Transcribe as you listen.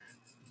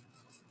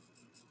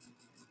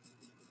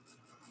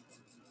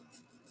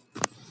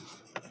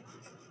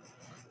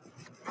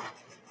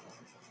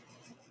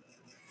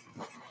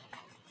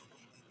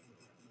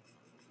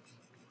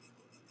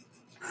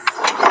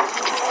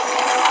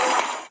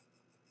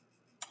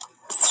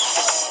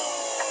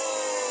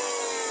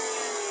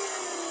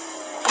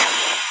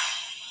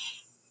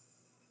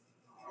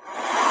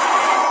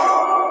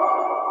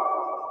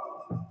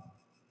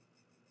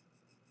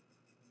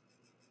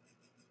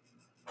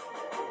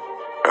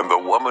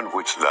woman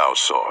which thou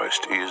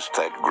sawest is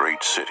that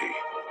great city,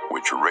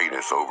 which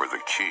reigneth over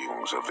the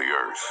kings of the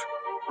earth.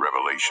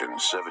 Revelation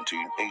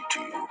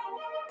 17:18.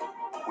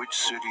 Which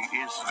city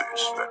is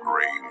this that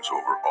reigns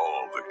over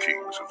all the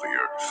kings of the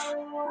earth?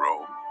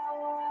 Rome,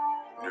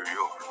 New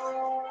York,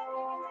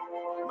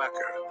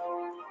 Mecca.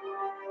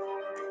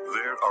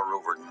 There are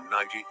over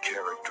 90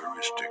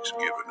 characteristics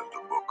given in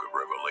the book of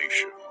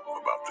Revelation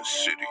about the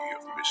city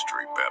of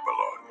Mystery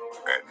Babylon,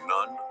 and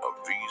none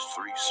of these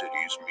three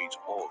cities meets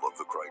all of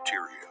the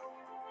criteria.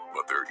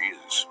 But there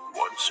is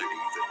one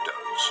city that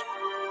does,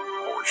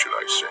 or should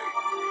I say,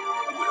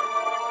 will.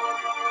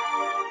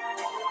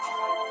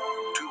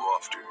 Too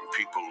often,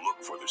 people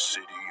look for the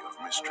city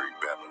of Mystery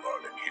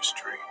Babylon in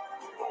history,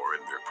 or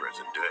in their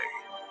present day,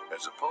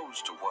 as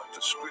opposed to what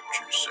the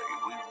scriptures say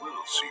we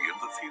will see in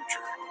the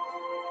future.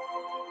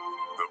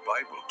 The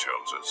Bible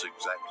tells us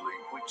exactly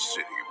which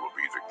city will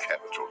be the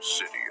capital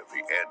city of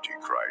the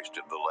Antichrist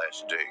in the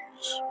last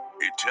days.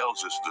 It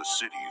tells us the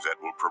city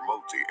that will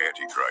promote the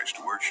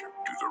Antichrist worship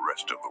to the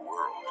rest of the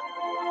world.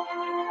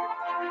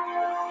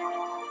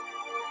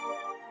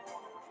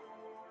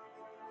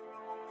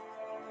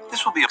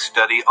 This will be a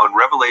study on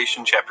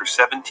Revelation chapter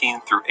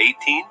 17 through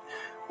 18,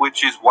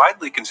 which is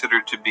widely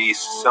considered to be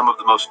some of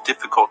the most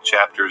difficult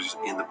chapters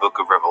in the book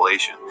of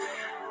Revelation.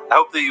 I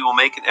hope that you will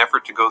make an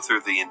effort to go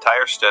through the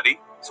entire study.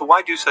 So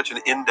why do such an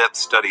in-depth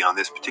study on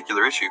this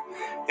particular issue?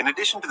 In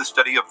addition to the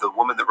study of the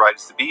woman that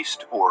rides the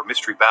beast, or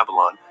Mystery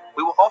Babylon,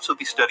 we will also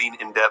be studying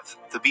in depth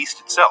the beast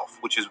itself,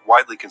 which is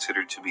widely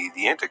considered to be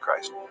the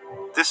Antichrist.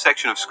 This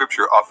section of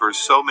scripture offers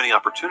so many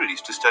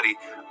opportunities to study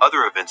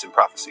other events in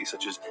prophecy,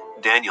 such as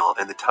Daniel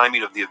and the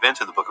timing of the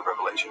events of the book of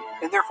Revelation,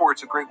 and therefore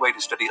it's a great way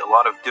to study a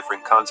lot of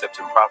different concepts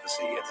in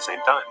prophecy at the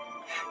same time.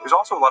 There's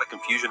also a lot of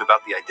confusion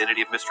about the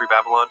identity of Mystery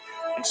Babylon,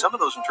 and some of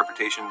those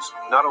interpretations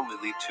not only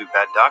lead to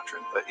bad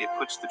doctrine, but it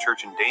puts the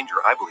church in danger,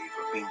 I believe,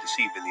 of being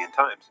deceived in the end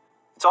times.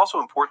 It's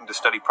also important to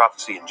study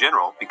prophecy in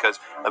general because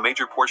a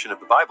major portion of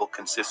the Bible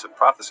consists of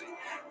prophecy.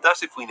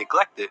 Thus, if we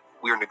neglect it,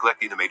 we are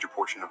neglecting a major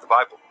portion of the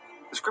Bible.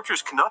 The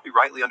scriptures cannot be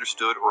rightly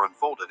understood or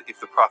unfolded if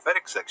the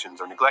prophetic sections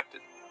are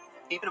neglected.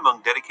 Even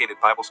among dedicated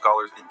Bible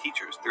scholars and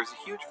teachers, there's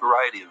a huge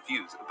variety of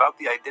views about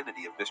the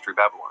identity of Mystery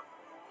Babylon.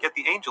 Yet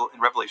the angel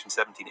in Revelation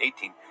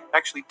 17:18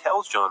 actually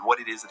tells John what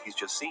it is that he's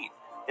just seen,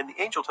 and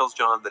the angel tells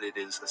John that it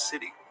is a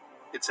city.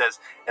 It says,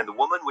 "And the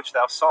woman which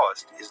thou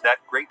sawest is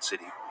that great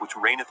city which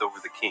reigneth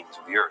over the kings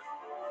of the earth."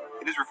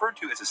 It is referred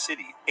to as a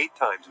city 8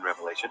 times in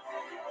Revelation,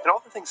 and all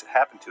the things that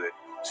happen to it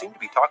seem to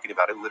be talking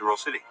about a literal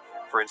city.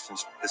 For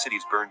instance, the city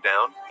is burned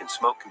down, and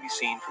smoke can be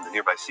seen from the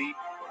nearby sea.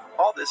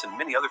 All this and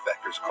many other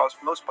factors cause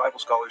most Bible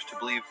scholars to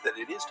believe that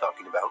it is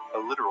talking about a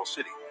literal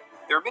city.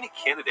 There are many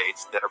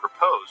candidates that are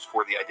proposed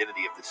for the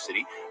identity of this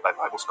city by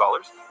Bible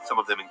scholars. Some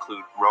of them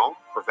include Rome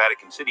or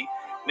Vatican City.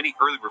 Many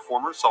early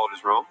reformers saw it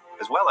as Rome,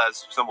 as well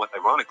as, somewhat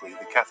ironically,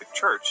 the Catholic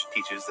Church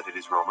teaches that it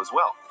is Rome as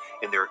well,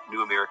 in their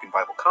New American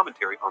Bible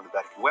Commentary on the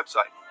Vatican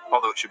website,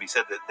 although it should be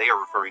said that they are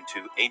referring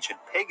to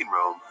ancient pagan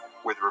Rome,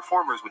 where the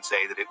reformers would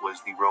say that it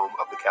was the Rome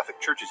of the Catholic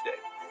Church's day.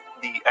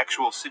 The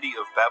actual city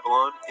of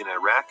Babylon in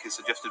Iraq is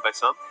suggested by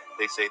some.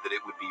 They say that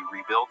it would be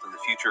rebuilt in the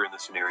future in the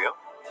scenario,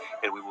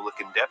 and we will look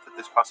in depth at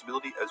this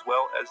possibility as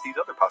well as these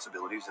other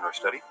possibilities in our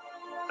study.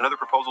 Another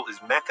proposal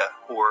is Mecca,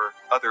 or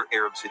other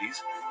Arab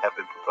cities have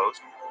been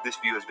proposed. This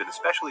view has been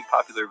especially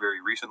popular very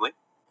recently.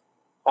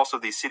 Also,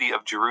 the city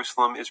of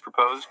Jerusalem is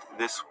proposed.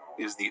 This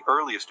is the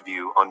earliest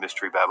view on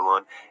Mystery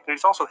Babylon, and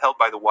it's also held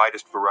by the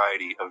widest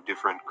variety of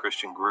different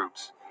Christian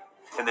groups.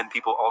 And then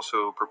people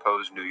also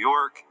propose New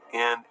York,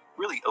 and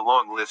really a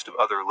long list of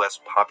other less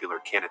popular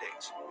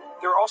candidates.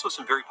 There are also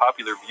some very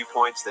popular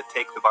viewpoints that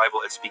take the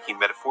Bible as speaking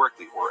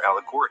metaphorically or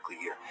allegorically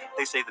here.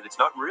 They say that it's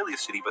not really a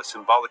city, but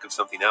symbolic of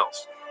something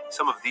else.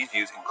 Some of these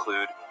views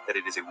include that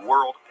it is a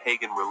world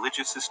pagan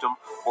religious system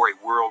or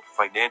a world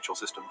financial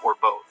system, or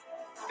both.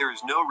 There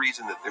is no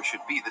reason that there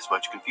should be this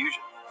much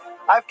confusion.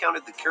 I've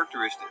counted the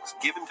characteristics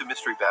given to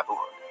Mystery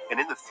Babylon, and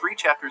in the 3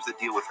 chapters that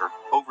deal with her,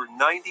 over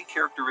 90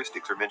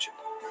 characteristics are mentioned.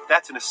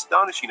 That's an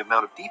astonishing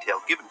amount of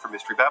detail given for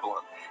Mystery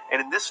Babylon,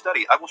 and in this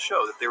study I will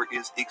show that there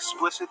is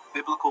explicit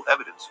biblical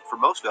evidence for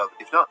most of,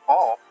 if not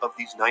all, of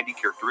these 90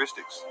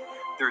 characteristics.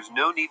 There is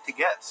no need to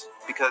guess,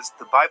 because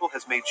the Bible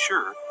has made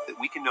sure that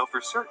we can know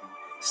for certain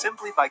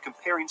simply by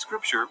comparing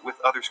Scripture with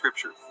other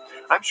Scripture.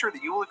 I'm sure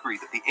that you will agree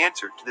that the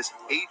answer to this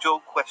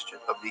age-old question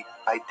of the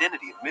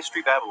identity of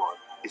Mystery Babylon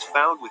is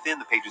found within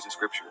the pages of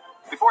Scripture.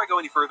 Before I go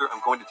any further,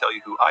 I'm going to tell you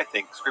who I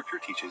think Scripture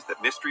teaches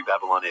that Mystery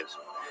Babylon is.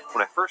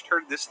 When I first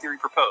heard this theory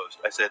proposed,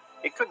 I said,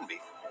 it couldn't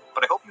be.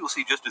 But I hope you will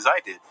see just as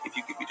I did, if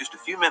you give me just a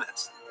few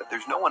minutes, that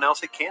there's no one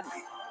else it can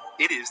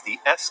be. It is the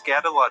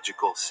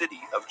eschatological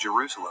city of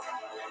Jerusalem.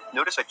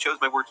 Notice I chose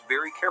my words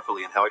very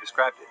carefully in how I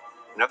described it.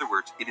 In other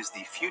words, it is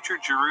the future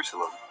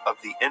Jerusalem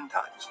of the end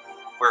times,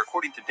 where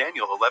according to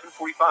Daniel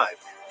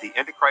 11:45, the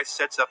Antichrist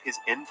sets up his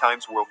end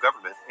times world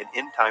government and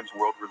end times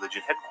world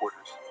religion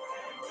headquarters.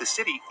 The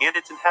city and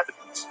its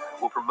inhabitants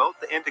will promote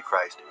the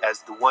Antichrist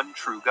as the one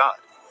true God,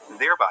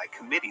 thereby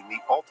committing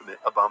the ultimate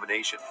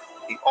abomination,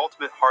 the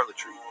ultimate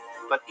harlotry,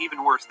 but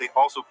even worse, they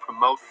also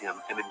promote him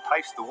and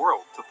entice the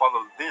world to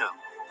follow them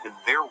in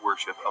their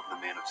worship of the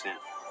man of sin.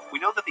 We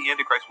know that the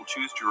Antichrist will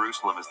choose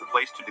Jerusalem as the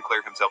place to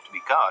declare himself to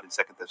be God in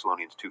 2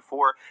 Thessalonians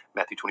 2:4,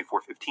 Matthew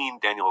 24:15,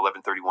 Daniel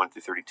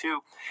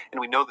 11:31-32, and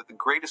we know that the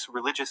greatest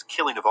religious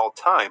killing of all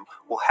time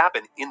will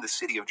happen in the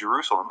city of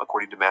Jerusalem,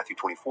 according to Matthew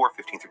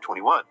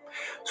 24:15-21.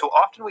 So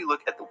often we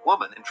look at the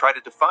woman and try to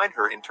define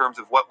her in terms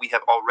of what we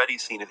have already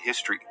seen in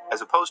history,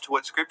 as opposed to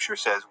what Scripture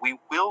says we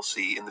will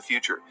see in the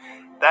future.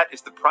 That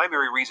is the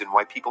primary reason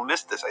why people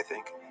miss this, I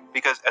think,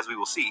 because, as we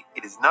will see,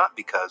 it is not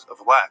because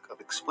of lack of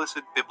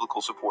explicit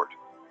biblical support.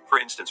 For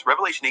instance,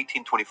 Revelation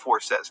 18:24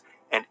 says,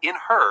 "And in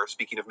her,"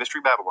 speaking of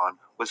Mystery Babylon,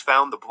 "was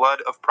found the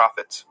blood of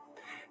prophets."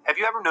 Have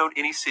you ever known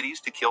any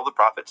cities to kill the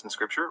prophets in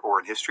Scripture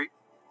or in history?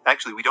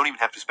 Actually, we don't even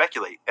have to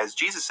speculate, as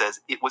Jesus says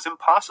it was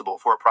impossible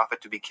for a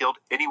prophet to be killed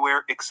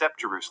anywhere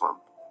except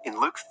Jerusalem. In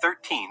Luke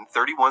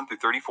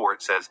 13:31-34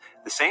 it says,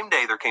 "The same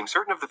day there came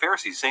certain of the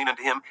Pharisees, saying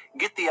unto him,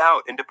 Get thee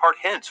out, and depart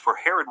hence, for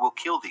Herod will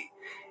kill thee.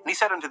 And he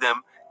said unto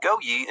them, Go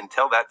ye and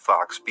tell that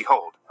fox,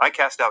 Behold, I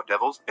cast out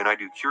devils, and I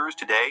do cures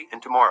today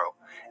and tomorrow,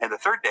 and the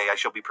third day I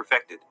shall be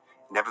perfected.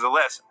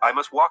 Nevertheless, I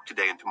must walk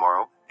today and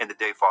tomorrow, and the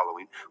day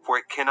following, for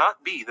it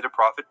cannot be that a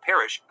prophet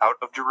perish out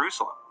of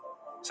Jerusalem."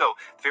 So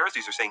the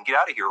Pharisees are saying, get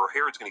out of here or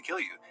Herod's going to kill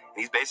you. And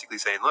he's basically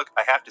saying, look,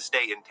 I have to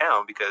stay in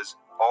town because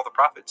all the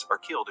prophets are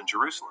killed in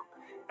Jerusalem.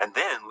 And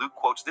then Luke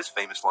quotes this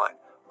famous line,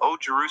 "O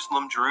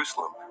Jerusalem,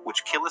 Jerusalem,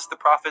 which killest the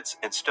prophets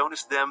and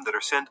stonest them that are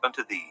sent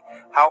unto thee,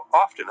 how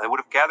often I would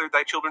have gathered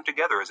thy children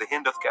together as a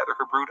hen doth gather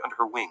her brood under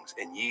her wings,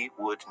 and ye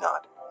would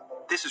not."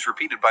 This is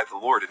repeated by the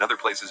Lord in other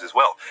places as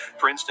well.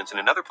 For instance, in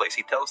another place,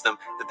 he tells them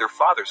that their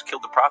fathers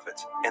killed the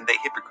prophets, and they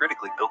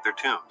hypocritically built their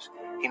tombs.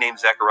 He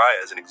names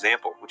Zechariah as an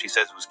example, which he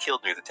says was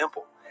killed near the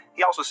temple.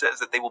 He also says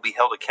that they will be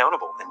held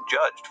accountable and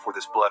judged for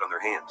this blood on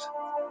their hands.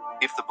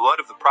 If the blood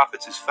of the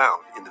prophets is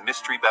found in the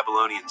mystery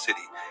Babylonian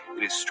city,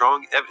 it is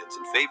strong evidence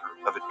in favor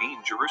of it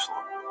being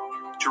Jerusalem.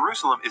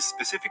 Jerusalem is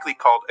specifically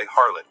called a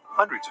harlot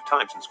hundreds of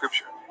times in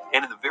Scripture,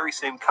 and in the very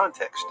same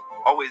context,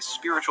 always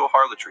spiritual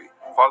harlotry,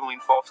 following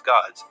false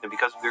gods, and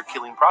because of their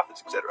killing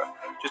prophets, etc.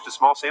 Just a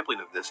small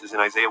sampling of this is in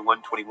Isaiah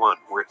 1:21,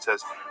 where it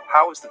says,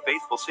 "How is the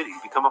faithful city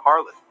become a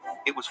harlot?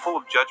 It was full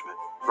of judgment,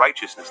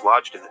 righteousness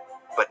lodged in it,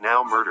 but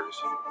now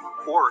murders."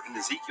 Or in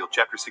Ezekiel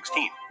chapter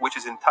 16, which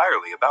is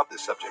entirely about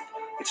this subject.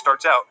 It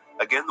starts out,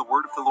 "Again the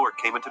word of the Lord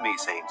came unto me,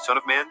 saying, Son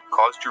of man,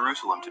 cause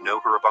Jerusalem to know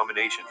her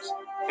abominations."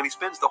 And he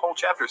spends the whole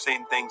chapter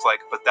saying things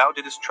like, "But thou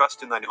didst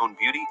trust in thine own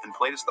beauty, and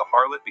playedst the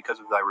harlot because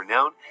of thy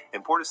renown,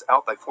 and pouredst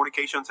out thy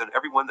fornications on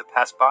every one that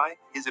passed by,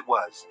 his it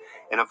was.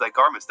 And of thy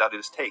garments thou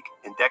didst take,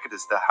 and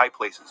deckedst the high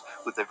places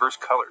with diverse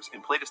colors,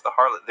 and playedst the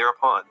harlot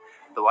thereupon.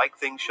 The like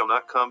thing shall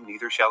not come,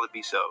 neither shall it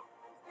be so."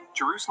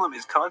 Jerusalem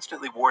is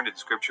constantly warned in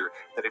Scripture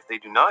that if they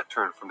do not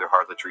turn from their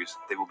harlotries,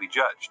 they will be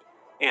judged.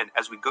 And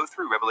as we go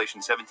through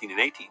Revelation 17 and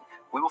 18,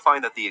 we will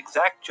find that the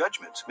exact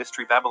judgments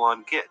Mystery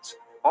Babylon gets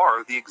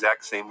are the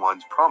exact same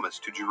ones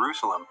promised to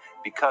Jerusalem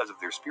because of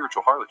their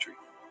spiritual harlotry.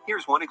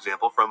 Here's one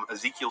example from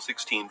Ezekiel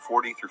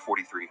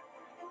 16:40-43.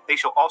 "They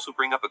shall also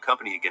bring up a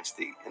company against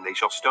thee, and they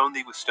shall stone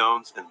thee with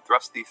stones, and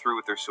thrust thee through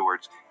with their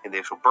swords, and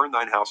they shall burn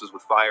thine houses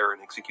with fire,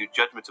 and execute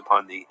judgments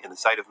upon thee in the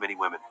sight of many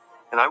women.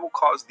 And I will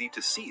cause thee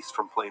to cease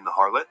from playing the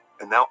harlot,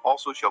 and thou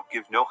also shalt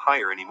give no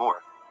hire any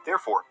more.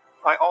 Therefore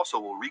I also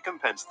will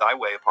recompense thy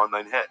way upon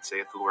thine head,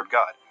 saith the Lord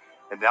God.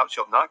 And thou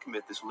shalt not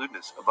commit this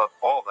lewdness above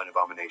all thine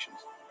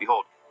abominations.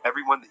 Behold,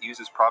 every one that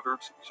uses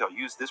proverbs shall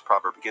use this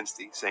proverb against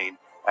thee, saying,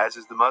 As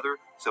is the mother,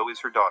 so is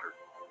her daughter."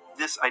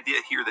 This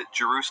idea here that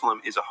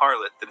Jerusalem is a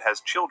harlot that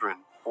has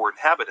children or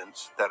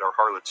inhabitants that are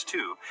harlots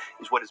too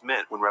is what is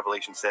meant when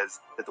Revelation says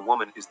that the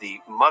woman is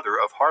the mother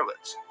of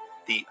harlots.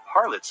 The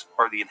harlots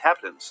are the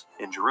inhabitants,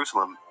 and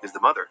Jerusalem is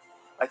the mother.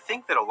 I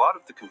think that a lot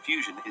of the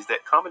confusion is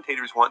that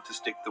commentators want to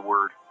stick the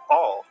word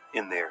all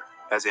in there,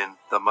 as in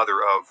the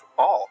mother of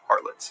all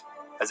harlots,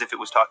 as if it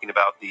was talking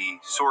about the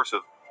source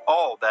of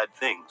all bad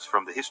things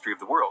from the history of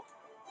the world.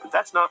 But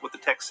that's not what the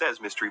text says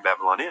Mystery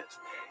Babylon is.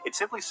 It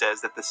simply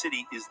says that the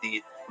city is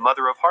the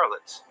mother of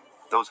harlots.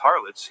 Those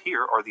harlots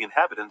here are the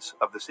inhabitants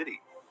of the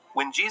city.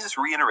 When Jesus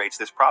reiterates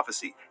this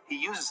prophecy, he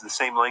uses the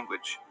same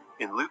language.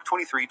 In Luke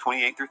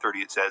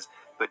 23:28-30 it says,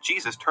 "But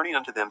Jesus turning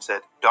unto them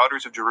said,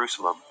 Daughters of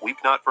Jerusalem,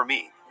 weep not for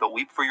me, but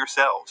weep for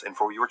yourselves and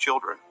for your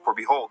children. For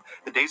behold,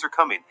 the days are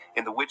coming,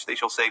 in the which they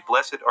shall say,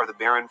 Blessed are the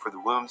barren for the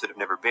wombs that have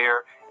never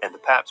bare, and the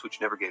paps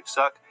which never gave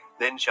suck.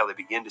 Then shall they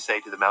begin to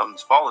say to the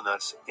mountains, Fall on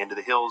us, and to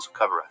the hills,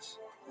 cover us."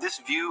 This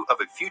view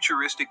of a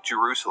futuristic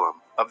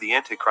Jerusalem of the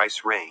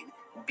Antichrist's reign,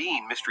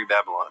 being Mystery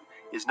Babylon,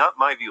 is not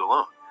my view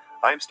alone.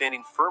 I am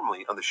standing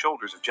firmly on the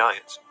shoulders of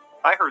giants.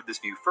 I heard this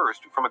view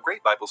first from a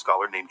great Bible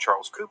scholar named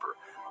Charles Cooper,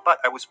 but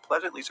I was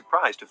pleasantly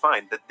surprised to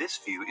find that this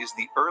view is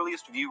the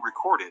earliest view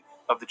recorded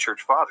of the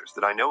Church Fathers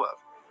that I know of.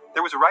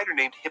 There was a writer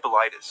named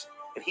Hippolytus,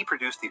 and he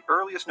produced the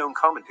earliest known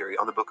commentary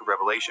on the book of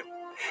Revelation.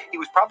 He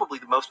was probably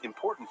the most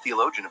important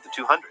theologian of the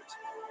 200s.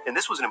 And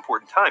this was an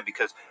important time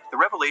because the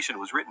Revelation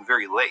was written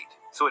very late,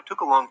 so it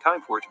took a long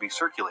time for it to be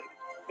circulated.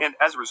 And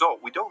as a result,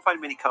 we don't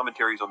find many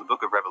commentaries on the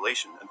book of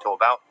Revelation until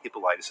about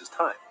Hippolytus'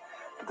 time.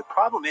 But the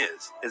problem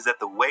is that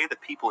the way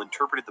that people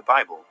interpreted the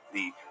Bible,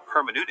 the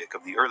hermeneutic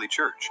of the early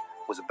church,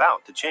 was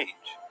about to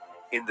change.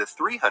 In the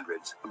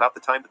 300s, about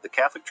the time that the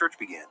Catholic Church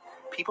began,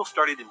 people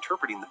started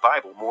interpreting the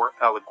Bible more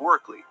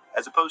allegorically,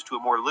 as opposed to a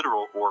more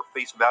literal or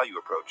face value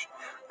approach.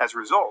 As a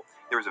result,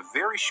 there is a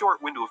very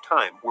short window of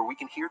time where we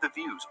can hear the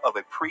views of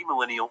a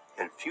premillennial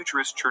and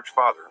futurist church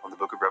father on the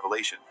book of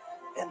Revelation.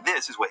 And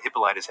this is what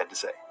Hippolytus had to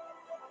say.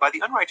 By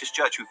the unrighteous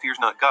judge who fears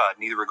not God,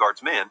 neither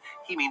regards man,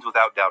 he means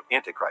without doubt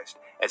Antichrist,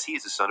 as he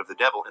is the son of the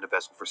devil and a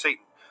vessel for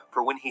Satan.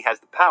 For when he has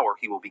the power,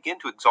 he will begin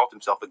to exalt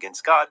himself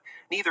against God,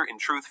 neither in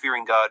truth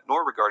fearing God,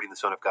 nor regarding the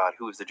Son of God,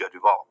 who is the judge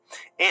of all.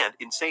 And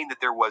in saying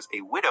that there was a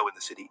widow in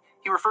the city,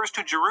 he refers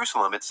to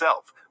Jerusalem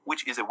itself,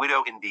 which is a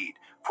widow indeed.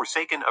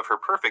 Forsaken of her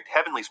perfect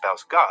heavenly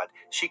spouse God,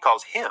 she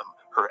calls him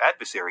her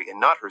adversary and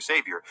not her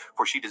Savior,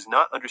 for she does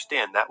not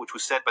understand that which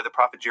was said by the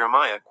prophet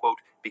Jeremiah, quote,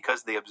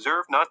 because they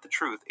observe not the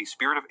truth, a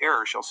spirit of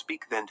error shall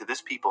speak then to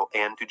this people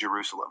and to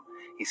Jerusalem.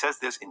 He says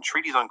this in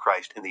Treatise on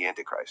Christ and the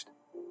Antichrist.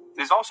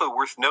 It is also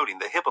worth noting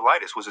that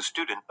Hippolytus was a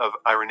student of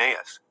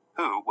Irenaeus,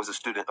 who was a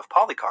student of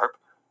Polycarp,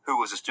 who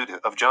was a student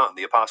of John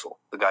the Apostle,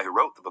 the guy who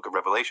wrote the book of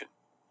Revelation.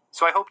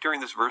 So I hope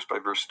during this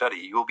verse-by-verse study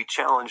you will be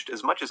challenged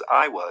as much as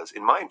I was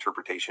in my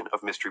interpretation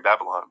of Mystery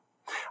Babylon.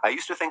 I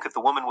used to think that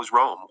the woman was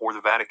Rome or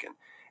the Vatican,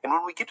 and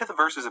when we get to the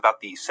verses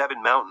about the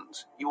 7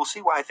 mountains, you will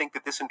see why I think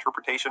that this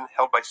interpretation,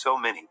 held by so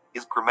many,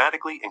 is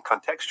grammatically and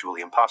contextually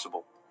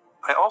impossible.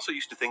 I also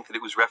used to think that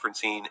it was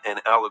referencing an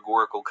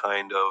allegorical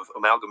kind of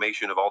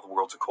amalgamation of all the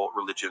world's occult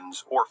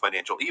religions or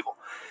financial evil.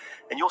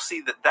 And you'll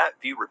see that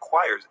that view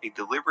requires a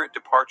deliberate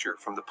departure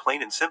from the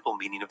plain and simple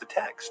meaning of the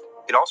text.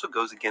 It also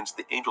goes against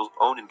the angel's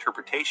own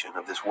interpretation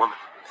of this woman.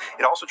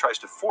 It also tries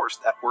to force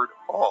that word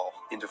all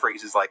into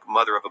phrases like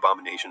mother of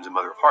abominations and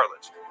mother of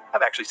harlots.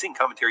 I've actually seen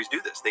commentaries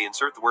do this. They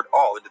insert the word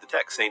all into the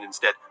text, saying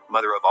instead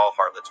mother of all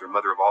harlots or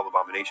mother of all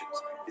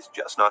abominations. It's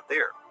just not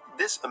there.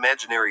 This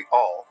imaginary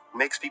all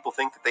makes people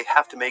think that they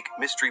have to make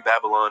Mystery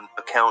Babylon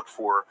account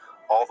for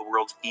all the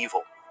world's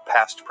evil,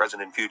 past,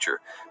 present, and future.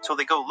 So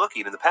they go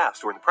looking in the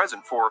past or in the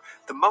present for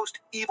the most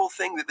evil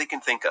thing that they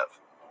can think of.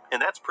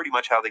 And that's pretty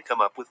much how they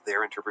come up with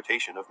their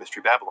interpretation of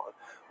Mystery Babylon.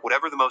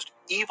 Whatever the most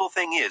evil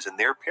thing is in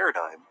their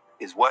paradigm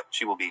is what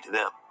she will be to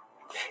them.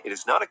 It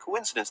is not a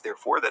coincidence,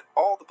 therefore, that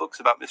all the books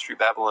about Mystery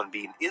Babylon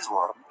being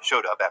Islam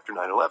showed up after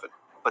 9/11.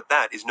 But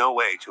that is no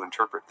way to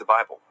interpret the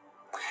Bible.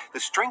 The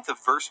strength of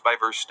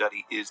verse-by-verse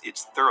study is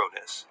its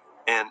thoroughness,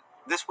 and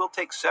this will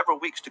take several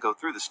weeks to go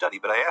through the study,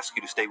 but I ask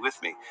you to stay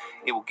with me.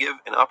 It will give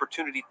an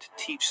opportunity to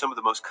teach some of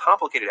the most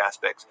complicated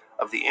aspects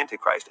of the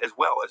Antichrist as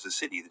well as the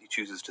city that he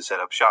chooses to set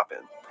up shop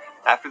in.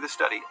 After the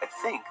study, I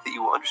think that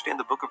you will understand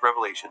the book of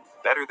Revelation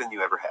better than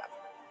you ever have.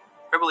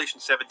 Revelation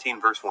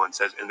 17 verse 1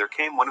 says, And there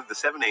came one of the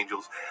 7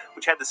 angels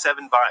which had the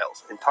 7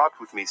 vials, and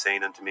talked with me,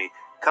 saying unto me,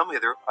 Come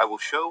hither, I will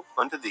show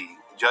unto thee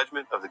the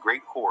judgment of the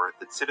great whore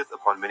that sitteth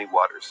upon many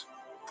waters.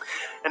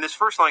 And this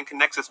first line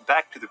connects us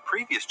back to the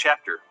previous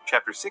chapter,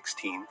 chapter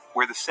 16,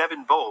 where the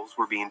 7 bowls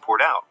were being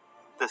poured out.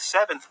 The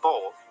 7th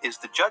bowl is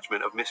the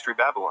judgment of Mystery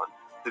Babylon,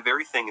 the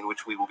very thing in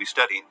which we will be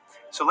studying.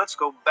 So let's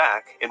go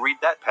back and read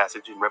that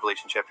passage in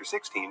Revelation chapter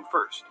 16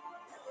 first.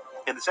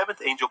 And the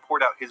 7th angel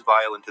poured out his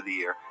vial into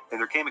the air, and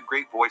there came a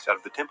great voice out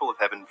of the temple of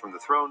heaven from the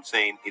throne,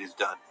 saying, It is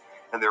done.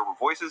 And there were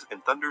voices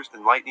and thunders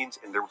and lightnings,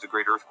 and there was a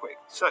great earthquake,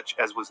 such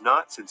as was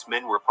not since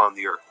men were upon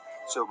the earth,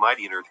 so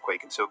mighty an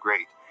earthquake and so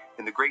great.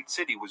 And the great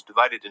city was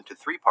divided into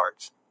 3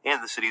 parts,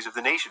 and the cities of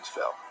the nations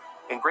fell.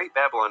 And great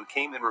Babylon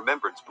came in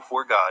remembrance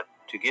before God,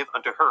 to give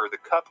unto her the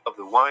cup of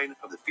the wine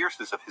of the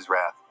fierceness of his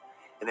wrath.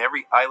 And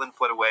every island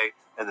fled away,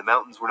 and the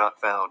mountains were not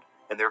found.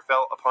 And there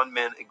fell upon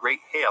men a great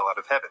hail out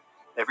of heaven,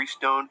 every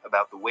stone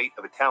about the weight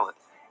of a talent.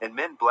 And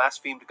men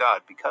blasphemed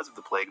God because of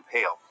the plague of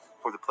hail,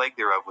 for the plague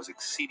thereof was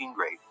exceeding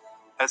great.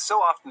 As so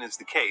often is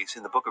the case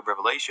in the book of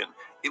Revelation,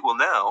 it will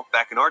now,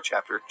 back in our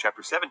chapter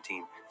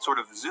 17, sort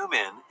of zoom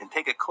in and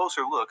take a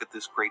closer look at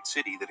this great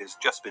city that has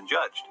just been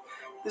judged.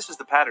 This is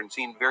the pattern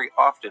seen very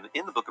often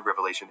in the book of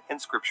Revelation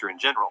and Scripture in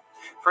general.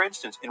 For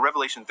instance, in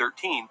Revelation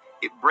 13,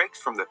 it breaks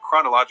from the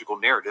chronological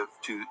narrative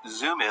to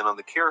zoom in on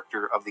the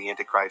character of the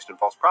Antichrist and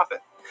false prophet.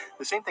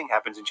 The same thing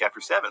happens in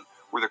chapter 7,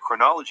 where the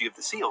chronology of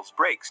the seals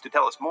breaks to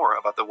tell us more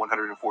about the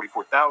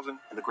 144,000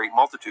 and the great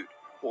multitude.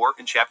 Or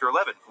in chapter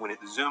 11, when it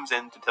zooms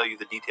in to tell you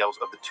the details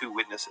of the 2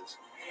 witnesses.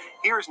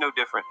 Here is no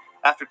different.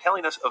 After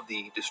telling us of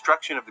the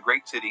destruction of the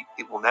great city,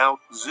 it will now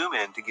zoom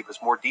in to give us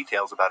more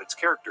details about its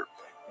character.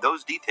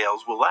 Those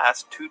details will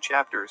last 2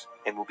 chapters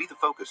and will be the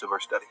focus of our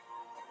study.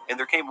 And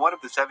there came one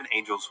of the 7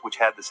 angels which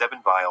had the 7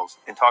 vials,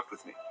 and talked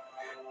with me.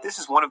 This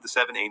is one of the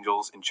 7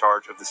 angels in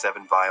charge of the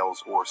 7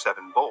 vials or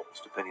 7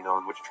 bowls, depending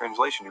on which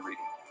translation you're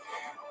reading.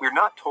 We are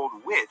not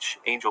told which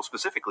angel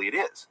specifically it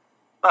is.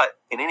 But,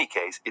 in any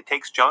case, it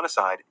takes John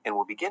aside and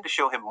will begin to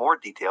show him more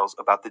details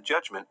about the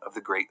judgment of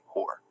the great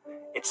whore.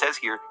 It says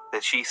here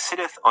that she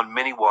sitteth on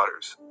many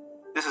waters.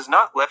 This is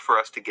not left for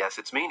us to guess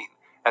its meaning,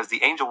 as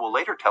the angel will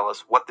later tell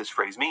us what this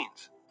phrase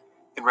means.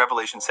 In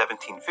Revelation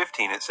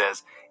 17:15 it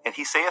says, "And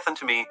he saith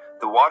unto me,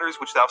 The waters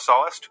which thou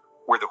sawest,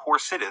 where the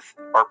horse sitteth,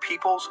 are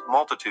peoples,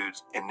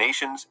 multitudes, and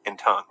nations, and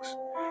tongues."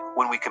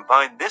 When we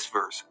combine this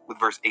verse with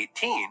verse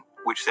 18,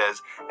 which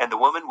says, "And the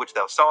woman which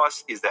thou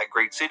sawest is that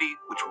great city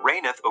which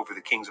reigneth over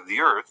the kings of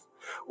the earth,"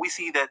 we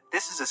see that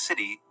this is a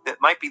city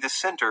that might be the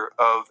center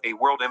of a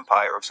world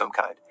empire of some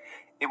kind.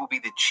 It will be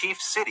the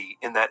chief city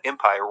in that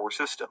empire or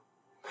system.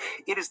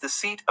 It is the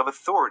seat of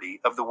authority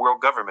of the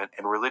world government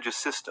and religious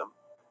system.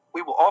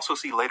 We will also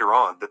see later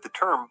on that the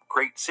term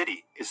great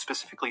city is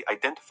specifically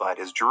identified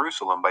as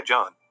Jerusalem by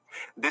John.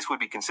 This would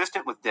be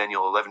consistent with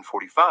Daniel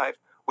 11:45,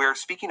 where,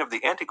 speaking of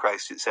the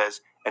Antichrist, it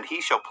says, "And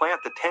he shall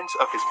plant the tents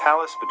of his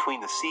palace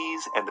between the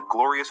seas and the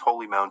glorious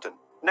holy mountain."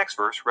 Next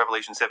verse,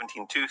 Revelation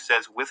 17:2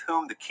 says, "With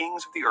whom the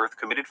kings of the earth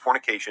committed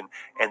fornication,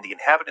 and the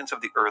inhabitants of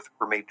the earth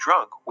were made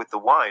drunk with the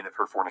wine of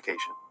her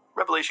fornication."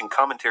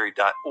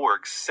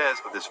 RevelationCommentary.org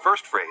says of this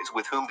first phrase,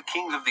 "with whom the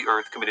kings of the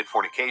earth committed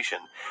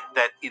fornication,"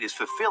 that it is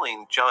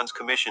fulfilling John's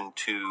commission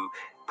to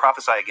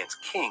prophesy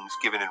against kings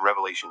given in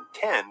Revelation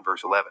 10,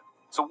 verse 11.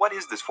 So what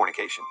is this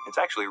fornication? It's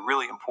actually a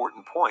really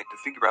important point to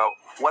figure out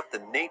what the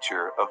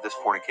nature of this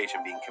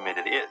fornication being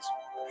committed is.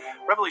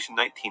 Revelation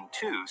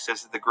 19:2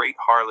 says that the great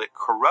harlot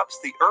corrupts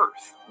the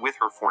earth with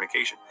her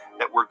fornication.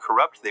 That word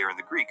corrupt there in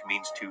the Greek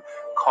means to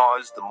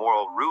cause the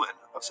moral ruin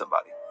of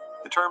somebody.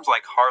 The terms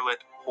like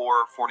harlot,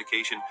 whore,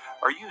 fornication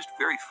are used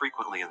very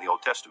frequently in the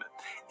Old Testament,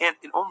 and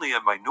in only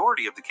a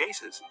minority of the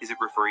cases is it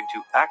referring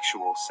to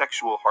actual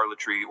sexual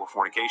harlotry or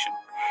fornication.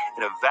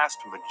 In a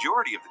vast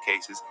majority of the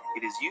cases,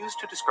 it is used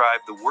to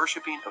describe the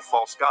worshiping of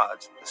false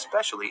gods,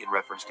 especially in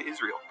reference to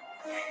Israel.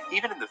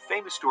 Even in the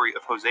famous story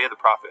of Hosea the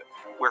prophet,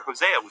 where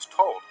Hosea was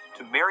told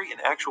to marry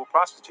an actual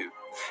prostitute,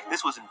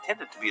 this was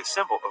intended to be a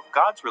symbol of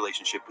God's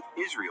relationship with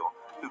Israel,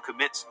 who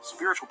commits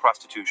spiritual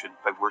prostitution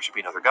by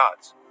worshiping other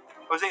gods.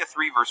 Hosea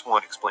 3 verse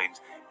 1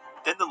 explains,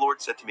 "Then the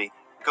Lord said to me,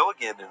 Go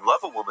again and love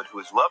a woman who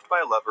is loved by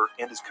a lover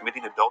and is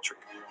committing adultery,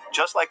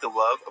 just like the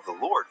love of the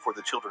Lord for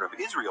the children of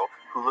Israel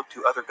who look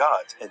to other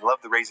gods and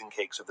love the raisin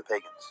cakes of the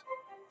pagans."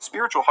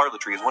 Spiritual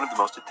harlotry is one of the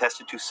most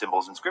attested to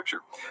symbols in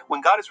Scripture.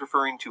 When God is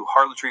referring to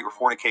harlotry or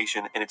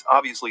fornication, and it's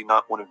obviously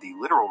not one of the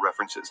literal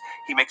references,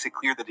 he makes it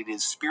clear that it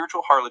is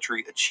spiritual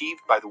harlotry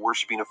achieved by the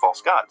worshiping of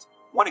false gods.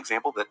 One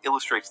example that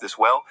illustrates this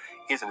well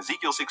is in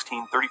Ezekiel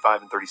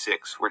 16:35 and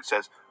 36, where it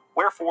says,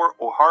 "Wherefore,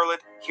 O harlot,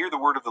 hear the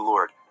word of the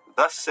Lord.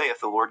 Thus saith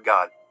the Lord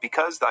God,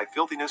 because thy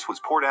filthiness was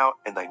poured out,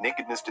 and thy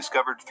nakedness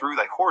discovered through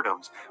thy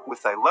whoredoms,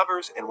 with thy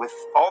lovers, and with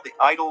all the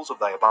idols of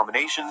thy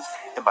abominations,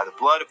 and by the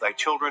blood of thy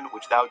children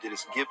which thou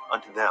didst give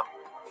unto them."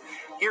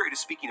 Here it is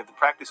speaking of the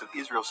practice of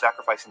Israel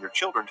sacrificing their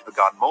children to the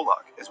god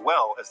Moloch, as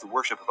well as the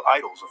worship of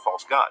idols of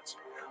false gods.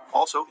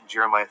 Also, in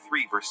Jeremiah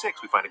 3, verse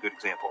 6, we find a good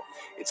example.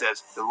 It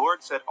says, "The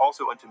Lord said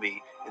also unto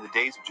me in the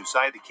days of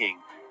Josiah the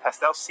king,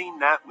 Hast thou seen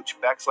that which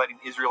backsliding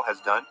Israel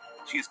has done?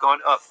 She is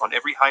gone up on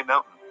every high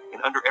mountain,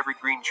 and under every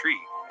green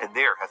tree, and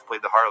there hath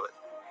played the harlot."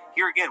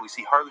 Here again we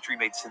see harlotry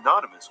made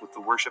synonymous with the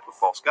worship of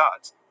false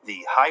gods.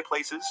 The high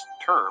places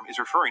term is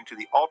referring to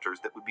the altars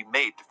that would be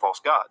made to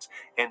false gods,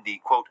 and the,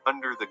 quote,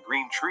 "under the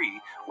green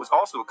tree" was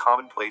also a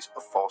common place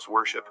of false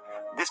worship.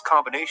 This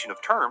combination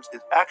of terms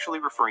is actually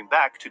referring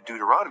back to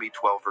Deuteronomy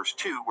 12 verse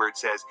 2, where it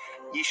says,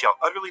 "Ye shall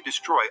utterly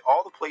destroy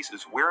all the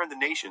places wherein the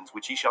nations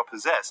which ye shall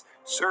possess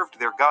served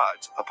their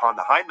gods, upon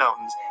the high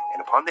mountains,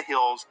 and upon the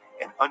hills,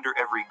 and under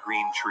every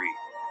green tree."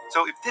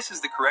 So if this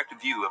is the correct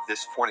view of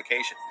this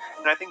fornication,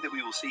 and I think that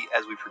we will see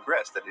as we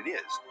progress that it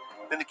is,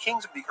 then the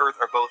kings of the earth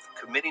are both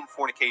committing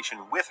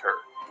fornication with her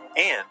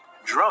and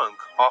drunk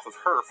off of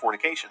her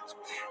fornications.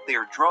 They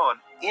are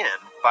drawn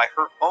in by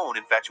her own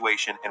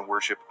infatuation and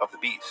worship of the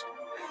beast.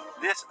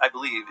 This, I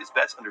believe, is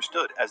best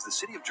understood as the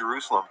city of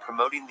Jerusalem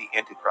promoting the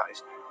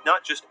Antichrist,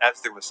 not just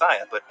as their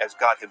Messiah, but as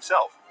God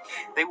himself.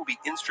 They will be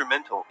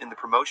instrumental in the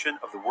promotion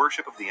of the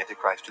worship of the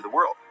Antichrist to the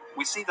world.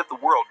 We see that the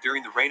world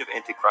during the reign of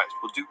Antichrist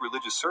will do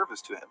religious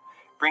service to him,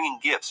 bringing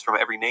gifts from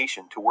every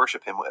nation to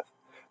worship him with.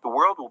 The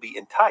world will be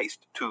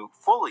enticed to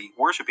fully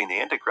worshiping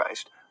the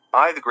Antichrist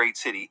by the great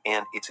city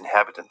and its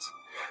inhabitants.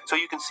 So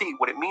you can see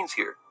what it means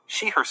here.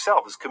 She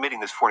herself is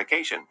committing this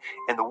fornication,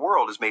 and the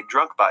world is made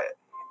drunk by it,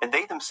 and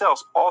they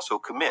themselves also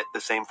commit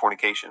the same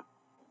fornication.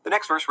 The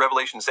next verse,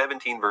 Revelation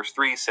 17, verse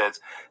 3,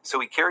 says, "So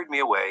he carried me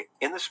away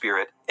in the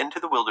spirit into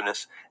the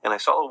wilderness, and I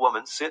saw a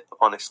woman sit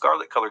upon a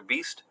scarlet-colored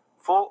beast,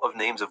 full of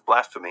names of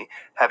blasphemy,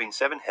 having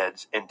 7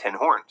 heads and 10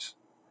 horns."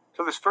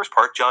 So this first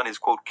part, John is,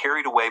 quote,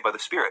 carried away by the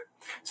Spirit.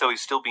 So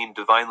he's still being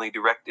divinely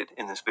directed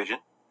in this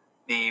vision.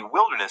 The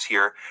wilderness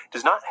here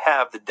does not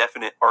have the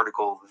definite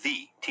article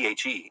the,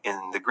 the,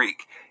 in the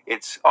Greek.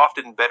 It's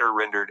often better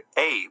rendered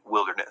a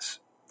wilderness.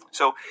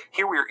 So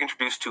here we are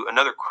introduced to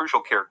another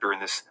crucial character in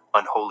this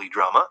unholy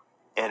drama,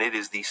 and it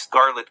is the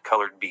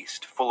scarlet-colored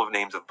beast, full of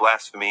names of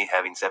blasphemy,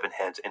 having 7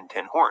 heads and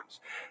 10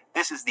 horns.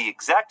 This is the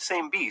exact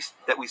same beast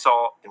that we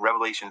saw in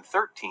Revelation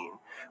 13,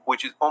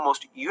 which is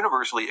almost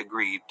universally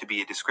agreed to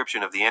be a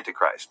description of the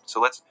Antichrist.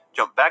 So let's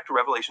jump back to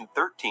Revelation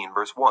 13,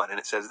 verse 1, and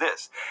it says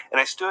this, "And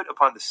I stood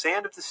upon the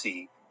sand of the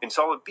sea, and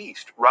saw a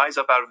beast rise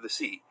up out of the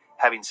sea,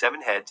 having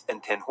 7 heads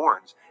and 10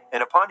 horns,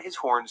 and upon his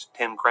horns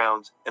 10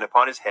 crowns, and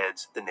upon his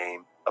heads the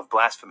name of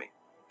blasphemy.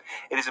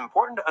 It is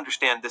important to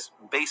understand this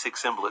basic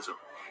symbolism.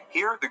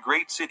 Here, the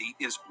great city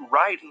is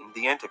riding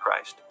the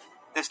Antichrist.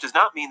 This does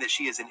not mean that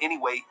she is in any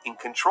way in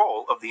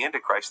control of the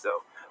Antichrist,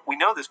 though. We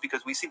know this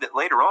because we see that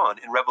later on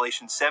in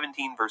Revelation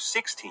 17, verse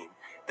 16,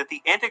 that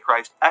the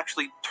Antichrist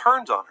actually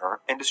turns on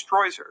her and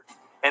destroys her,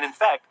 and in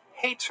fact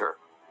hates her.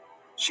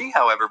 She,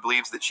 however,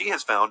 believes that she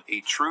has found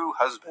a true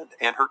husband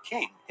and her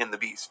king in the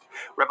beast.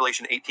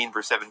 Revelation 18,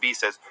 verse 7b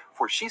says,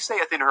 "For she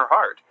saith in her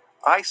heart,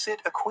 I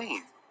sit a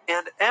queen,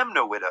 and am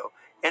no widow,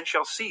 and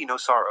shall see no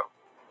sorrow."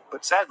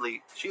 But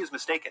sadly, she is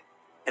mistaken,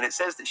 and it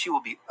says that she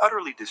will be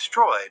utterly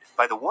destroyed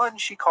by the one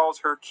she calls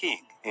her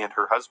king and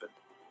her husband.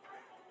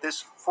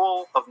 This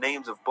full of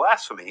names of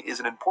blasphemy is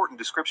an important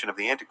description of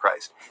the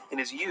Antichrist and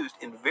is used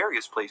in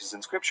various places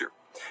in Scripture,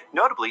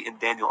 notably in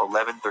Daniel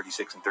 11,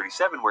 36 and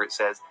 37, where it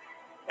says,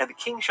 "And the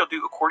king shall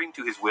do according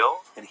to his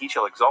will, and he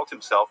shall exalt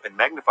himself and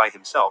magnify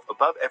himself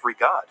above every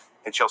god,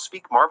 and shall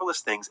speak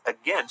marvelous things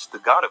against the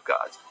God of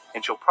gods,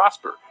 and shall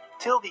prosper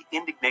till the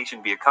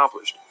indignation be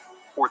accomplished.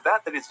 For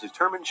that is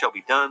determined shall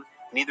be done,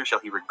 neither shall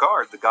he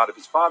regard the God of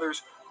his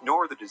fathers,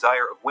 nor the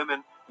desire of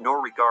women,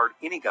 nor regard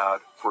any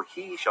god, for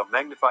he shall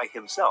magnify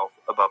himself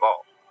above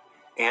all."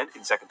 And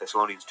in 2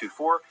 Thessalonians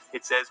 2:4,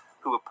 it says,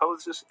 "Who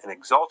opposes and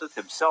exalteth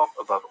himself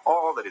above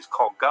all that is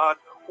called God,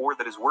 or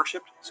that is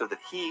worshipped, so that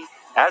he,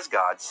 as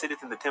God,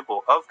 sitteth in the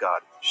temple of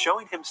God,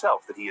 showing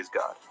himself that he is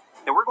God."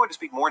 Now we're going to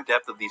speak more in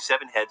depth of these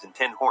 7 heads and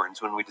 10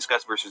 horns when we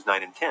discuss verses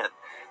 9 and 10,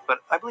 but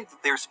I believe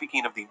that they're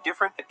speaking of the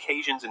different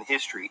occasions in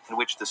history in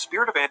which the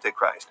spirit of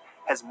Antichrist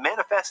has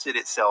manifested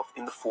itself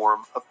in the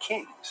form of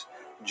kings.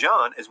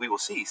 John, as we will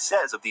see,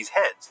 says of these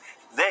heads,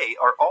 they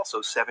are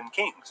also 7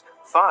 kings,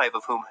 5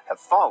 of whom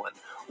have fallen.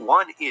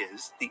 One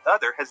is, the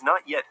other has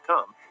not yet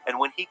come, and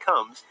when he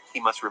comes, he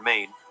must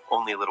remain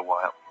only a little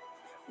while.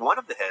 One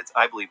of the heads,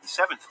 I believe the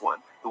 7th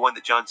one, the one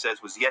that John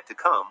says was yet to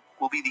come,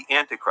 will be the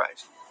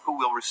Antichrist, who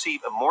will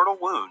receive a mortal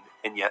wound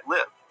and yet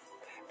live.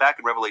 Back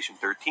in Revelation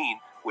 13,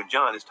 when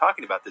John is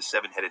talking about this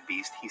 7-headed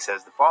beast, he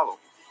says the following,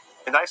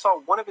 "And I saw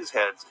one of his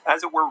heads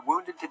as it were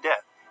wounded to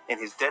death, and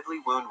his deadly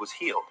wound was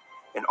healed,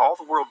 and all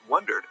the world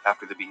wondered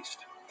after the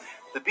beast."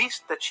 The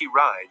beast that she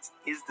rides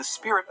is the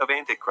spirit of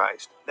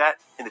Antichrist that,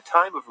 in the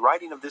time of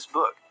writing of this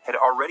book, had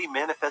already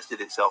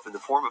manifested itself in the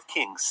form of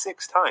kings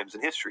 6 times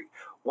in history,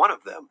 one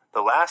of them,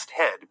 the last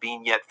head,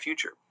 being yet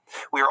future.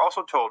 We are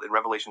also told in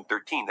Revelation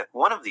 13 that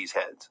one of these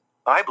heads,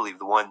 I believe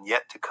the one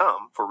yet to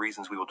come, for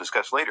reasons we will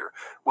discuss later,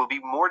 will be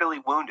mortally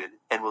wounded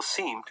and will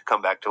seem to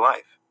come back to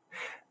life.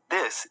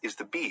 This is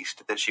the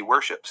beast that she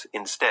worships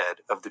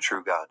instead of the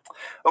true God.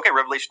 Okay,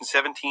 Revelation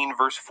 17,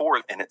 verse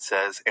 4, and it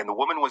says, "And the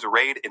woman was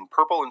arrayed in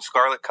purple and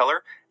scarlet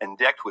color, and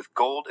decked with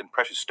gold and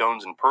precious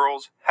stones and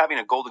pearls, having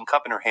a golden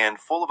cup in her hand,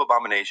 full of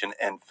abomination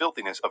and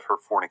filthiness of her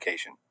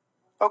fornication."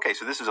 Okay,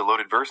 so this is a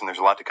loaded verse, and there's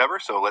a lot to cover,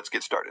 so let's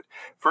get started.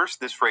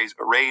 First, this phrase,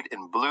 arrayed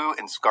in blue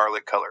and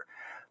scarlet color.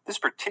 This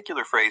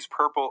particular phrase,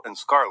 purple and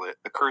scarlet,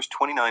 occurs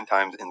 29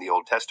 times in the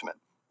Old Testament.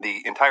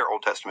 The entire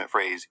Old Testament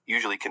phrase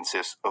usually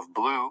consists of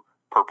blue,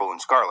 purple,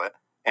 and scarlet,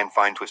 and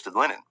fine twisted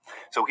linen.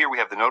 So here we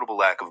have the notable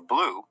lack of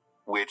blue,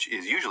 which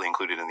is usually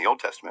included in the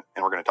Old Testament,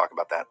 and we're going to talk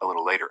about that a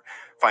little later.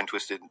 Fine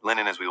twisted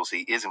linen, as we will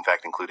see, is in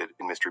fact included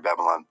in Mystery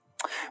Babylon.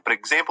 But an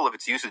example of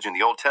its usage in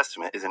the Old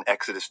Testament is in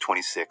Exodus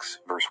 26,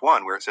 verse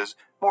 1, where it says,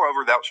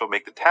 "Moreover, thou shalt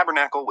make the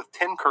tabernacle with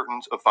 10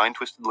 curtains of fine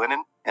twisted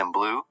linen, and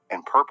blue,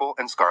 and purple,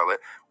 and scarlet,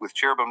 with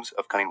cherubims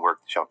of cunning work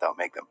shalt thou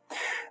make them."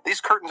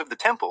 These curtains of the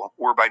temple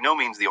were by no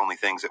means the only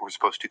things that were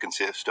supposed to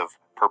consist of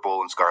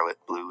purple and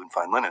scarlet, blue, and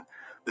fine linen.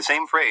 The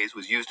same phrase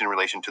was used in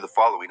relation to the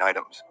following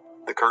items: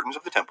 the curtains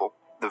of the temple,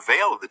 the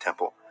veil of the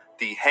temple,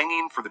 the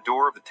hanging for the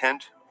door of the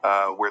tent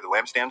where the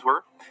lampstands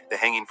were, the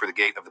hanging for the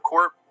gate of the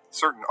court,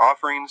 certain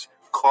offerings,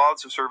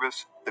 cloths of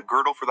service, the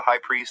girdle for the high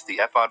priest, the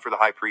ephod for the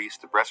high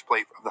priest, the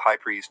breastplate of the high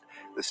priest,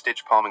 the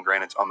stitched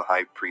pomegranates on the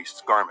high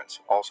priest's garments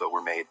also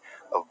were made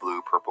of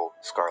blue, purple,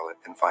 scarlet,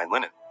 and fine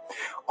linen.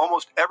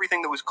 Almost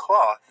everything that was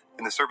cloth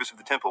in the service of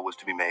the temple was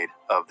to be made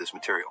of this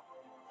material.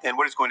 And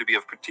what is going to be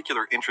of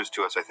particular interest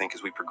to us, I think,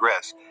 as we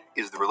progress,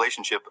 is the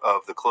relationship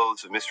of the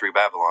clothes of Mystery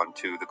Babylon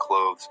to the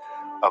clothes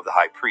of the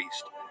high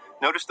priest.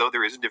 Notice, though,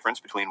 there is a difference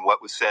between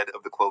what was said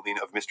of the clothing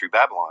of Mystery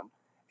Babylon,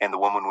 and the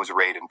woman was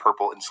arrayed in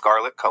purple and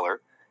scarlet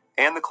color,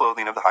 and the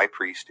clothing of the high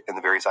priest and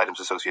the various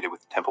items associated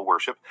with temple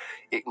worship.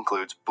 It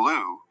includes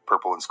blue,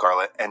 purple, and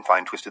scarlet, and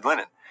fine twisted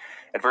linen.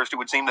 At first, it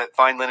would seem that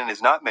fine linen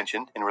is not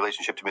mentioned in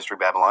relationship to Mystery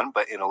Babylon,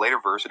 but in a later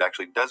verse, it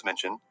actually does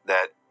mention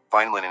that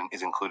fine linen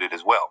is included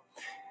as well.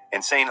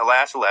 And saying,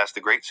 "Alas, alas,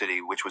 the great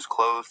city, which was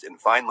clothed in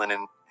fine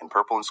linen, and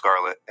purple and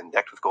scarlet, and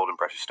decked with gold and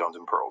precious stones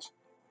and pearls."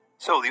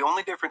 So the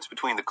only difference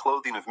between the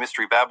clothing of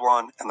Mystery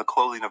Babylon and the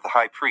clothing of the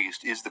high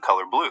priest is the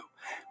color blue.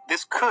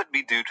 This could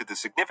be due to the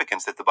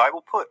significance that the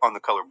Bible put on the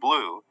color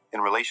blue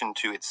in relation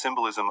to its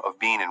symbolism of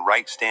being in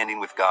right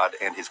standing with God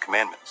and his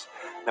commandments.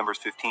 Numbers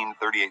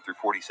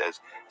 15:38-40 says,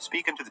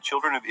 "Speak unto the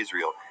children of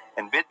Israel,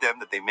 and bid them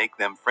that they make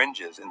them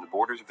fringes in the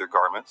borders of their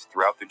garments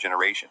throughout their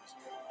generations,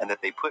 and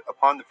that they put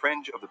upon the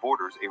fringe of the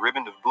borders a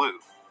riband of blue,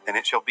 and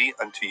it shall be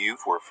unto you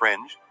for a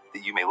fringe,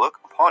 that you may look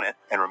upon it,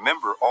 and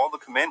remember all the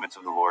commandments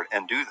of the Lord,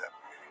 and do them,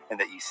 and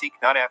that ye seek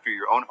not after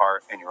your own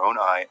heart and your own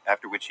eye,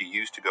 after which ye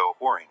used to go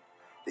whoring,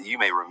 that you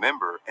may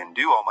remember and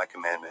do all my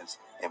commandments,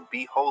 and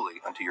be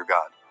holy unto your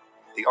God.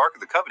 The Ark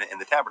of the Covenant in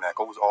the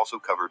tabernacle was also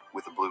covered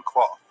with a blue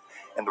cloth,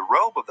 and the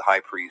robe of the high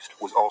priest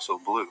was also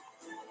blue.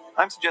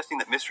 I'm suggesting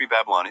that Mystery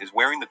Babylon is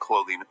wearing the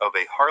clothing of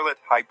a harlot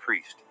high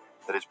priest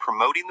that is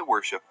promoting the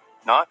worship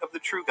not of the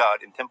true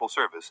God in temple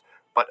service,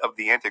 but of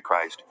the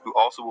Antichrist, who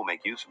also will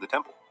make use of the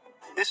temple.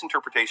 This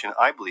interpretation,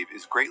 I believe,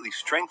 is greatly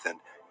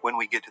strengthened when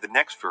we get to the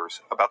next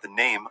verse about the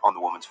name on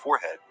the woman's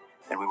forehead,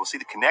 and we will see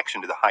the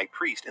connection to the high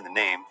priest in the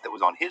name that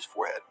was on his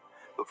forehead.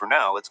 But for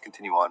now, let's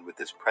continue on with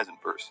this present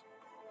verse.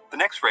 The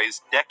next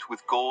phrase, decked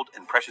with gold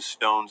and precious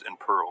stones and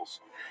pearls.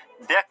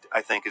 Decked,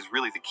 I think, is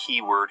really the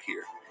key word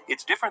here.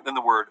 It's different than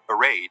the word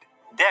arrayed.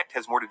 Decked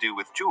has more to do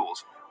with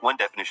jewels. One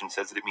definition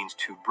says that it means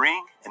to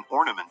bring an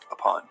ornament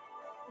upon.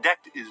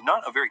 Decked is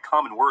not a very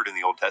common word in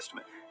the Old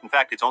Testament. In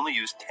fact, it's only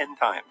used 10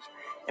 times,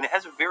 and it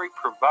has a very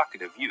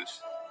provocative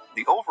use.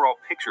 The overall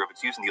picture of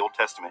its use in the Old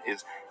Testament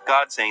is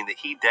God saying that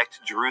he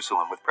decked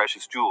Jerusalem with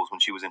precious jewels when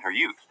she was in her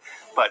youth.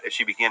 But as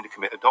she began to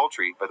commit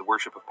adultery by the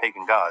worship of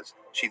pagan gods,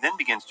 she then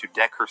begins to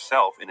deck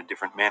herself in a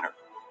different manner.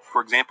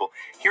 For example,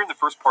 here in the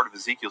first part of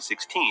Ezekiel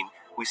 16,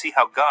 we see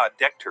how God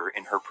decked her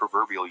in her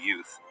proverbial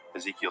youth.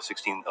 Ezekiel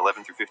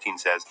 16:11-15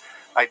 says,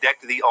 I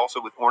decked thee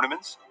also with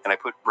ornaments, and I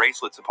put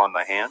bracelets upon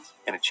thy hands,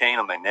 and a chain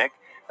on thy neck,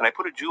 and I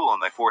put a jewel on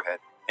thy forehead,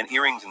 and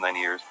earrings in thine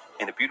ears,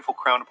 and a beautiful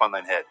crown upon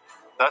thine head.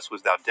 Thus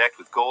was thou decked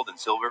with gold and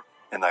silver,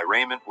 and thy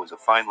raiment was of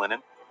fine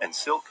linen, and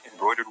silk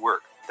embroidered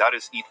work. Thou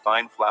didst eat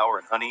fine flour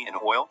and honey and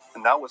oil,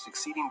 and thou wast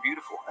exceeding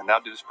beautiful, and thou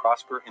didst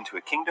prosper into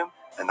a kingdom,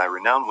 and thy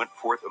renown went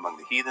forth among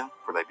the heathen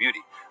for thy beauty.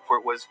 For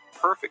it was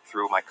perfect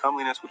through my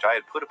comeliness which I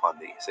had put upon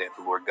thee, saith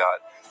the Lord God.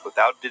 But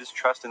thou didst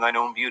trust in thine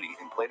own beauty,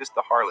 and playedst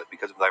the harlot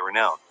because of thy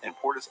renown, and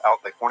pouredst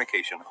out thy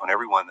fornication on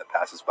every one that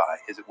passes by,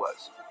 as it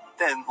was.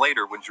 Then,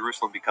 later, when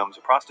Jerusalem becomes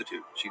a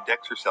prostitute, she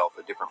decks herself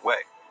a different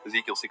way.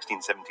 Ezekiel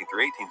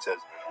 16:17-18 says,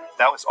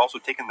 Thou hast also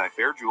taken thy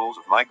fair jewels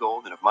of my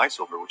gold and of my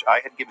silver, which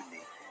I had given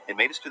thee, and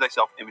madest to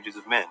thyself images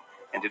of men,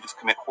 and didst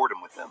commit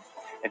whoredom with them,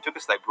 and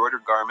tookest thy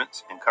broidered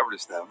garments, and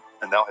coveredst them,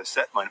 and thou hast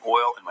set mine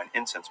oil and mine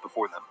incense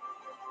before them.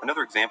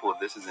 Another example of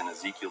this is in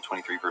Ezekiel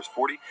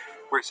 23:40,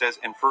 where it says,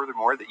 And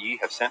furthermore that ye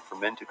have sent for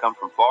men to come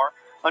from far,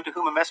 unto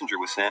whom a messenger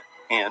was sent,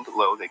 and,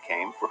 lo, they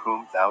came, for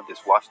whom thou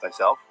didst wash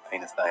thyself,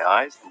 paintest thy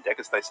eyes, and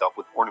deckest thyself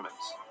with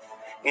ornaments.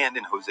 And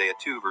in Hosea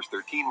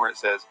 2:13, where it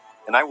says,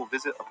 And I will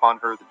visit upon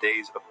her the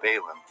days of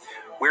Balaam,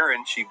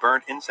 wherein she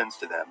burned incense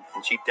to them,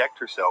 and she decked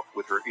herself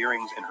with her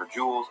earrings and her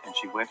jewels, and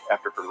she went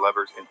after her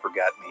lovers and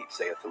forgat me,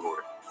 saith the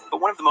Lord.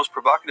 But one of the most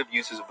provocative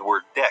uses of the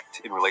word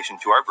decked in relation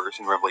to our verse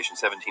in Revelation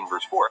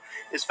 17:4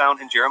 is found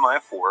in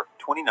Jeremiah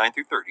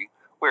 4:29-30,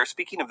 where,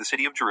 speaking of the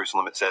city of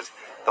Jerusalem, it says,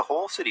 The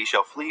whole city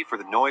shall flee for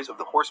the noise of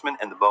the horsemen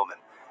and the bowmen.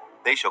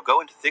 They shall go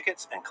into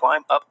thickets and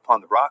climb up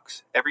upon the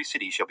rocks. Every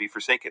city shall be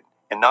forsaken,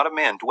 and not a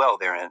man dwell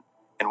therein.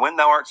 And when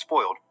thou art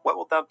spoiled, what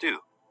wilt thou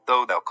do?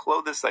 Though thou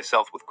clothest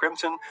thyself with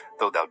crimson,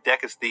 though thou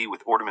deckest thee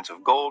with ornaments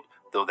of gold,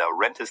 though thou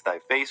rentest thy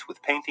face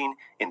with painting,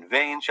 in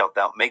vain shalt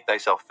thou make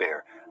thyself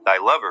fair. Thy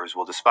lovers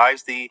will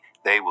despise thee,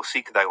 they will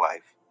seek thy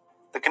life.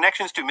 The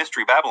connections to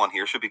Mystery Babylon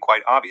here should be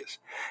quite obvious.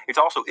 It's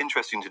also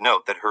interesting to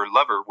note that her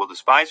lover will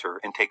despise her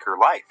and take her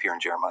life here in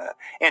Jeremiah.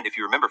 And if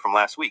you remember from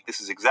last week,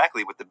 this is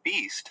exactly what the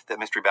beast that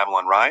Mystery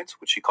Babylon rides,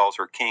 which she calls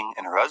her king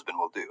and her husband,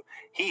 will do.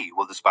 He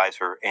will despise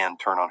her and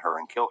turn on her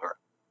and kill her.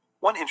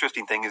 One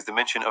interesting thing is the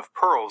mention of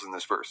pearls in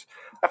this verse.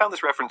 I found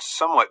this reference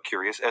somewhat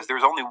curious, as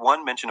there's only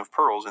one mention of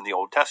pearls in the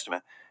Old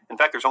Testament. In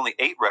fact, there's only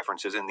 8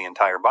 references in the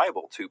entire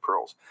Bible to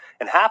pearls,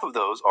 and half of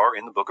those are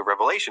in the book of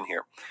Revelation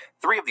here.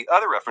 3 of the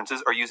other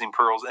references are using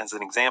pearls as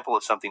an example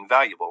of something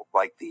valuable,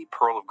 like the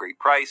pearl of great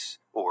price,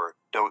 or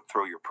don't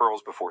throw your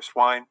pearls before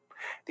swine.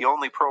 The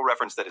only pearl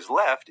reference that is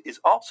left is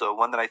also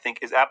one that I think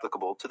is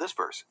applicable to this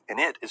verse, and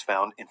it is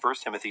found in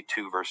 1 Timothy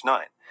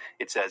 2:9.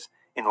 It says,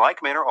 In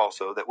like manner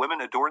also that women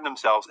adorn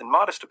themselves in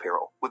modest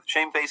apparel, with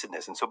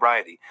shamefacedness and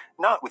sobriety,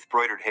 not with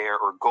broidered hair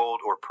or gold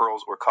or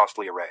pearls or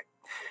costly array.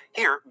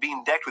 Here,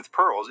 being decked with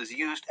pearls is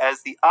used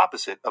as the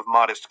opposite of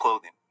modest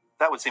clothing.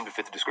 That would seem to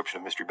fit the description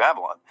of Mystery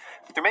Babylon,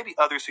 but there may be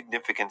other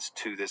significance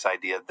to this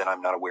idea that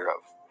I'm not aware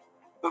of.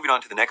 Moving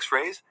on to the next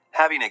phrase,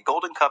 having a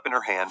golden cup in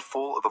her hand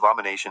full of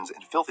abominations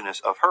and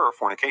filthiness of her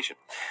fornication.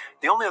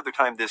 The only other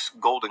time this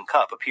golden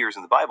cup appears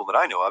in the Bible that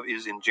I know of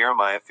is in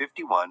Jeremiah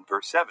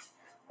 51:7,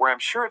 where I'm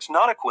sure it's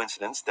not a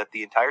coincidence that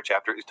the entire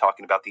chapter is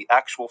talking about the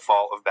actual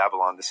fall of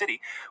Babylon the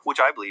city, which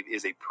I believe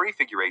is a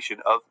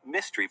prefiguration of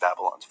Mystery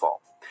Babylon's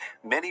fall.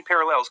 Many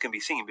parallels can be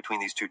seen between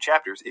these two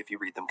chapters if you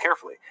read them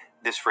carefully.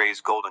 This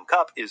phrase, golden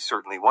cup, is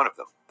certainly one of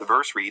them. The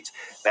verse reads,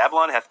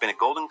 Babylon hath been a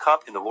golden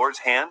cup in the Lord's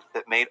hand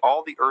that made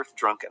all the earth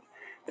drunken.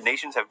 The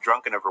nations have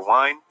drunken of her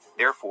wine,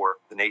 therefore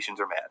the nations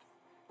are mad.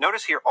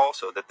 Notice here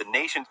also that the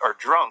nations are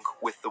drunk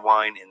with the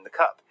wine in the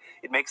cup.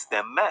 It makes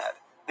them mad.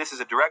 This is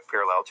a direct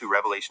parallel to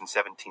Revelation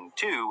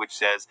 17:2, which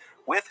says,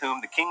 "With whom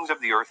the kings of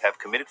the earth have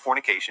committed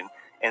fornication,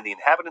 and the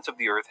inhabitants of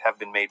the earth have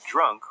been made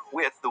drunk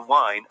with the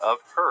wine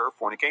of her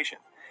fornication."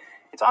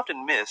 It's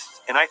often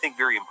missed, and I think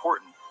very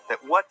important,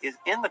 that what is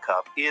in the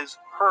cup is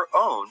her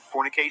own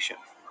fornication,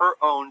 her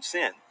own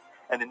sin,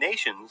 and the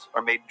nations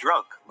are made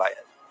drunk by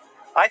it.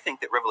 I think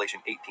that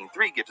Revelation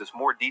 18:3 gives us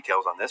more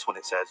details on this when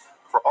it says,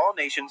 "For all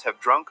nations have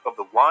drunk of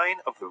the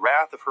wine of the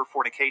wrath of her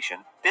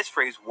fornication." This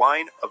phrase,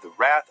 "wine of the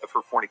wrath of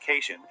her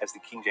fornication," as the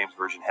King James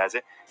Version has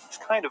it, is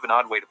kind of an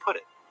odd way to put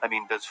it. I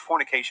mean, does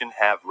fornication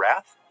have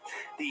wrath?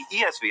 The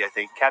ESV, I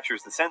think,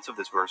 captures the sense of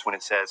this verse when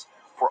it says,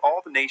 "For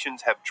all the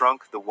nations have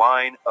drunk the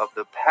wine of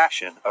the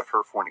passion of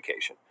her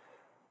fornication."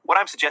 What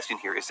I'm suggesting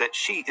here is that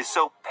she is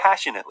so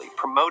passionately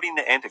promoting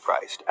the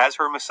Antichrist as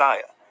her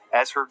Messiah,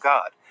 as her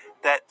God,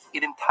 that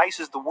it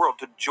entices the world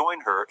to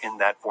join her in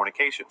that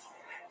fornication.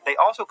 They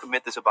also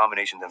commit this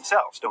abomination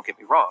themselves, don't get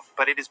me wrong,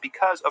 but it is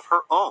because of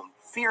her own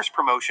fierce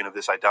promotion of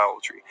this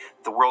idolatry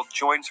the world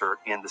joins her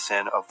in the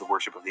sin of the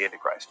worship of the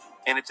Antichrist.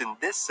 And it's in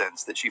this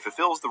sense that she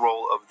fulfills the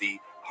role of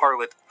the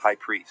harlot high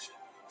priest.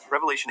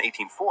 Revelation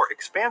 18:4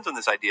 expands on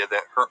this idea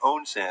that her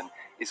own sin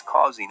is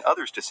causing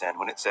others to sin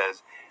when it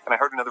says, "And I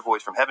heard another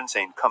voice from heaven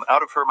saying, Come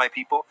out of her, my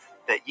people,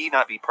 that ye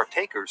not be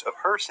partakers of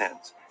her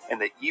sins,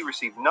 and that ye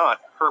receive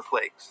not her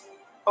plagues."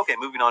 Okay,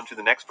 moving on to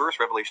the next verse,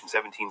 Revelation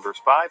 17, verse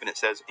 5, and it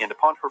says, "And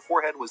upon her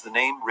forehead was the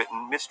name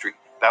written Mystery,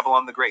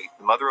 Babylon the Great,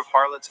 the mother of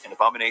harlots and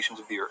abominations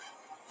of the earth."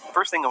 The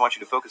first thing I want you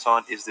to focus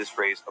on is this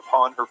phrase,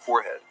 "upon her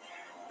forehead."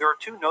 There are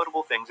two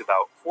notable things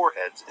about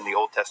foreheads in the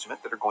Old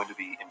Testament that are going to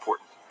be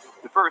important.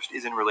 The first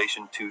is in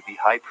relation to the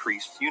high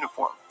priest's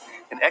uniform.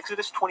 In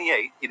Exodus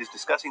 28, it is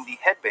discussing the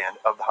headband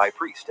of the high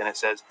priest, and it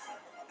says,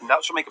 "And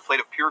thou shalt make a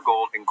plate of pure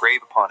gold, and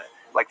engrave upon it,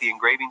 like the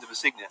engravings of a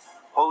signet,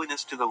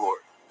 holiness to the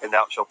Lord. And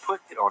thou shalt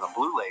put it on a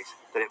blue lace,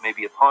 that it may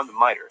be upon the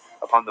mitre.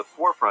 Upon the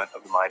forefront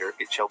of the mitre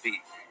it shall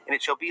be. And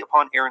it shall be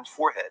upon Aaron's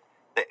forehead,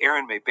 that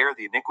Aaron may bear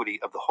the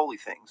iniquity of the holy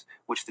things,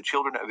 which the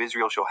children of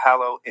Israel shall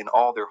hallow in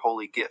all their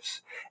holy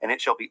gifts. And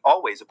it shall be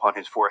always upon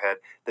his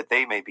forehead, that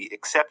they may be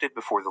accepted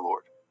before the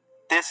Lord."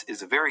 This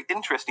is a very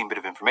interesting bit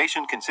of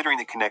information, considering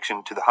the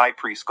connection to the high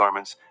priest's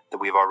garments that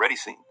we have already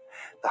seen.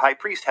 The high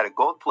priest had a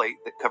gold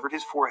plate that covered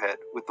his forehead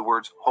with the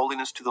words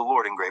 "Holiness to the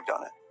Lord" engraved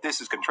on it.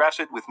 This is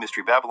contrasted with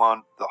Mystery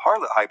Babylon, the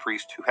harlot high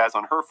priest, who has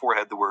on her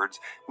forehead the words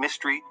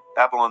 "Mystery,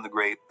 Babylon the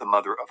Great, the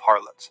mother of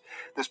harlots."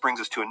 This brings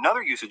us to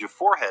another usage of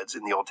foreheads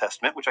in the Old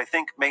Testament, which I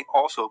think may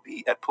also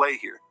be at play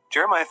here.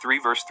 Jeremiah 3,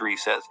 verse 3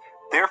 says,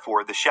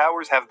 "Therefore the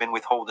showers have been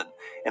withholden,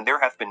 and there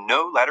hath been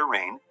no latter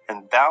rain,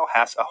 and thou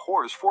hast a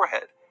whore's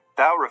forehead.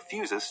 Thou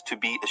refusest to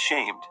be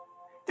ashamed."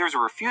 There's a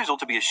refusal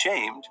to be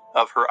ashamed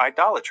of her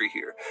idolatry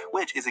here,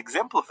 which is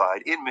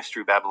exemplified in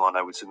Mystery Babylon,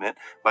 I would submit,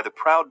 by the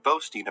proud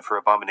boasting of her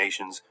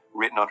abominations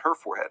written on her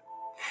forehead.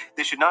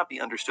 This should not be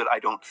understood, I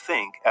don't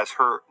think, as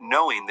her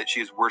knowing that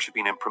she is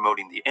worshiping and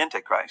promoting the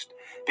Antichrist,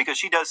 because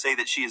she does say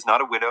that she is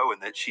not a widow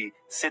and that she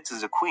sits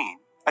as a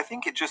queen. I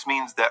think it just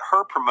means that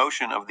her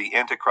promotion of the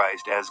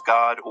Antichrist as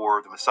God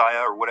or the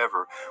Messiah or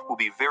whatever will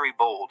be very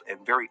bold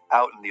and very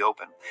out in the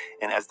open.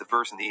 And as the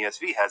verse in the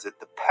ESV has it,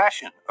 the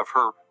passion of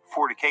her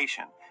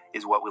fornication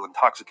is what will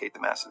intoxicate the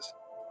masses.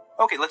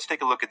 Okay, let's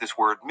take a look at this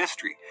word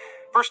mystery.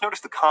 First,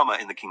 notice the comma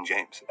in the King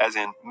James, as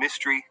in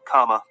mystery,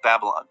 comma,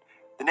 Babylon.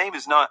 The name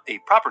is not a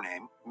proper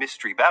name,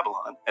 Mystery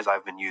Babylon, as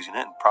I've been using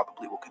it and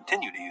probably will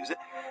continue to use it,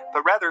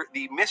 but rather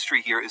the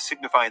mystery here is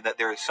signifying that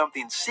there is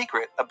something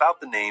secret about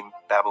the name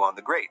Babylon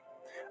the Great.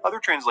 Other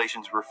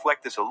translations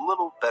reflect this a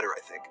little better, I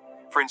think.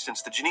 For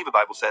instance, the Geneva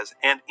Bible says,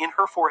 "And in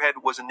her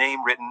forehead was a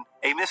name written,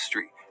 a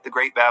mystery, the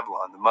great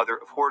Babylon, the mother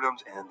of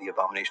whoredoms and the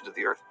abominations of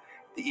the earth."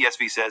 The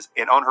ESV says,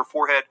 "And on her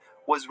forehead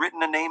was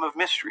written a name of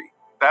mystery,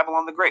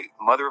 Babylon the Great,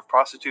 mother of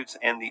prostitutes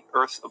and the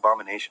earth's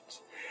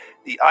abominations."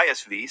 The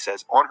ISV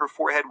says, "On her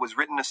forehead was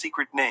written a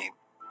secret name,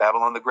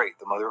 Babylon the Great,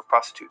 the mother of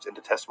prostitutes and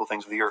detestable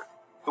things of the earth."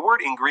 The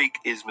word in Greek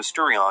is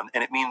mysterion,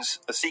 and it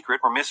means a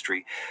secret or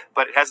mystery,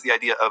 but it has the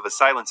idea of a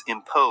silence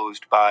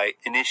imposed by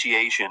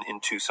initiation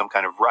into some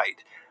kind of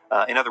rite.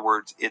 In other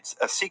words, it's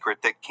a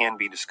secret that can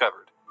be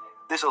discovered.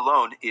 This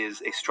alone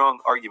is a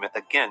strong argument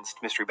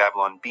against Mystery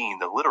Babylon being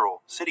the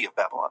literal city of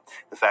Babylon,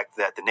 the fact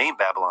that the name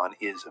Babylon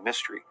is a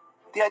mystery.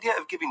 The idea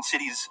of giving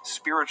cities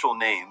spiritual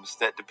names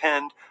that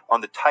depend on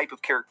the type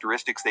of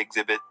characteristics they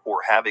exhibit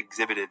or have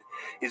exhibited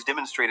is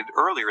demonstrated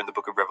earlier in the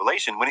book of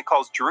Revelation when it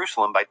calls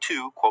Jerusalem by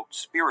two, quote,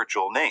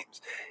 spiritual names.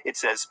 It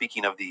says,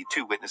 speaking of the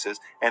two witnesses,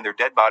 "And their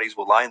dead bodies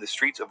will lie in the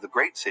streets of the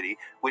great city,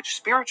 which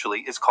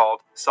spiritually is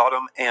called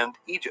Sodom and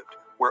Egypt,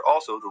 where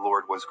also the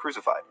Lord was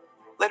crucified."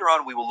 Later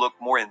on, we will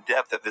look more in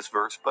depth at this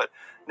verse, but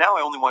now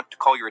I only want to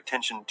call your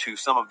attention to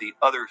some of the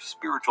other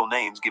spiritual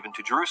names given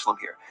to Jerusalem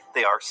here.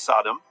 They are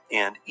Sodom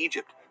and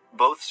Egypt,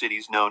 both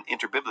cities known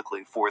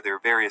interbiblically for their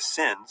various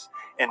sins,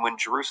 and when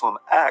Jerusalem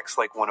acts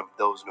like one of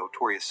those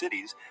notorious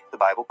cities, the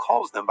Bible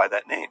calls them by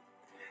that name.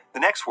 The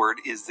next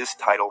word is this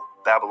title,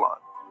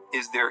 Babylon.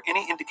 is there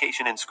any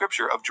indication in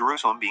Scripture of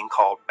Jerusalem being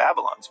called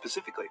Babylon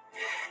specifically?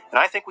 And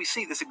I think we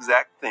see this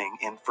exact thing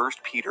in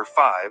 1 Peter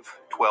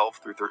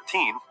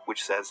 5:12-13,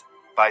 which says,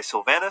 "By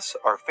Silvanus,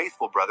 our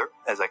faithful brother,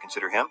 as I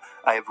consider him,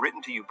 I have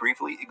written to you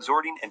briefly,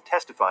 exhorting and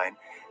testifying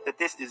that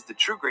this is the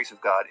true grace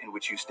of God in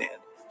which you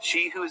stand.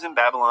 She who is in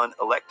Babylon,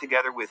 elect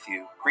together with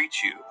you,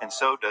 greets you, and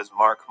so does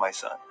Mark, my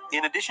son."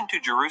 In addition to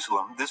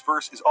Jerusalem, this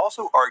verse is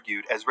also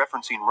argued as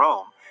referencing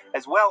Rome,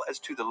 as well as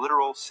to the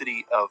literal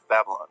city of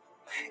Babylon.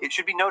 It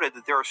should be noted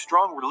that there are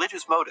strong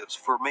religious motives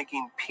for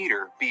making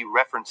Peter be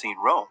referencing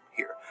Rome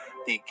here.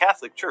 The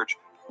Catholic Church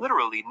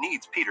literally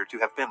needs Peter to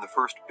have been the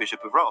first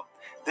bishop of Rome.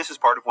 This is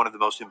part of one of the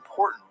most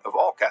important of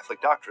all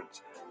Catholic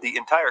doctrines. The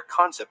entire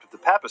concept of the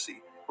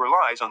papacy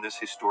relies on this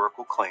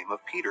historical claim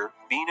of Peter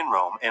being in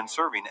Rome and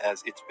serving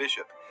as its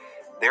bishop,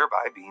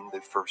 thereby being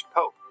the first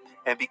pope.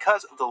 And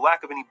because of the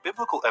lack of any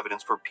biblical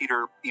evidence for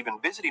Peter even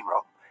visiting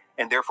Rome,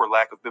 and therefore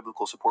lack of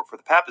biblical support for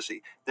the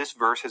papacy, this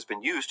verse has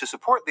been used to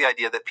support the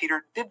idea that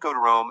Peter did go to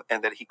Rome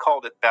and that he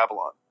called it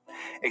Babylon.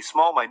 A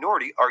small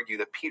minority argue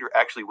that Peter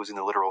actually was in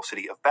the literal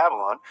city of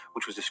Babylon,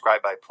 which was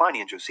described by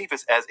Pliny and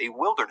Josephus as a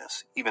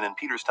wilderness, even in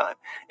Peter's time.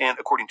 And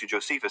according to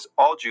Josephus,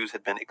 all Jews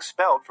had been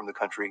expelled from the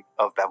country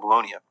of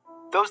Babylonia.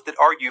 Those that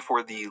argue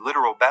for the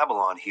literal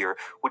Babylon here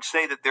would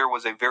say that there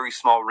was a very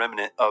small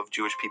remnant of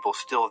Jewish people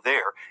still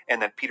there,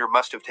 and that Peter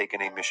must have taken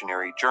a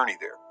missionary journey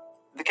there.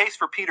 The case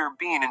for Peter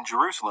being in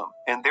Jerusalem,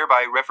 and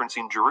thereby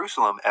referencing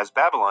Jerusalem as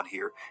Babylon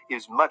here,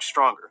 is much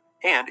stronger,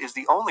 and is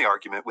the only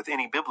argument with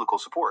any biblical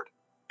support.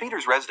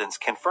 Peter's residence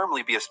can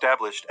firmly be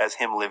established as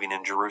him living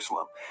in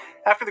Jerusalem.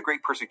 After the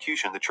great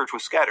persecution, the church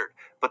was scattered,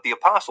 but the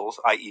apostles,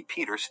 i.e.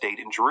 Peter, stayed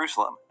in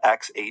Jerusalem,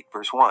 Acts 8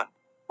 verse 1.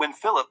 When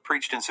Philip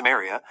preached in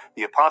Samaria,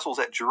 the apostles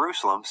at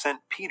Jerusalem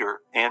sent Peter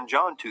and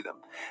John to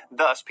them.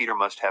 Thus, Peter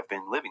must have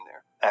been living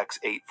there, Acts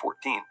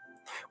 8:14.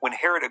 When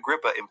Herod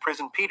Agrippa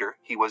imprisoned Peter,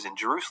 he was in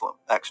Jerusalem,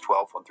 Acts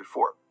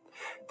 12:1-4.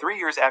 3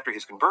 years after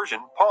his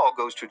conversion, Paul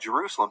goes to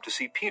Jerusalem to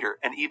see Peter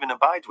and even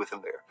abides with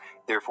him there.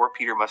 Therefore,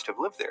 Peter must have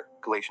lived there,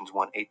 Galatians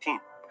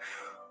 1:18.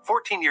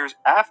 14 years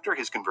after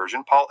his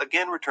conversion, Paul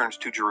again returns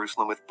to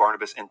Jerusalem with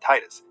Barnabas and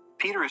Titus.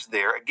 Peter is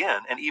there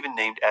again and even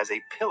named as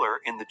a pillar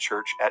in the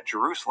church at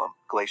Jerusalem,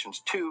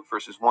 Galatians 2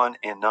 verses 1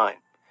 and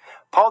 9.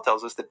 Paul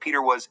tells us that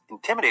Peter was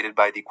intimidated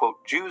by the,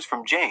 quote, Jews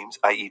from James,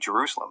 i.e.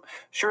 Jerusalem.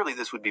 Surely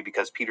this would be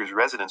because Peter's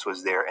residence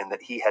was there and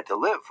that he had to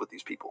live with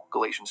these people,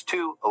 Galatians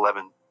 2,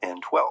 11,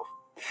 and 12.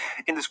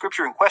 In the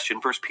scripture in question,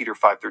 1 Peter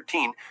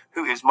 5:13,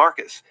 who is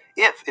Marcus?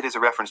 If it is a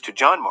reference to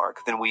John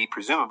Mark, then we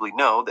presumably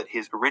know that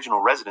his original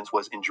residence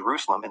was in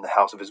Jerusalem in the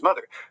house of his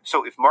mother.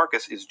 So if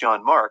Marcus is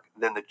John Mark,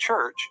 then the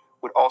church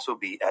would also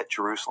be at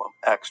Jerusalem,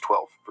 Acts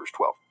 12, verse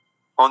 12.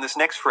 On this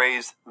next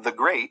phrase, the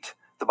Great,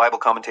 the Bible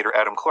commentator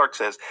Adam Clark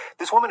says,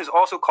 this woman is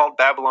also called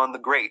Babylon the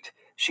Great.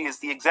 She is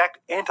the exact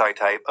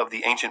antitype of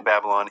the ancient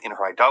Babylon in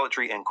her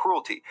idolatry and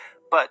cruelty.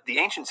 But the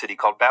ancient city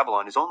called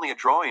Babylon is only a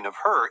drawing of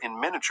her in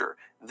miniature.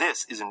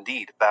 This is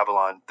indeed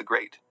Babylon the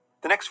Great.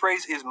 The next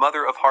phrase is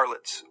mother of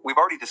harlots. We've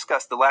already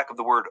discussed the lack of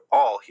the word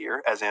all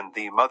here, as in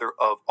the mother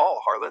of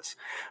all harlots.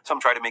 Some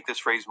try to make this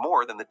phrase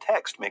more than the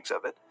text makes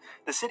of it.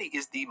 The city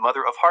is the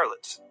mother of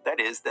harlots. That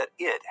is, that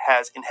it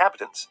has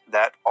inhabitants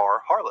that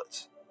are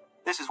harlots.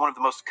 This is one of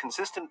the most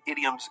consistent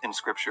idioms in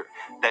Scripture,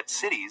 that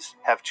cities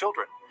have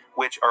children,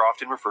 which are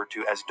often referred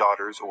to as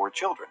daughters or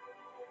children.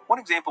 One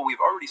example we've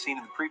already seen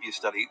in the previous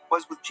study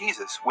was with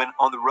Jesus, when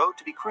on the road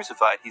to be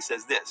crucified, he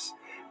says this,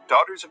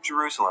 Daughters of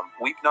Jerusalem,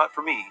 weep not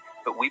for me,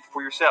 but weep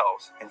for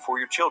yourselves and for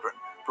your children.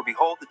 For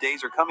behold, the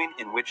days are coming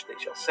in which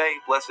they shall say,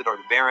 Blessed are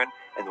the barren,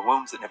 and the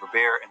wombs that never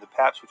bear, and the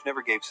paps which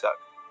never gave suck.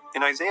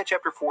 In Isaiah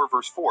chapter 4,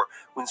 verse 4,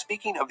 when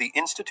speaking of the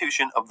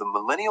institution of the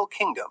millennial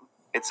kingdom,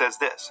 it says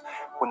this,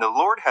 When the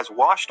Lord has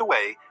washed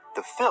away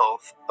the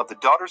filth of the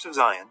daughters of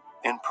Zion,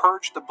 and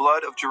purged the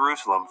blood of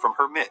Jerusalem from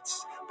her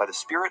midst, by the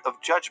spirit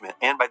of judgment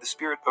and by the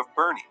spirit of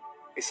burning.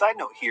 A side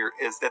note here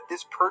is that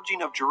this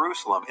purging of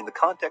Jerusalem in the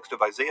context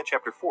of Isaiah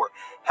chapter 4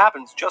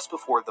 happens just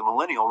before the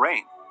millennial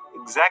reign,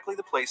 exactly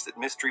the place that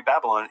Mystery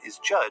Babylon is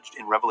judged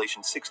in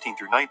Revelation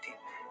 16-19.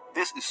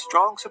 This is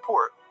strong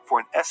support for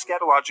an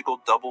eschatological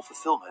double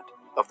fulfillment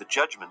of the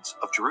judgments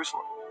of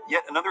Jerusalem.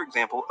 Yet another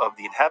example of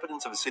the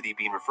inhabitants of a city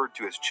being referred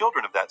to as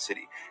children of that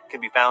city can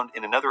be found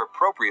in another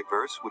appropriate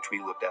verse, which we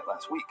looked at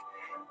last week.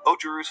 O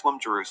Jerusalem,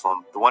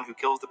 Jerusalem, the one who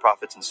kills the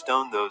prophets and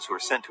stones those who are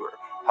sent to her,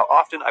 how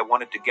often I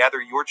wanted to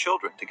gather your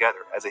children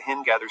together, as a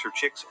hen gathers her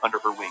chicks under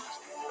her wings,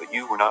 but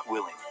you were not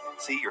willing.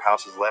 See, your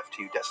house is left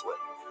to you desolate.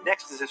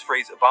 Next is this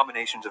phrase,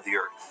 abominations of the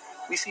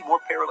earth. We see more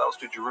parallels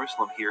to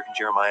Jerusalem here in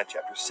Jeremiah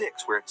chapter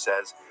 6, where it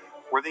says,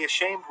 Were they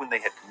ashamed when they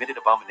had committed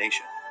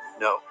abomination?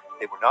 No,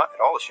 they were not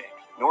at all ashamed,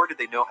 nor did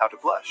they know how to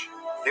blush.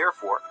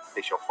 Therefore,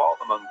 they shall fall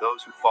among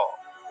those who fall.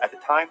 At the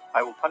time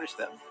I will punish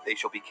them, they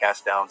shall be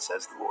cast down,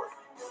 says the Lord.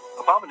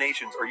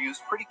 Abominations are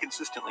used pretty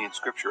consistently in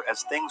Scripture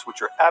as things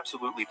which are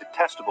absolutely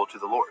detestable to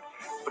the Lord,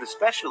 but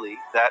especially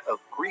that of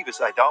grievous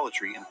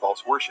idolatry and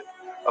false worship.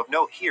 Of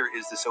note here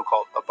is the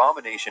so-called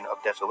abomination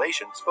of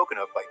desolation spoken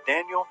of by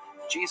Daniel,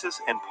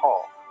 Jesus, and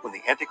Paul, when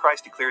the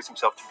Antichrist declares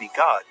himself to be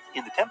God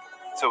in the temple.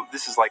 So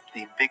this is like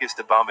the biggest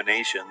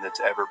abomination that's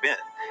ever been.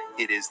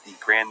 It is the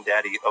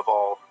granddaddy of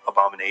all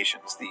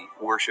abominations, the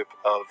worship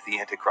of the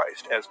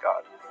Antichrist as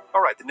God.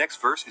 All right, the next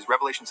verse is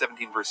Revelation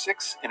 17, verse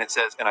 6, and it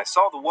says, "And I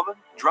saw the woman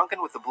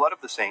drunken with the blood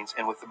of the saints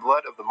and with the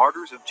blood of the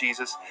martyrs of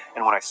Jesus,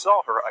 and when I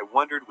saw her, I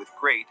wondered with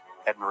great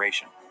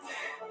admiration."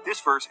 This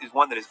verse is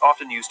one that is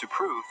often used to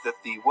prove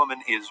that the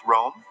woman is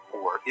Rome,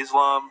 or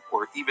Islam,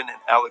 or even an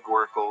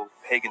allegorical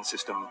pagan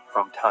system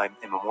from time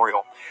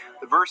immemorial.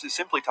 The verse is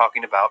simply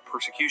talking about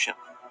persecution.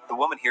 The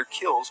woman here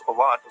kills a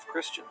lot of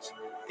Christians.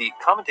 The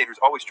commentators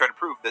always try to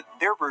prove that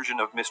their version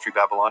of Mystery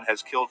Babylon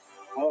has killed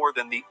more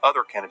than the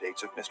other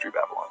candidates of Mystery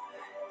Babylon.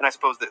 And I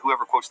suppose that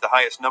whoever quotes the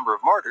highest number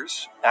of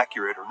martyrs,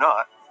 accurate or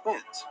not,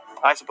 wins.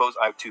 I suppose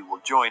I too will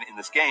join in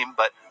this game,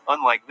 but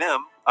unlike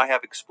them, I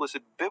have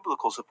explicit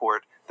biblical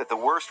support that the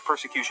worst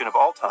persecution of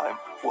all time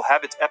will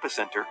have its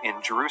epicenter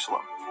in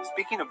Jerusalem.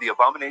 Speaking of the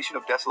abomination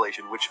of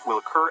desolation, which will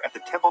occur at the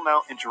Temple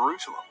Mount in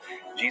Jerusalem,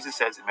 Jesus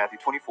says in Matthew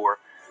 24,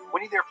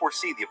 "When ye therefore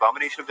see the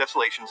abomination of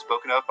desolation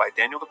spoken of by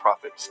Daniel the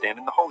prophet stand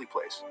in the holy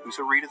place,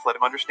 whoso readeth, let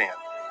him understand.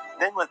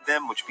 Then let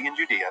them which be in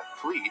Judea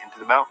flee into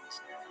the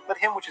mountains. Let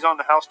him which is on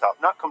the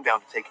housetop not come down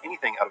to take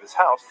anything out of his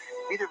house,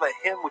 neither let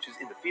him which is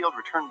in the field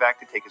return back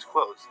to take his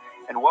clothes.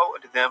 And woe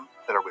unto them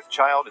that are with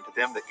child, and to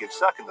them that give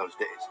suck in those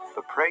days.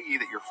 But pray ye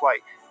that your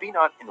flight be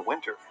not in the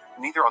winter,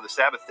 neither on the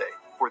Sabbath day.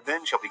 For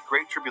then shall be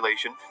great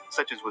tribulation,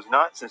 such as was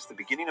not since the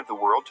beginning of the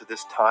world to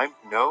this time,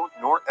 no,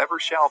 nor ever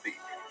shall be.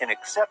 And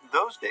except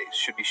those days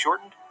should be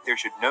shortened, there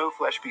should no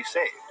flesh be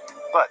saved.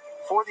 But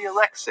for the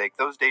elect's sake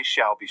those days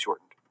shall be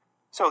shortened."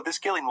 So this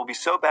killing will be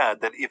so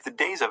bad that if the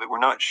days of it were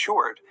not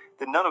short,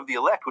 then none of the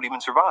elect would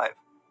even survive.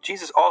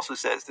 Jesus also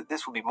says that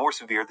this will be more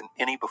severe than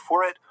any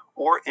before it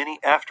or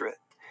any after it.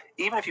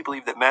 Even if you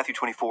believe that Matthew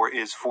 24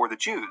 is for the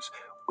Jews,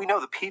 we know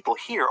the people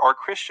here are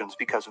Christians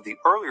because of the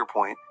earlier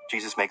point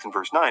Jesus makes in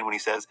verse 9 when he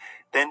says,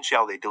 "Then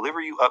shall they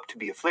deliver you up to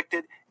be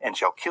afflicted, and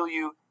shall kill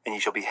you, and ye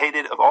shall be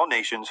hated of all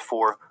nations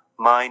for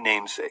my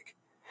name's sake."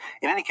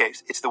 In any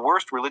case, it's the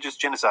worst religious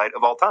genocide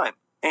of all time,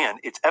 and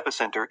its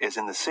epicenter is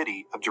in the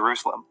city of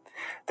Jerusalem.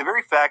 The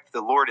very fact that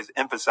the Lord is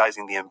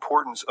emphasizing the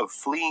importance of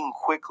fleeing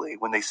quickly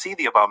when they see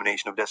the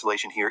abomination of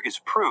desolation here is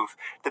proof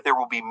that there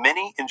will be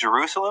many in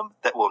Jerusalem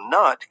that will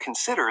not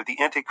consider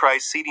the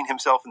Antichrist seating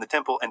himself in the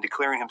temple and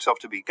declaring himself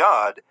to be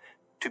God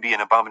to be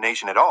an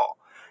abomination at all.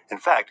 In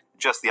fact,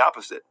 just the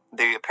opposite.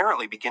 They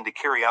apparently begin to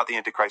carry out the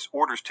Antichrist's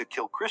orders to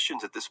kill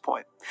Christians at this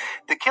point.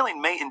 The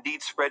killing may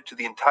indeed spread to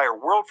the entire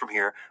world from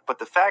here, but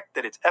the fact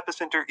that its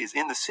epicenter is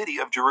in the city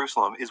of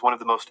Jerusalem is one of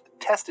the most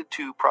attested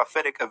to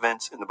prophetic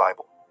events in the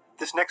Bible.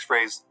 This next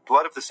phrase,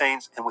 blood of the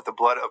saints and with the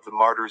blood of the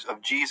martyrs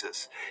of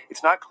Jesus.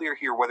 It's not clear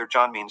here whether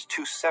John means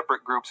two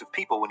separate groups of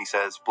people when he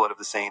says blood of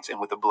the saints and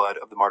with the blood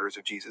of the martyrs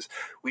of Jesus.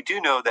 We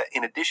do know that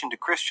in addition to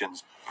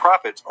Christians,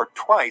 prophets are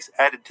twice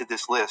added to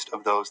this list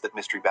of those that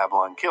Mystery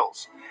Babylon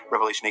kills.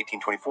 Revelation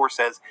 18:24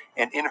 says,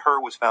 "And in her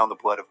was found the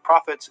blood of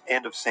prophets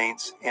and of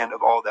saints and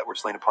of all that were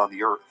slain upon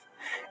the earth."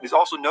 It is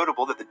also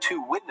notable that the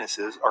two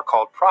witnesses are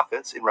called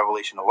prophets in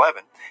Revelation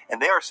 11,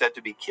 and they are said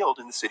to be killed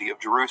in the city of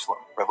Jerusalem.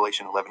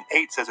 Revelation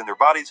 11:8 says, "And their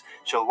bodies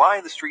shall lie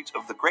in the streets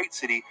of the great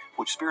city,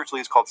 which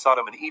spiritually is called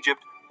Sodom and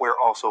Egypt, where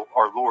also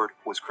our Lord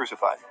was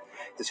crucified."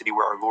 The city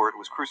where our Lord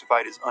was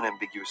crucified is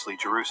unambiguously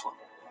Jerusalem.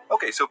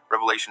 Okay, so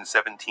Revelation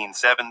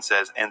 17:7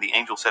 says, "And the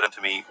angel said unto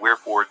me,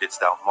 Wherefore didst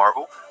thou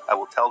marvel? I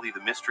will tell thee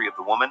the mystery of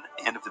the woman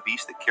and of the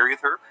beast that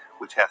carrieth her,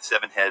 which hath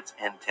 7 heads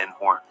and 10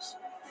 horns."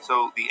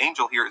 So the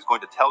angel here is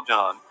going to tell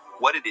John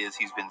what it is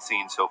he's been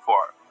seeing so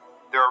far.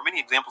 There are many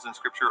examples in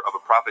Scripture of a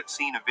prophet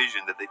seeing a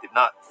vision that they did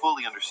not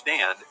fully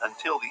understand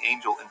until the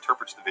angel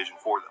interprets the vision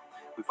for them.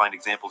 We find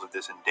examples of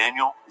this in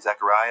Daniel,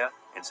 Zechariah,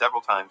 and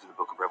several times in the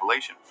book of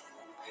Revelation.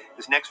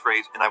 This next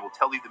phrase, "And I will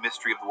tell thee the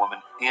mystery of the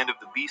woman and of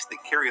the beast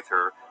that carrieth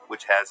her,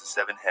 which has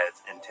 7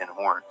 heads and 10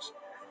 horns."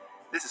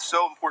 This is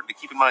so important to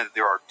keep in mind that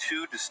there are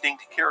two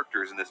distinct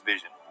characters in this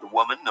vision: the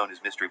woman, known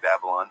as Mystery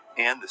Babylon,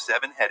 and the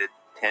 7-headed,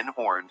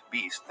 10-horned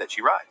beast that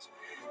she rides.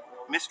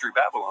 Mystery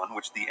Babylon,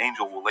 which the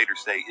angel will later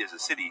say is a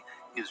city,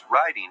 is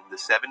riding the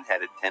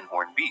 7-headed,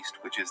 10-horned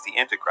beast, which is the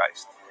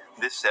Antichrist.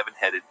 This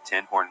 7-headed,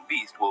 10-horned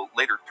beast will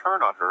later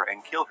turn on her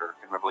and kill her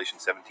in Revelation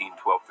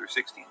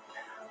 17:12-16.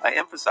 I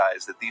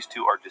emphasize that these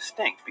two are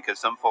distinct because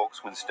some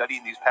folks, when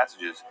studying these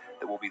passages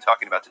that we'll be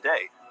talking about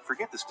today,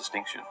 forget this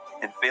distinction,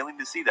 and failing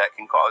to see that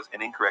can cause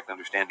an incorrect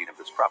understanding of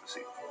this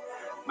prophecy.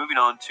 Moving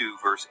on to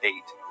verse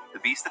 8. "The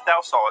beast that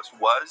thou sawest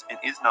was and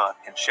is not,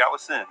 and shall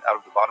ascend out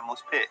of the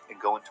bottomless pit and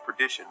go into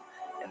perdition.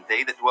 And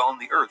they that dwell on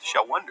the earth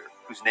shall wonder,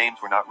 whose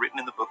names were not written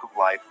in the book of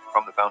life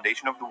from the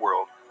foundation of the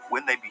world,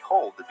 when they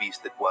behold the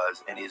beast that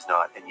was and is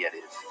not and yet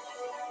is."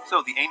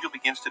 So the angel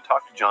begins to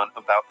talk to John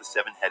about the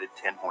 7-headed,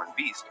 10-horned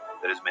beast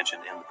that is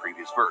mentioned in the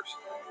previous verse.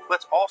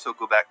 Let's also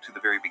go back to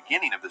the very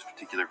beginning of this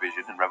particular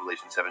vision in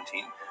Revelation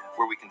 17,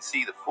 where we can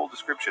see the full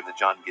description that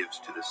John gives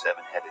to the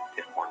 7-headed,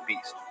 10-horned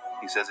beast.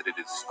 He says that it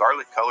is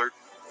scarlet colored,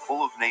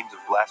 full of names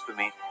of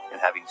blasphemy,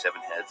 and having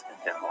 7 heads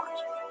and 10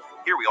 horns.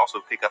 Here we also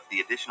pick up the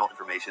additional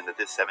information that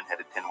this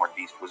seven-headed ten-horned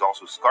beast was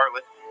also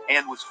scarlet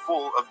and was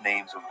full of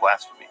names of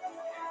blasphemy.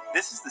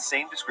 This is the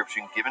same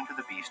description given to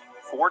the beast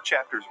 4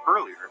 chapters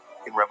earlier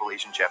in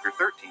Revelation chapter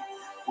 13,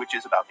 which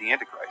is about the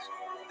Antichrist.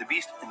 The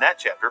beast in that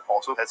chapter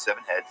also has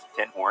 7 heads,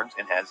 10 horns,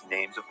 and has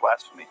names of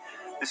blasphemy.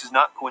 This is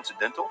not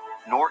coincidental,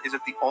 nor is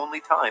it the only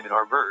time in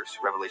our verse,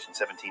 Revelation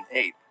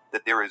 17:8,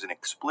 that there is an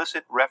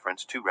explicit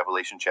reference to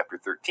Revelation chapter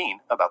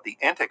 13 about the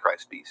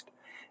Antichrist beast.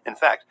 In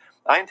fact,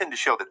 I intend to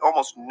show that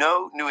almost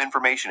no new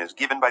information is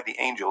given by the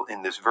angel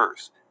in this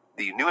verse.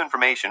 The new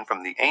information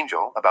from the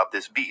angel about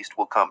this beast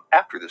will come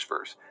after this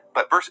verse.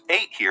 But verse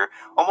 8 here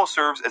almost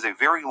serves as a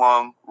very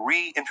long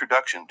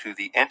reintroduction to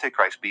the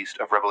Antichrist beast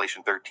of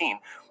Revelation 13,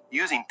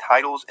 using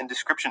titles and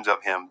descriptions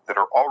of him that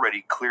are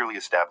already clearly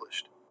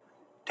established.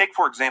 Take,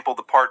 for example,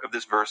 the part of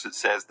this verse that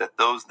says that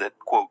those that,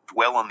 quote,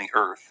 dwell on the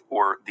earth,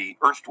 or the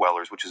earth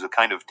dwellers, which is a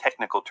kind of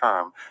technical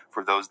term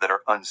for those that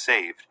are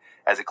unsaved,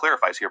 as it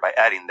clarifies here by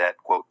adding that,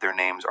 quote, their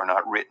names are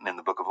not written in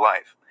the book of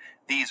life.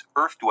 These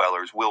earth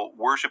dwellers will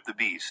worship the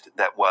beast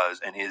that was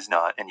and is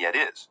not and yet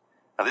is.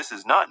 Now, this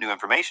is not new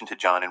information to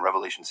John in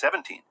Revelation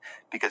 17,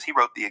 because he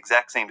wrote the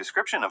exact same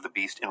description of the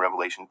beast in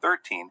Revelation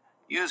 13,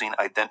 using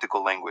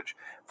identical language.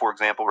 For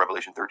example,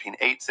 Revelation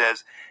 13:8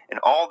 says, "And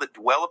all that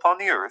dwell upon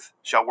the earth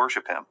shall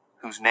worship him,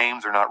 whose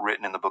names are not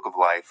written in the book of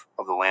life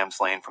of the Lamb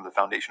slain from the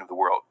foundation of the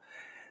world."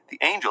 The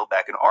angel,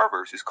 back in our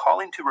verse, is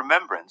calling to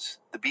remembrance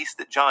the beast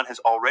that John has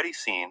already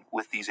seen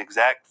with these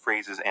exact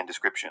phrases and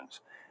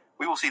descriptions.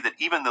 We will see that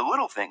even the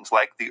little things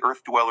like the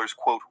earth dwellers,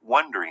 quote,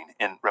 wondering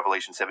in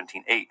Revelation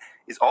 17:8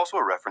 is also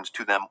a reference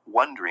to them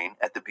wondering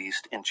at the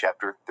beast in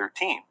chapter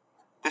 13.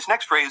 This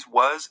next phrase,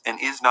 was and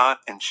is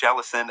not and shall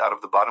ascend out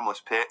of the bottomless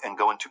pit and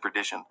go into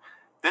perdition.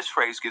 This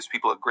phrase gives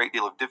people a great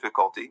deal of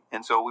difficulty,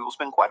 and so we will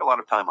spend quite a lot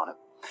of time on it.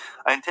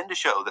 I intend to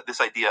show that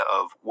this idea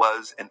of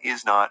was and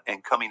is not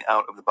and coming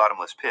out of the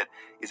bottomless pit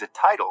is a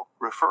title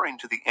referring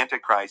to the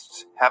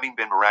Antichrists having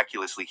been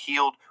miraculously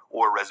healed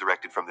or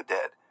resurrected from the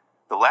dead.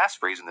 The last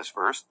phrase in this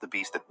verse, the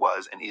beast that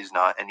was and is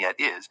not and yet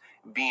is,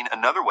 being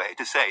another way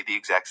to say the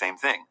exact same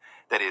thing.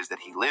 That is, that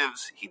he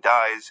lives, he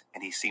dies,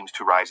 and he seems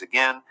to rise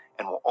again,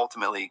 and will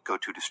ultimately go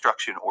to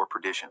destruction or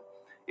perdition.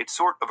 It's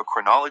sort of a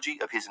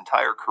chronology of his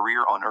entire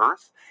career on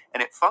earth,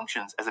 and it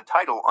functions as a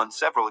title on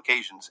several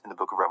occasions in the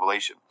book of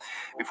Revelation.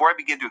 Before I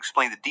begin to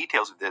explain the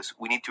details of this,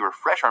 we need to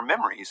refresh our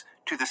memories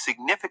to the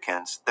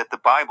significance that the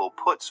Bible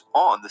puts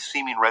on the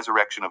seeming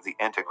resurrection of the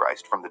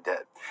Antichrist from the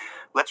dead.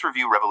 Let's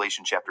review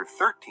Revelation chapter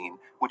 13,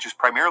 which is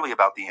primarily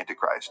about the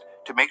Antichrist,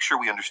 to make sure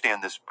we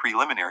understand this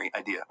preliminary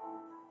idea.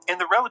 In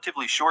the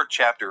relatively short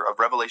chapter of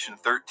Revelation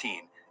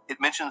 13, it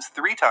mentions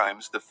 3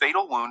 times the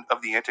fatal wound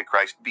of the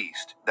Antichrist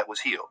beast that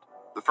was healed.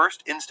 The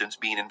first instance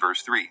being in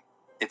verse 3.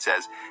 It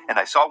says, "And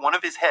I saw one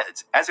of his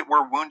heads, as it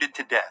were wounded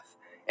to death,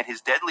 and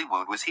his deadly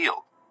wound was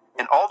healed.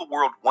 And all the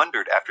world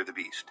wondered after the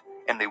beast,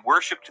 and they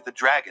worshipped the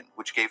dragon,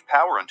 which gave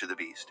power unto the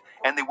beast.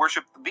 And they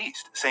worshipped the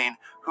beast, saying,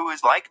 Who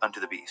is like unto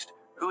the beast?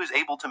 Who is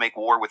able to make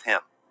war with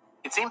him?"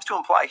 It seems to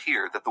imply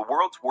here that the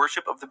world's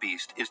worship of the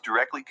beast is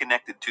directly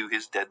connected to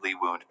his deadly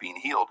wound being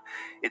healed.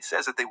 It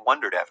says that they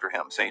wondered after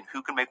him, saying,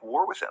 "Who can make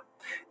war with him?"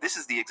 This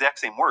is the exact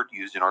same word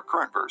used in our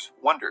current verse,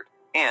 wondered,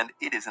 and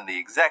it is in the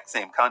exact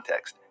same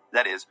context.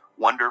 That is,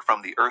 wonder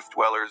from the earth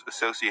dwellers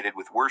associated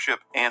with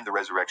worship and the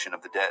resurrection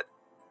of the dead.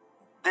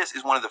 This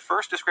is one of the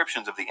first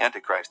descriptions of the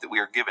Antichrist that we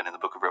are given in the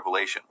book of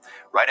Revelation.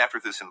 Right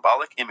after the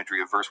symbolic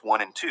imagery of verse 1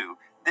 and 2,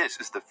 this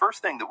is the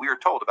first thing that we are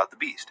told about the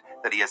beast,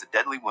 that he has a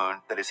deadly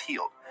wound that is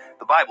healed.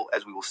 The Bible,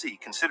 as we will see,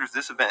 considers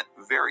this event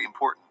very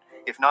important,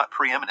 if not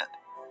preeminent.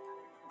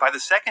 By the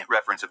second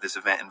reference of this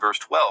event in verse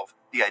 12,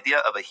 the idea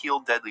of a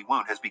healed deadly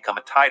wound has become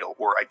a title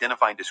or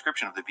identifying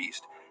description of the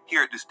beast.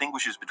 Here it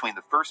distinguishes between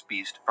the first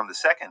beast from the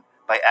second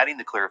by adding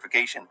the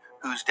clarification,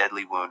 whose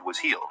deadly wound was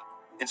healed.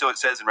 And so it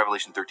says in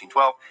Revelation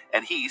 13:12,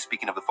 "And he,"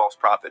 speaking of the false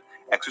prophet,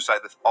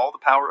 "exerciseth all the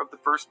power of the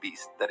first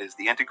beast, that is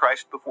the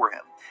Antichrist, before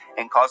him,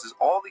 and causes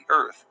all the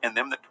earth and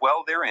them that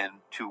dwell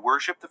therein to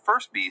worship the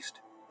first beast,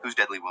 whose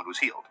deadly wound was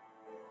healed."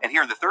 And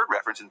here in the third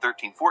reference in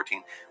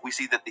 13:14, we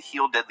see that the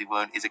healed deadly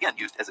wound is again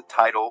used as a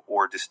title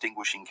or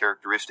distinguishing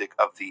characteristic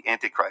of the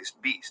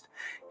Antichrist beast.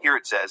 Here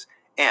it says,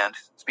 "And,"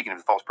 speaking of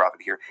the false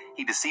prophet here,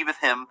 "he deceiveth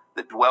him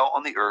that dwell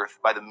on the earth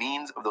by the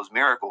means of those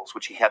miracles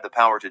which he had the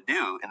power to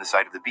do in the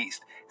sight of the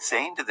beast,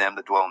 saying to them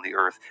that dwell on the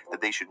earth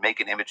that they should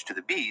make an image to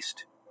the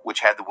beast,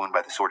 which had the wound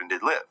by the sword and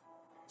did live."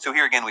 So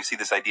here again we see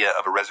this idea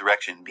of a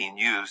resurrection being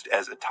used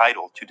as a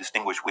title to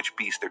distinguish which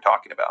beast they're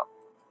talking about.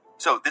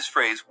 So this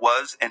phrase,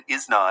 "was and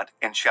is not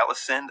and shall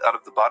ascend out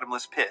of the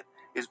bottomless pit,"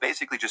 is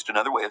basically just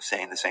another way of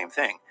saying the same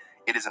thing.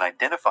 It is an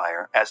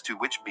identifier as to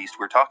which beast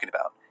we're talking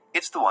about.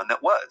 It's the one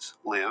that was,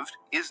 lived,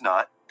 is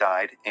not,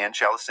 died, and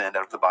shall ascend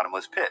out of the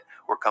bottomless pit,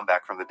 or come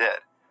back from the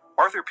dead.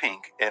 Arthur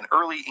Pink, an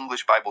early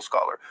English Bible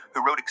scholar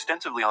who wrote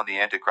extensively on the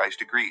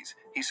Antichrist, agrees.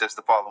 He says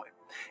the following: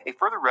 "A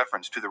further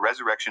reference to the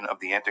resurrection of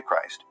the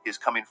Antichrist, his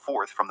coming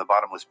forth from the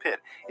bottomless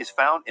pit, is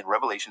found in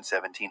Revelation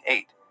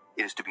 17:8.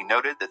 It is to be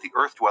noted that the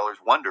earth dwellers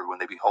wonder when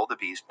they behold the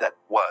beast that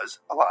was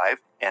alive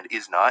and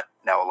is not,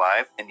 now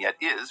alive and yet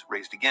is,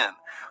 raised again.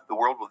 The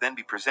world will then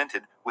be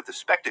presented with the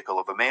spectacle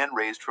of a man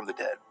raised from the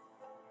dead.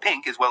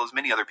 Pink, as well as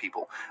many other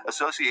people,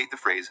 associate the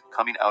phrase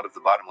coming out of the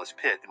bottomless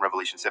pit in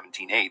Revelation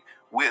 17:8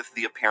 with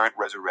the apparent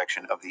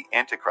resurrection of the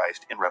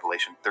Antichrist in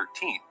Revelation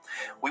 13.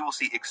 We will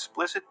see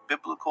explicit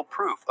biblical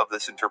proof of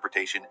this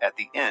interpretation at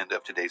the end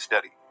of today's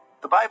study.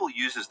 The Bible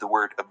uses the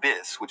word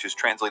abyss, which is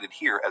translated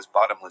here as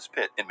bottomless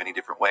pit, in many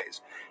different ways.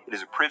 It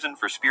is a prison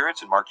for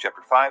spirits in Mark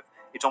chapter 5.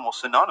 It's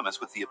almost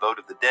synonymous with the abode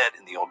of the dead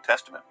in the Old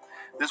Testament.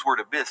 This word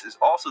abyss is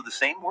also the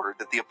same word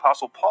that the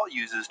Apostle Paul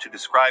uses to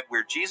describe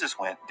where Jesus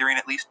went during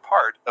at least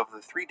part of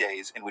the 3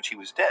 days in which he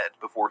was dead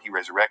before he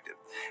resurrected.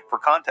 For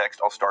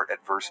context, I'll start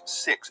at verse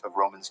 6 of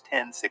Romans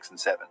 10:6 and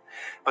 7.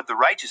 But the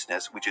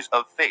righteousness which is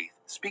of faith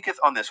speaketh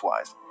on this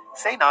wise,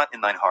 Say not in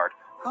thine heart,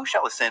 Who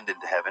shall ascend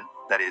into heaven,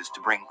 that is, to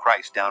bring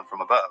Christ down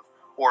from above?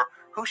 Or,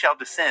 who shall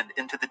descend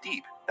into the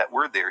deep? That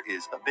word there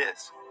is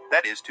abyss.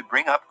 That is, to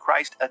bring up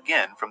Christ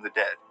again from the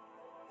dead.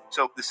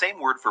 So the same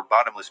word for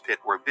bottomless pit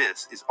or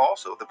abyss is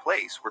also the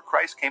place where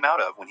Christ came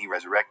out of when he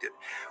resurrected.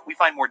 We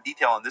find more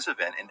detail on this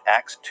event in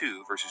Acts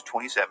 2, verses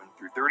 27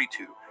 through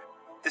 32.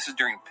 This is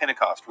during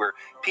Pentecost, where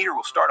Peter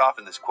will start off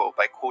in this quote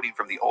by quoting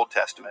from the Old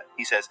Testament.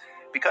 He says,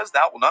 Because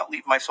thou wilt not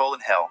leave my soul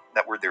in hell,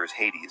 that word there is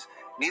Hades,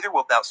 neither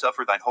wilt thou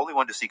suffer thine Holy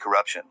One to see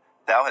corruption.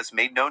 Thou hast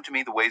made known to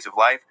me the ways of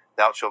life,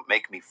 thou shalt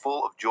make me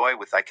full of joy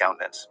with thy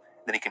countenance.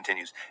 Then he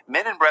continues,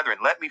 Men and brethren,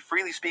 let me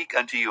freely speak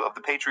unto you of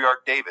the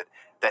patriarch David,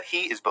 that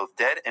he is both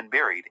dead and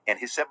buried, and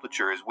his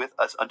sepulchre is with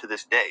us unto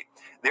this day.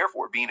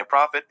 Therefore, being a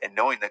prophet, and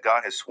knowing that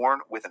God has sworn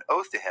with an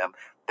oath to him,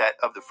 that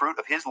of the fruit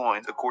of his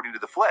loins, according to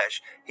the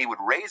flesh, he would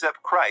raise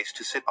up Christ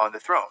to sit on the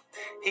throne.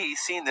 He,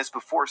 seeing this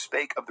before,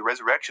 spake of the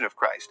resurrection of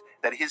Christ,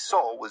 that his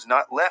soul was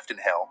not left in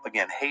hell,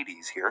 again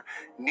Hades here,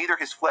 neither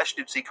his flesh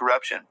did see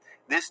corruption.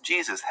 This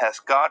Jesus has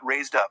God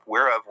raised up,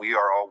 whereof we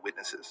are all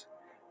witnesses.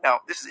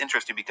 Now, this is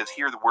interesting because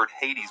here the word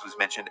Hades was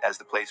mentioned as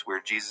the place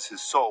where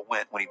Jesus' soul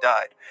went when he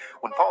died,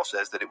 when Paul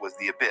says that it was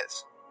the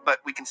abyss. But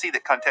we can see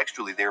that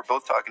contextually they are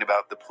both talking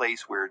about the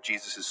place where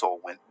Jesus' soul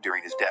went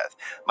during his death.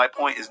 My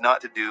point is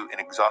not to do an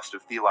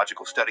exhaustive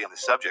theological study on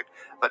this subject,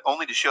 but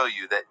only to show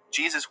you that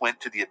Jesus went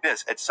to the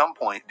abyss at some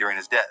point during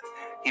his death.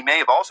 He may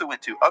have also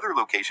went to other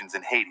locations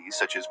in Hades,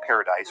 such as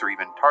Paradise or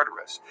even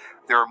Tartarus.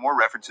 There are more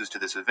references to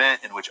this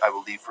event in which I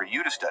will leave for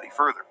you to study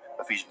further.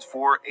 Ephesians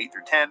 4, 8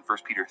 through 10, 1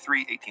 Peter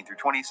 3, 18 through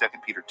 20, 2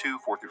 Peter 2,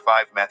 4 through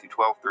 5, Matthew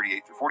 12,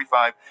 38 through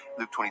 45,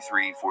 Luke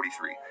 23,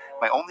 43.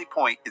 My only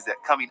point is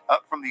that coming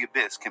up from the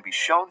abyss can be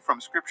shown from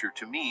Scripture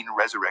to mean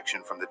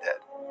resurrection from the dead.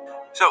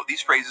 So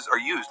these phrases are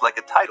used like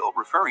a title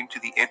referring to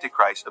the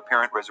Antichrist's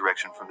apparent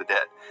resurrection from the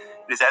dead.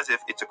 It is as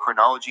if it's a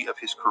chronology of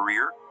his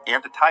career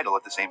and a title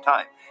at the same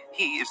time.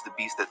 He is the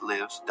beast that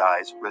lives,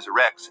 dies,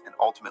 resurrects, and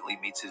ultimately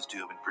meets his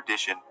doom in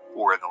perdition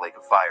or in the lake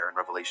of fire in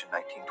Revelation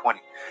 19:20.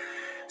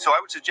 So I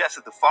would suggest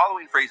that the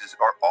following phrases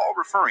are all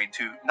referring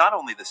to not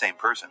only the same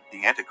person,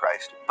 the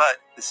Antichrist, but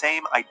the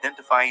same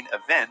identifying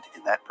event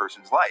in that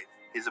person's life,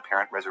 his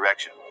apparent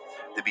resurrection.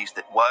 The beast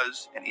that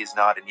was and is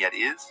not and yet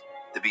is,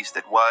 the beast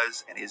that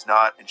was and is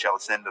not and shall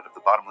ascend out of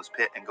the bottomless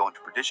pit and go into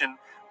perdition,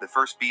 the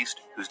first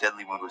beast whose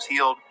deadly wound was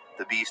healed,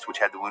 the beast which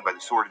had the wound by the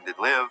sword and did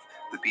live,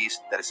 the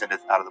beast that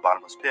ascendeth out of the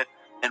bottomless pit,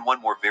 and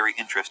one more very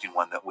interesting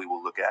one that we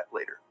will look at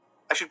later.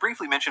 I should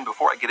briefly mention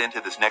before I get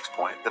into this next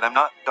point that I'm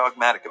not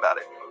dogmatic about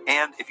it,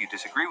 and if you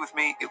disagree with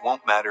me, it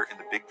won't matter in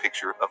the big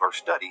picture of our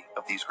study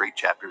of these great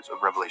chapters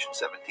of Revelation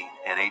 17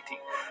 and 18.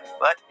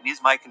 But it is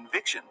my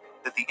conviction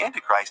that the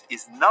Antichrist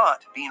is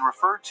not being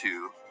referred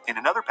to in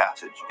another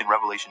passage in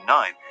Revelation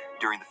 9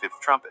 during the fifth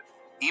trumpet,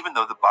 even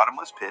though the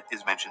bottomless pit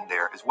is mentioned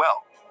there as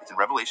well. It's in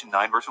Revelation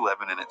 9 verse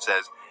 11, and it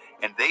says,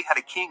 And they had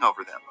a king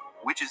over them,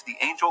 which is the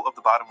angel of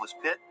the bottomless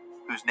pit,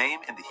 whose name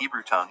in the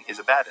Hebrew tongue is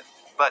Abaddon,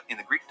 but in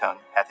the Greek tongue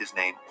hath his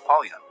name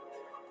Apollyon.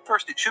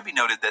 First, it should be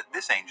noted that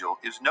this angel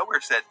is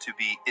nowhere said to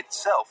be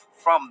itself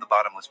from the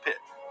bottomless pit,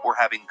 or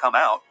having come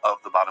out of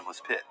the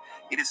bottomless pit.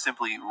 It is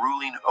simply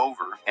ruling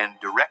over and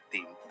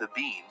directing the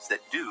beings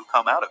that do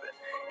come out of it,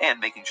 and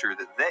making sure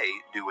that they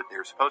do what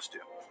they're supposed to.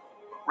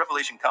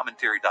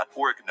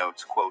 RevelationCommentary.org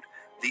notes, quote,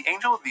 The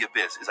angel of the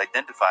abyss is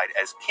identified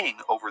as king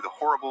over the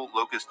horrible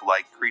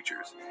locust-like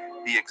creatures.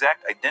 The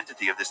exact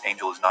identity of this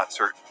angel is not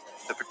certain.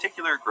 The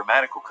particular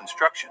grammatical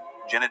construction,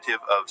 genitive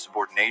of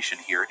subordination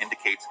here,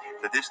 indicates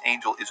that this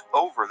angel is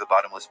over the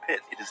bottomless pit.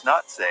 It does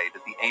not say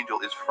that the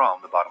angel is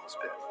from the bottomless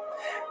pit.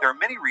 There are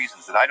many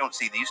reasons that I don't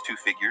see these two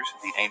figures,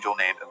 the angel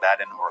named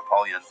Abaddon or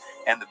Apollyon,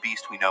 and the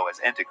beast we know as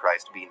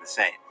Antichrist, being the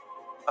same.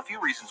 A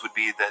few reasons would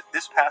be that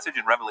this passage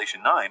in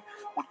Revelation 9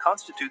 would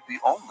constitute the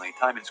only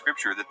time in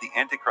Scripture that the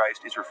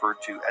Antichrist is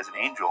referred to as an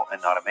angel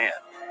and not a man.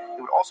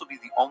 It would also be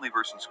the only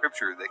verse in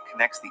Scripture that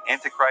connects the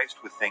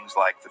Antichrist with things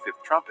like the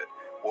fifth trumpet,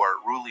 or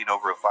ruling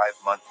over a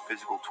 5-month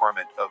physical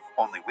torment of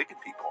only wicked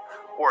people,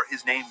 or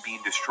his name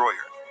being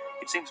Destroyer.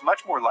 It seems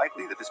much more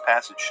likely that this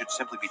passage should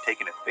simply be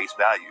taken at face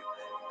value.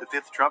 The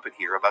fifth trumpet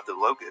here about the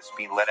locusts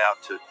being let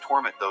out to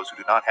torment those who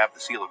do not have the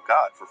seal of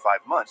God for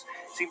 5 months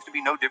seems to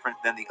be no different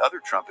than the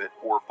other trumpet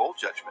or bowl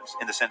judgments,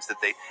 in the sense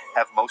that they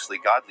have mostly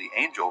godly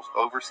angels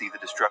oversee the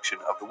destruction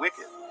of the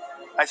wicked.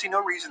 I see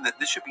no reason that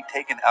this should be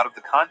taken out of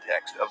the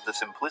context of the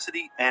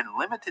simplicity and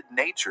limited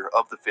nature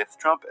of the fifth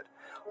trumpet.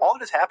 All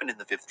that has happened in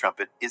the fifth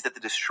trumpet is that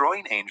the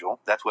destroying angel,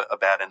 that's what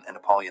Abaddon and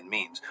Apollyon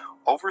means,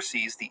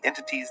 oversees the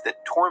entities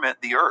that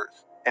torment the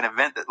earth, an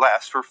event that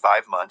lasts for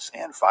 5 months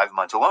and 5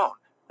 months alone.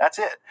 That's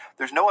it.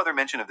 There's no other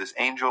mention of this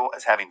angel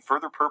as having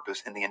further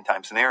purpose in the end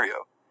time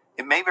scenario.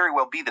 It may very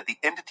well be that the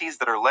entities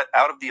that are let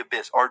out of the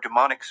abyss are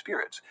demonic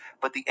spirits,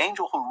 but the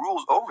angel who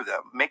rules over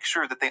them makes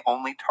sure that they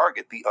only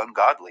target the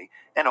ungodly,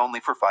 and only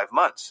for 5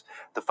 months.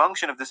 The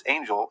function of this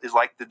angel is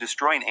like the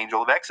destroying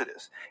angel of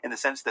Exodus, in the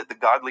sense that the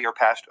godly are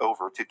passed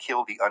over to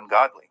kill the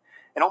ungodly.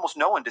 And almost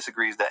no one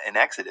disagrees that in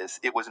Exodus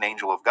it was an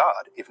angel of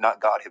God, if not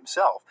God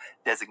himself,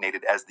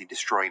 designated as the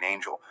destroying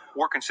angel.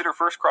 Or consider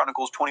 1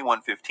 Chronicles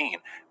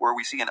 21:15, where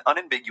we see an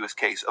unambiguous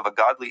case of a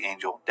godly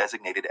angel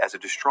designated as a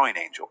destroying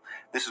angel.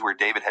 This is where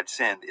David had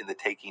sinned in the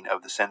taking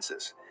of the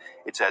census.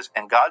 It says,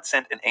 "And God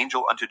sent an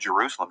angel unto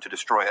Jerusalem to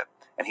destroy it,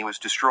 and he was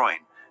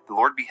destroying. The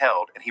Lord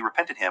beheld, and he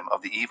repented him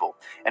of the evil.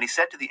 And he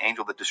said to the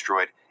angel that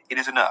destroyed, It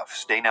is enough,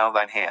 stay now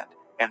thine hand.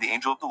 And the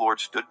angel of the Lord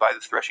stood by the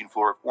threshing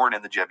floor of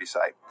Ornan the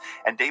Jebusite.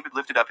 And David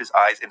lifted up his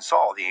eyes and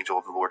saw the angel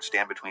of the Lord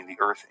stand between the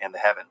earth and the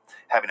heaven,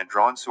 having a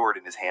drawn sword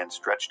in his hand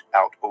stretched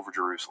out over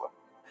Jerusalem."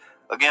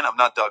 Again, I'm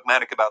not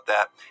dogmatic about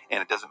that,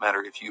 and it doesn't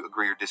matter if you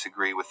agree or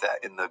disagree with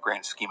that in the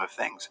grand scheme of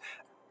things.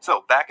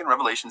 So, back in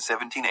Revelation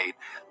 17:8,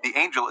 the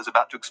angel is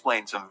about to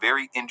explain some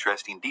very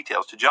interesting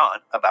details to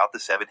John about the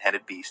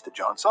seven-headed beast that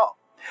John saw.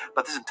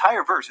 But this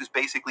entire verse is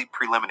basically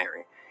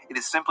preliminary. It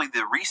is simply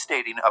the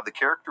restating of the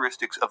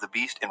characteristics of the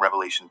beast in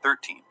Revelation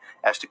 13,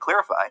 as to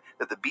clarify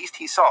that the beast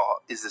he saw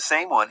is the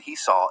same one he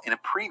saw in a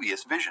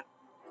previous vision.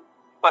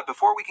 But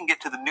before we can get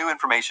to the new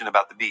information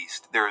about the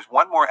beast, there is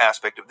one more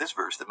aspect of this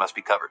verse that must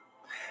be covered.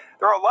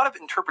 There are a lot of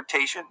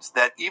interpretations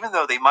that, even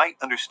though they might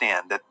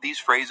understand that these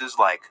phrases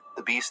like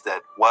the beast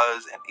that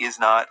was and is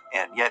not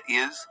and yet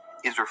is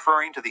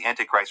referring to the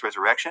Antichrist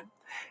resurrection,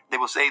 they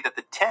will say that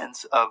the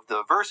tense of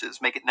the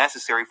verses make it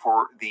necessary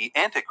for the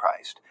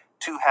Antichrist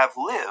to have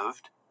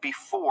lived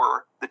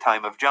before the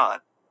time of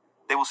John.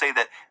 They will say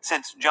that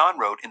since John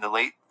wrote in the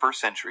late 1st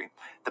century,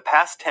 the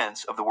past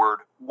tense of the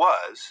word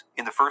was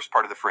in the first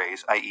part of the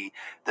phrase, i.e.,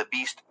 the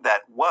beast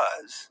that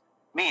was,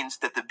 means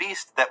that the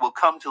beast that will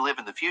come to live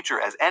in the future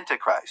as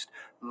Antichrist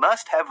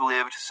must have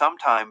lived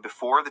sometime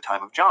before the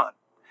time of John.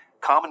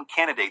 Common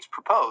candidates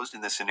proposed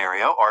in this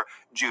scenario are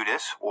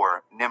Judas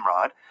or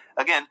Nimrod.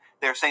 Again,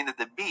 they're saying that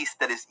the beast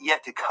that is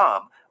yet to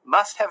come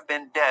must have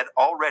been dead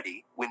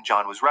already when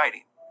John was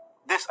writing.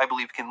 This, I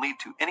believe, can lead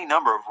to any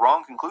number of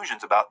wrong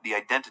conclusions about the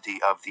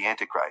identity of the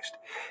Antichrist.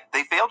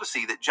 They fail to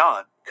see that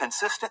John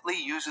consistently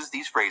uses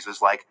these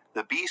phrases like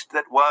the beast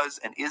that was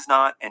and is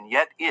not and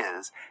yet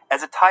is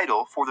as a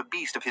title for the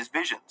beast of his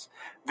visions.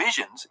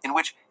 Visions in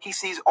which he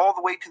sees all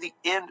the way to the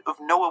end of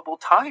knowable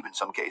time in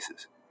some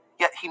cases.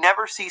 Yet he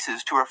never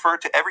ceases to refer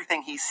to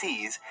everything he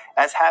sees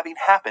as having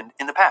happened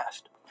in the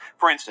past.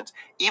 For instance,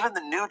 even the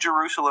New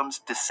Jerusalem's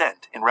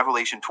descent in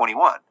Revelation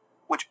 21,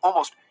 which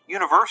almost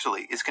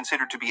universally is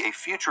considered to be a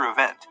future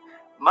event,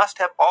 must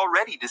have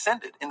already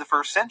descended in the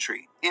 1st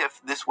century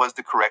if this was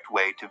the correct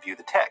way to view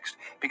the text,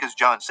 because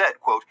John said,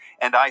 quote,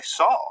 "And I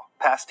saw,"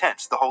 past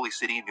tense, "the holy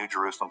city, New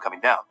Jerusalem, coming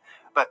down."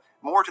 But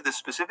more to this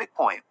specific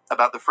point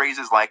about the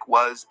phrases like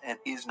was and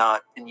is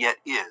not and yet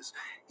is,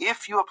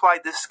 if you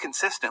applied this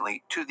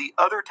consistently to the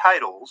other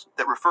titles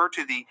that refer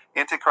to the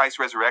Antichrist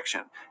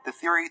resurrection, the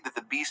theory that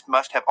the beast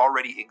must have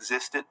already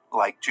existed,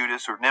 like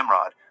Judas or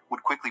Nimrod,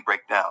 would quickly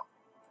break down.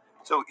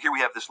 So here we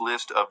have this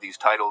list of these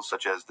titles,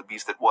 such as the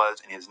beast that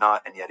was and is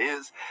not and yet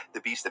is, the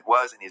beast that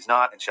was and is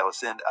not and shall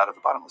ascend out of the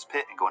bottomless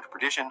pit and go into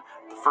perdition,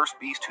 the first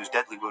beast whose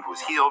deadly wound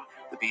was healed,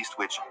 the beast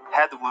which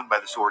had the wound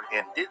by the sword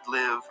and did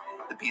live,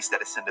 the beast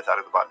that ascendeth out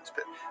of the bottomless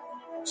pit.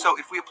 So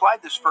if we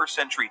applied this 1st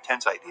century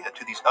tense idea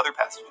to these other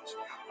passages,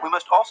 we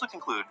must also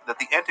conclude that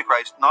the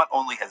Antichrist not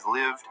only has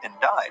lived and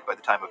died by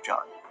the time of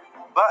John,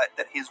 but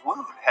that his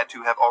wound had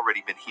to have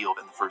already been healed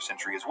in the 1st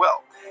century as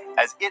well,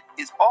 as it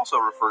is also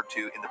referred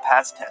to in the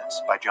past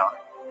tense by John.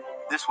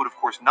 This would of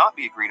course not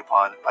be agreed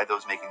upon by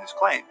those making this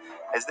claim,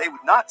 as they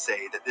would not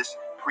say that this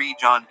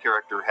pre-John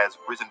character has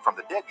risen from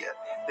the dead yet.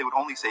 They would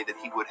only say that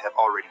he would have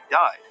already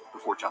died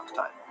before John's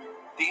time.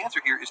 The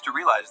answer here is to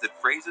realize that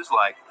phrases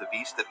like the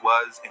beast that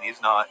was and is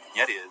not and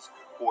yet is,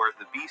 or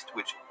the beast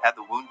which had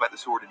the wound by the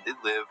sword and did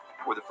live,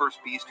 or the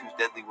first beast whose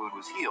deadly wound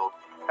was healed,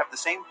 have the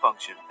same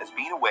function as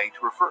being a way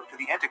to refer to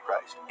the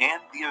Antichrist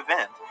and the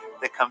event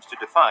that comes to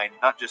define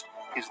not just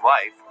his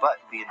life,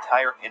 but the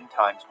entire end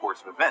times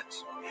course of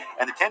events.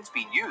 And the tense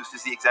being used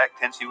is the exact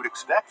tense you would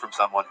expect from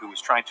someone who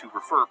was trying to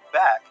refer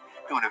back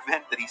to an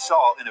event that he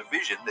saw in a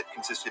vision that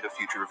consisted of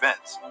future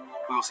events.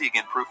 We will see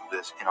again proof of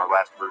this in our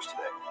last verse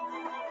today.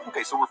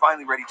 Okay, so we're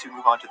finally ready to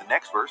move on to the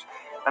next verse.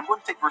 I'm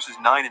going to take verses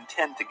 9 and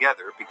 10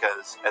 together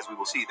because, as we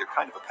will see, they're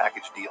kind of a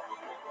package deal.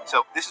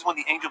 So this is when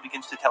the angel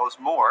begins to tell us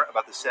more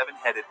about the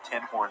seven-headed,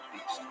 ten-horned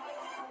beast.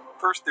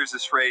 First, there's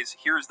this phrase,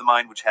 "Here is the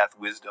mind which hath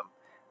wisdom."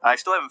 I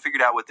still haven't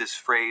figured out what this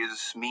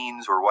phrase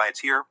means or why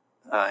it's here.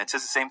 It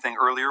says the same thing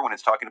earlier when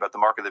it's talking about the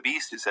mark of the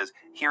beast. It says,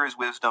 "Here is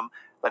wisdom.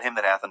 Let him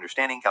that hath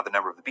understanding count the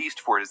number of the beast,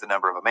 for it is the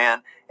number of a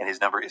man, and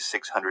his number is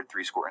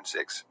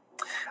 666.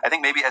 I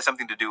think maybe it has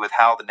something to do with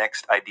how the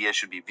next idea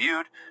should be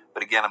viewed,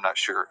 but again, I'm not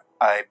sure.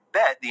 I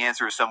bet the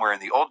answer is somewhere in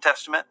the Old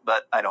Testament,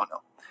 but I don't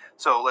know.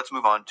 So let's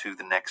move on to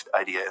the next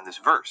idea in this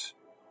verse.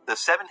 The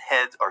seven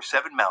heads are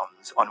seven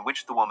mountains on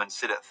which the woman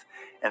sitteth,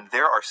 and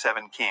there are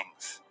seven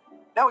kings.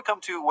 Now we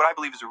come to what I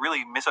believe is a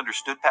really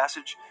misunderstood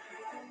passage.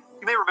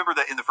 You may remember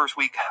that in the first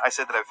week, I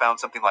said that I've found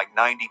something like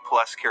 90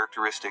 plus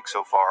characteristics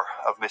so far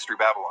of Mystery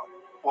Babylon.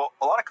 Well,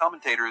 a lot of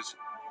commentators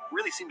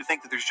really seem to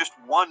think that there's just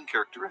one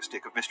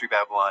characteristic of Mystery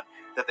Babylon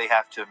that they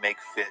have to make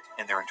fit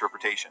in their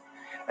interpretation.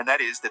 And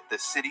that is that the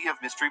city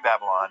of Mystery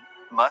Babylon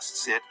must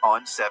sit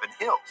on seven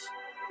hills,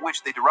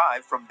 which they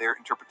derive from their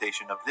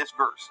interpretation of this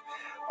verse.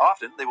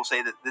 Often they will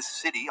say that this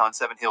city on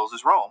seven hills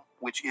is Rome,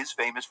 which is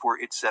famous for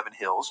its seven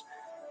hills,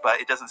 but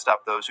it doesn't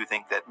stop those who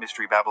think that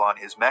Mystery Babylon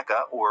is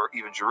Mecca or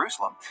even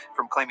Jerusalem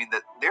from claiming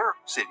that their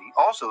city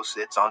also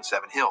sits on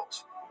seven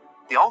hills.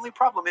 The only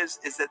problem is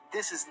that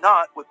this is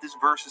not what this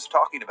verse is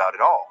talking about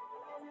at all.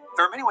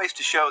 There are many ways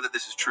to show that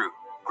this is true: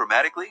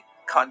 grammatically,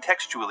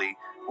 contextually,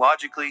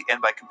 logically,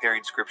 and by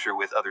comparing scripture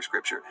with other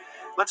scripture.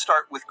 Let's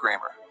start with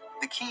grammar.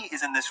 The key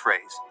is in this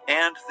phrase,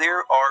 "and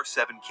there are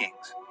seven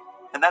kings."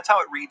 And that's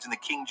how it reads in the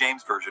King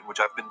James Version,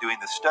 which I've been doing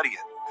this study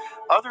in.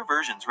 Other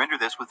versions render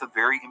this with a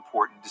very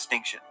important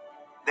distinction.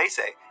 They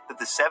say that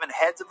the seven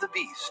heads of the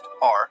beast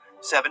are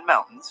seven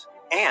mountains,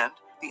 and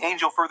the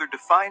angel further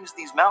defines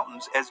these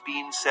mountains as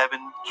being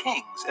seven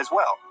kings as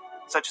well,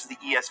 such as the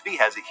ESV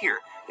has it here.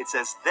 It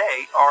says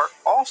they are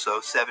also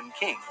seven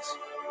kings.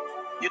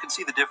 You can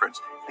see the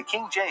difference. The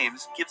King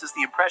James gives us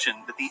the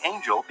impression that the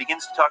angel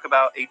begins to talk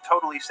about a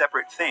totally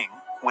separate thing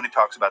when it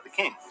talks about the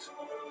kings,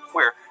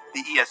 where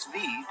the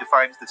ESV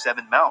defines the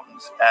seven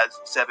mountains as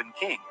seven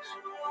kings,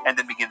 and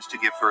then begins to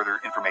give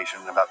further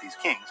information about these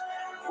kings,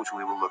 which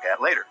we will look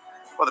at later.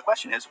 Well, the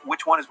question is,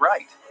 which one is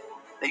right?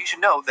 Now, you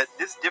should know that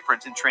this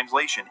difference in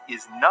translation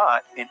is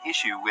not an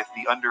issue with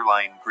the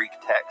underlying Greek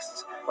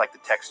texts, like the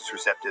Textus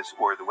Receptus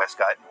or the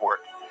Westcott and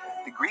Hort.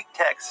 The Greek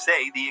texts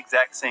say the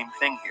exact same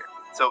thing here,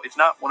 so it's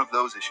not one of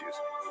those issues.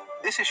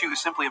 This issue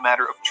is simply a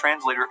matter of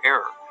translator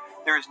error.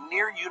 There is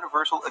near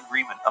universal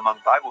agreement among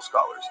Bible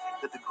scholars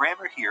that the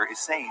grammar here is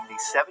saying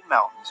these seven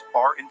mountains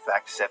are in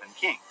fact seven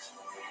kings.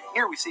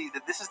 Here we see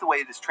that this is the way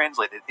it is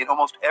translated in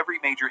almost every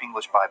major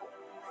English Bible.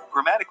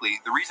 Grammatically,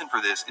 the reason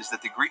for this is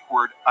that the Greek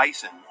word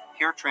eisen,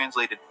 here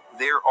translated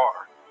there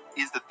are,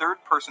 is the third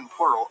person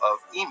plural of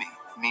imi,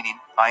 meaning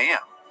I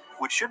am,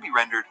 which should be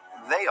rendered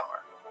they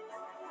are.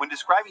 When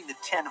describing the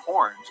 10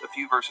 horns a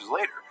few verses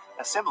later,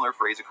 a similar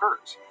phrase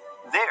occurs.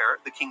 There,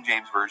 the King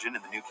James Version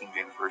and the New King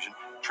James Version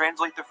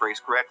translate the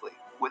phrase correctly,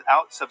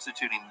 without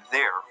substituting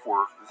there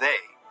for they,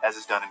 as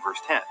is done in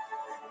verse 10.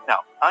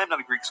 Now, I am not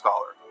a Greek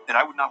scholar, and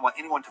I would not want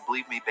anyone to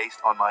believe me based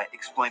on my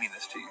explaining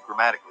this to you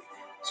grammatically.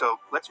 So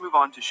let's move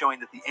on to showing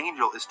that the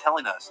angel is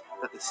telling us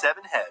that the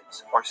seven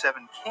heads are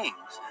seven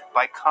kings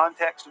by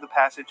context of the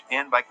passage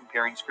and by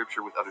comparing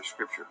scripture with other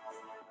scripture.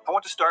 I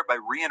want to start by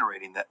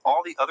reiterating that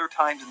all the other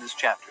times in this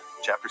chapter,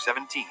 chapter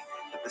 17,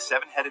 that the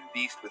seven-headed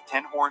beast with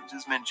 10 horns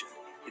is mentioned,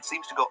 it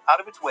seems to go out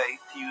of its way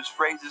to use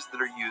phrases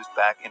that are used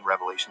back in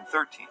Revelation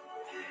 13.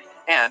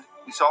 And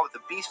we saw that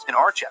the beast in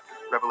our chapter,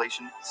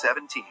 Revelation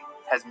 17,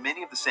 has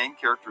many of the same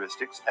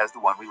characteristics as the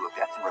one we looked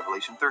at in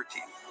Revelation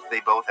 13.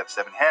 They both have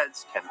 7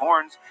 heads, 10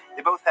 horns.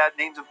 They both had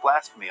names of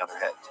blasphemy on their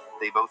heads.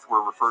 They both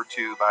were referred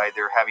to by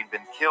their having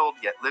been killed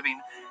yet living.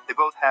 They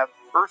both have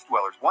earth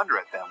dwellers wonder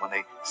at them when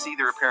they see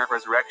their apparent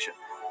resurrection.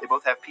 They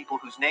both have people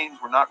whose names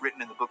were not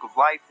written in the book of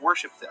life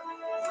worship them.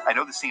 I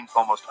know this seems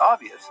almost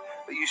obvious,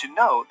 but you should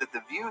know that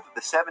the view that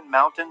the 7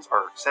 mountains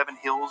are 7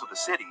 hills of a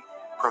city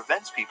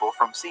prevents people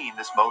from seeing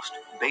this most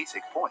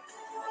basic point.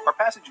 Our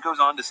passage goes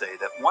on to say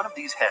that one of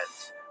these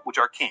heads, which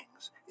are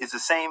kings, is the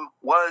same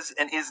was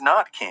and is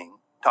not king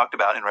talked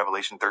about in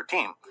Revelation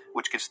 13,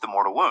 which gets the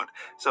mortal wound.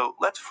 So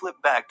let's flip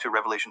back to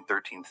Revelation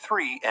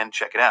 13:3 and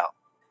check it out.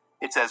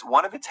 It says,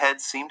 "One of its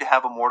heads seemed to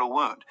have a mortal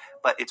wound,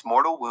 but its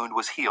mortal wound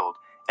was healed,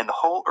 and the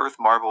whole earth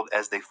marveled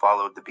as they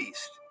followed the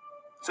beast."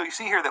 So you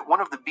see here that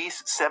one of the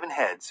beast's 7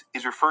 heads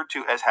is referred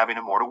to as having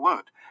a mortal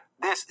wound.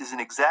 This is an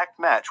exact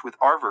match with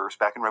our verse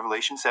back in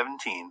Revelation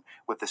 17,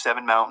 with the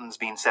 7 mountains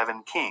being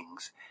 7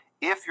 kings,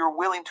 if you're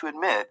willing to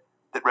admit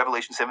that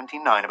Revelation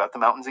 17:9 about the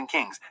mountains and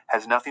kings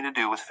has nothing to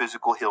do with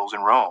physical hills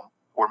in Rome,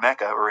 or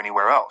Mecca, or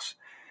anywhere else.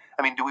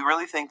 I mean, do we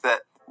really think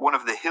that one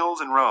of the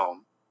hills in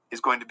Rome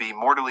is going to be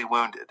mortally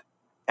wounded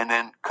and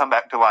then come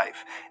back to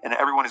life, and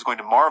everyone is going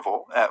to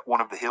marvel at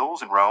one of the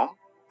hills in Rome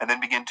and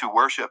then begin to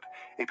worship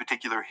a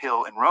particular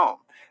hill in Rome?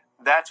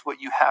 That's what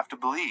you have to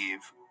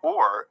believe,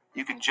 or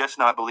you can just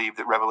not believe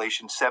that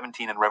Revelation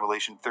 17 and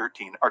Revelation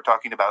 13 are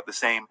talking about the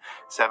same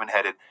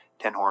 7-headed,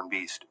 10-horned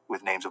beast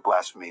with names of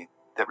blasphemy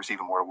that receive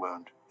a mortal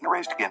wound and are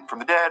raised again from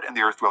the dead, and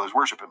the earth dwellers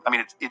worship him. I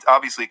mean, it's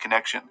obviously a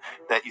connection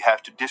that you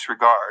have to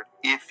disregard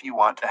if you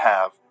want to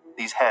have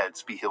these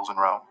heads be hills in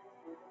Rome.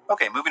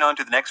 Okay, moving on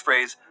to the next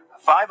phrase,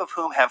 5 of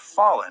whom have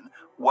fallen,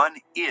 one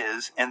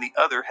is, and the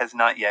other has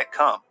not yet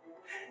come.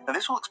 Now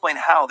this will explain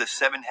how this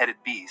 7-headed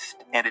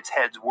beast and its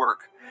heads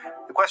work.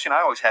 The question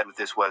I always had with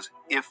this was,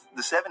 if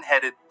the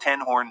 7-headed,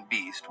 10-horned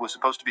beast was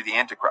supposed to be the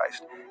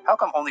Antichrist, how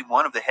come only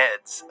one of the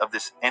heads of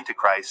this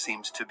Antichrist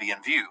seems to be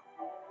in view?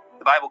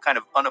 The Bible kind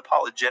of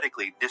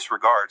unapologetically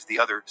disregards the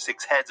other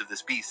 6 heads of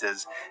this beast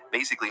as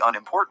basically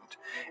unimportant,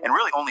 and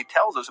really only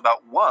tells us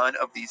about one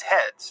of these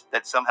heads,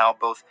 that somehow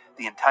both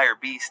the entire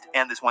beast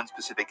and this one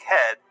specific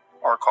head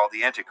are called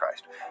the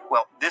Antichrist.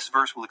 Well, this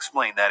verse will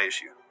explain that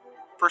issue.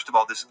 First of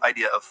all, this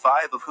idea of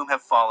 5 of whom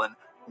have fallen,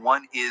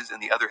 one is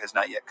and the other has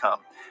not yet come.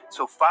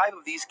 So 5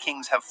 of these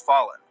kings have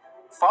fallen.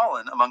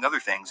 Fallen, among other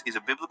things, is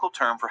a biblical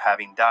term for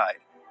having died.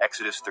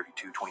 Exodus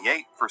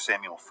 32:28, 1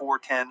 Samuel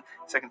 4:10,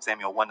 2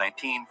 Samuel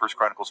 1:19, 1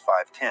 Chronicles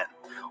 5:10.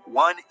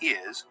 One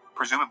is,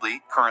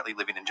 presumably currently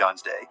living in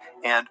John's day,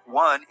 and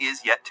one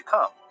is yet to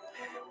come.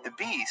 The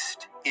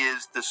beast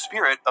is the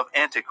spirit of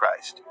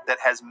Antichrist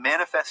that has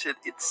manifested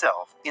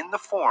itself in the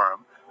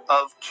form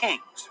of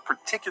kings,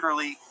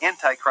 particularly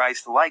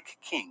Antichrist-like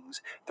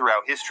kings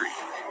throughout history.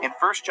 In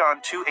 1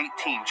 John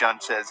 2:18, John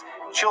says,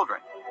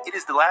 "Children, it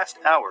is the last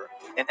hour,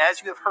 and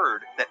as you have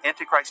heard that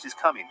Antichrist is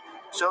coming,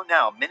 so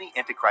now many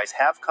Antichrists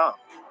have come.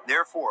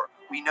 Therefore,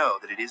 we know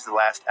that it is the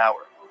last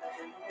hour."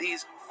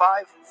 These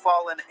 5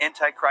 fallen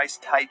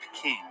Antichrist-type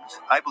kings,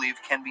 I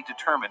believe, can be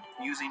determined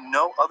using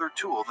no other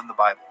tool than the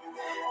Bible.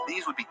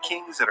 These would be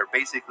kings that are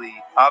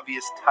basically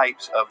obvious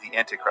types of the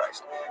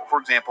Antichrist. For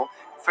example,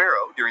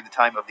 Pharaoh during the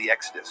time of the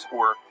Exodus,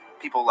 or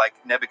people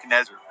like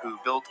Nebuchadnezzar, who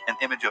built an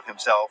image of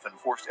himself and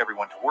forced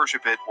everyone to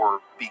worship it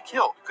or be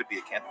killed, could be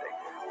a candidate.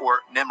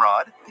 Or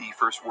Nimrod, the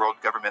first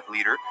world government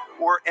leader,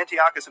 or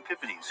Antiochus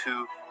Epiphanes,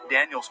 who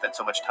Daniel spent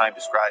so much time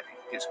describing.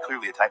 He is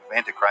clearly a type of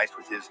Antichrist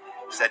with his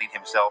setting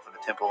himself in the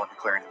temple and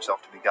declaring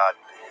himself to be God.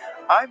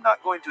 I'm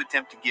not going to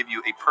attempt to give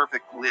you a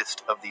perfect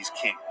list of these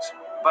kings,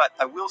 but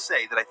I will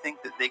say that I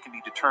think that they can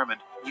be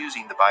determined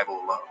using the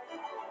Bible alone.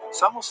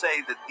 Some will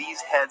say that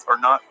these heads are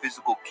not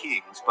physical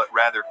kings, but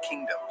rather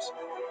kingdoms.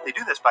 They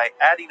do this by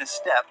adding a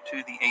step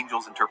to the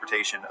angel's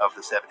interpretation of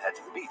the 7 heads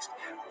of the beast.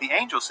 The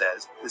angel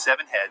says the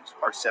 7 heads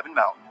are 7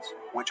 mountains,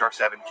 which are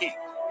 7 kings.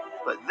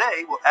 But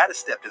they will add a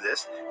step to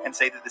this and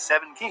say that the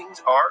 7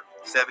 kings are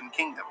 7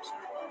 kingdoms.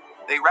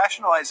 They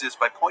rationalize this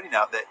by pointing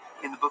out that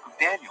in the book of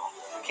Daniel,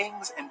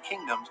 kings and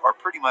kingdoms are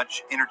pretty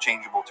much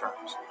interchangeable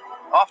terms.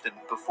 Often,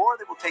 before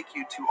they will take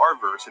you to our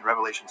verse in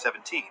Revelation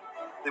 17,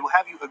 they will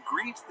have you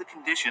agree to the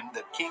condition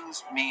that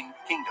kings mean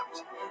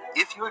kingdoms.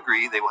 If you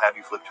agree, they will have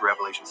you flip to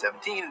Revelation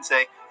 17 and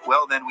say,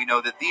 well, then we know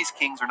that these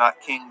kings are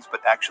not kings,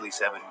 but actually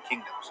 7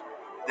 kingdoms.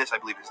 This, I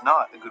believe, is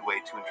not a good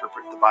way to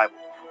interpret the Bible.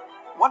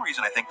 One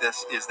reason I think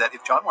this is that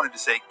if John wanted to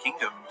say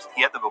kingdoms,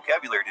 he had the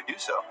vocabulary to do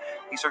so.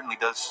 He certainly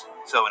does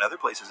so in other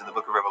places in the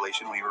book of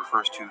Revelation when he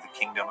refers to the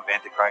kingdom of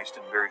Antichrist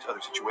and various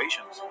other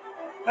situations.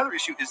 Another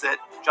issue is that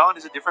John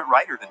is a different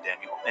writer than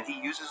Daniel, and he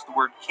uses the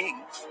word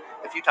kings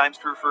a few times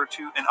to refer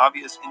to an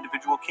obvious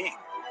individual king.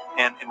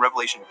 And in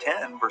Revelation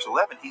 10, verse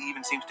 11, he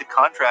even seems to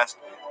contrast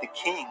the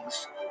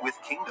kings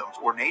with kingdoms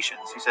or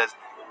nations. He says,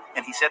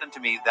 "And he said unto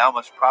me, Thou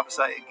must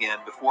prophesy again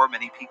before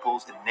many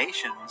peoples and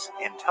nations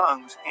and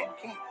tongues and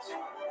kings."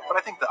 But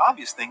I think the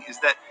obvious thing is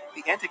that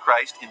the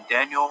Antichrist in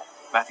Daniel,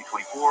 Matthew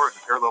 24, and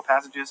the parallel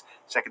passages,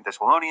 2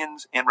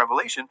 Thessalonians, and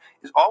Revelation,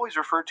 is always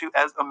referred to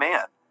as a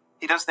man.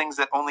 He does things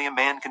that only a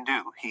man can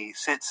do. He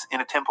sits in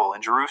a temple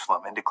in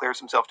Jerusalem and declares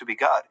himself to be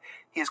God.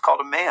 He is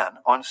called a man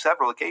on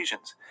several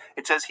occasions.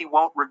 It says he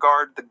won't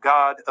regard the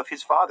God of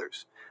his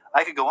fathers.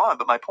 I could go on,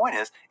 but my point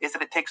is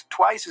that it takes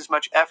twice as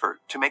much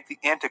effort to make the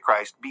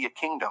Antichrist be a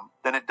kingdom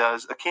than it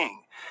does a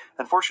king.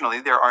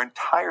 Unfortunately, there are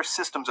entire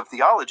systems of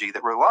theology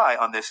that rely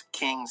on this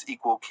kings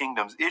equal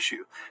kingdoms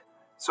issue.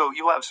 So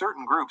you'll have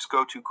certain groups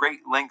go to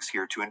great lengths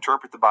here to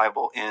interpret the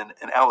Bible in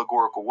an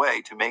allegorical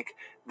way to make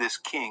this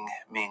king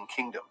mean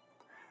kingdom.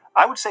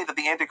 I would say that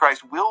the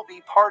Antichrist will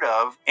be part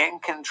of and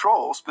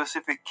control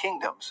specific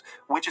kingdoms,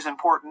 which is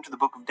important to the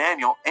book of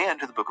Daniel and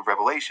to the book of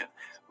Revelation.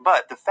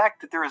 But the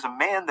fact that there is a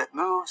man that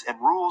moves and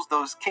rules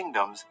those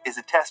kingdoms is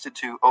attested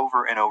to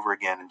over and over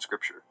again in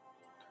Scripture.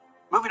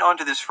 Moving on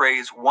to this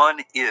phrase,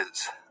 one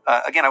is.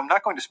 Again, I'm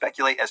not going to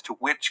speculate as to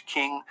which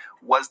king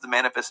was the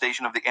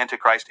manifestation of the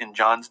Antichrist in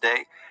John's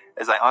day,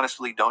 as I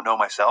honestly don't know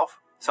myself.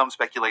 Some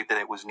speculate that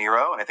it was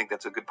Nero, and I think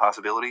that's a good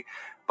possibility,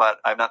 but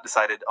I've not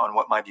decided on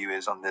what my view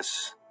is on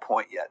this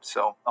point yet.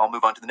 So I'll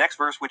move on to the next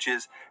verse, which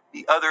is,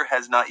 the other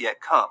has not yet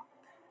come.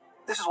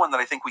 This is one that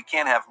I think we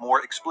can have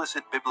more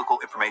explicit biblical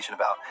information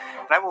about.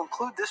 And I will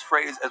include this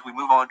phrase as we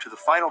move on to the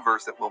final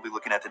verse that we'll be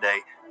looking at today,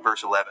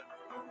 verse 11.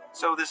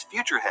 So this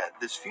future head,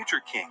 this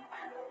future king,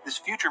 this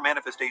future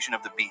manifestation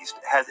of the beast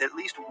has at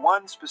least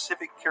one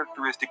specific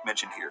characteristic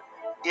mentioned here.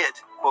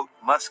 It, quote,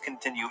 must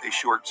continue a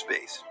short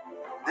space.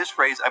 This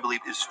phrase, I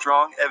believe, is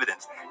strong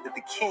evidence that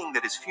the king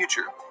that is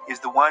future is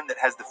the one that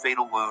has the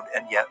fatal wound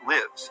and yet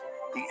lives.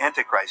 the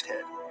Antichrist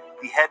head,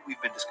 the head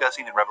we've been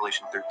discussing in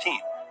Revelation 13,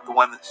 the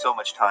one that so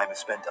much time is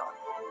spent on.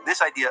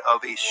 This idea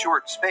of a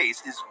short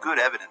space is good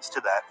evidence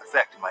to that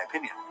effect, in my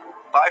opinion.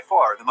 By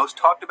far, the most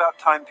talked about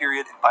time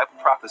period in Bible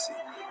prophecy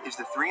is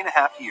the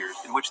 3.5 years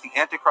in which the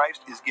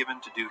Antichrist is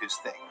given to do his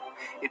thing.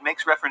 It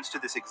makes reference to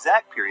this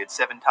exact period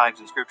 7 times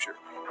in Scripture,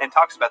 and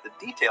talks about the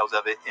details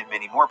of it in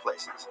many more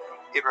places.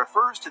 It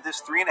refers to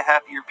this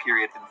 3.5-year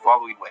period in the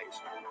following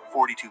ways: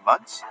 42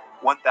 months,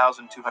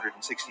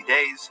 1,260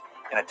 days,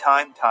 and a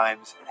time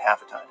times and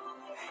half a time.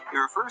 It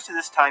refers to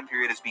this time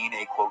period as being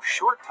a, quote,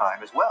 short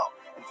time as well.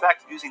 In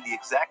fact, using the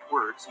exact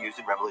words used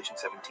in Revelation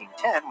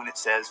 17:10 when it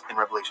says in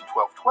Revelation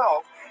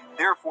 12:12,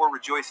 "Therefore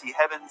rejoice ye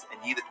heavens,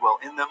 and ye that dwell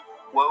in them.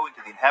 Woe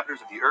unto the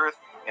inhabitants of the earth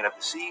and of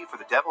the sea, for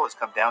the devil is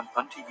come down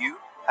unto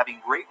you,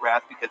 having great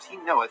wrath, because he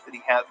knoweth that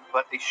he hath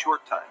but a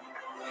short time."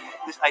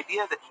 This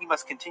idea that he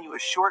must continue a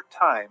short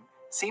time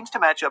seems to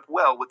match up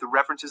well with the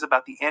references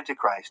about the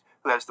Antichrist,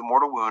 who has the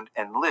mortal wound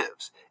and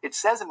lives. It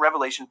says in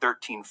Revelation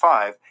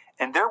 13:5,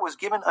 "And there was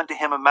given unto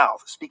him a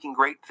mouth, speaking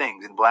great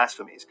things and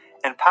blasphemies,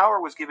 and power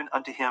was given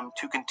unto him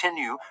to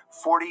continue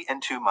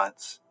 42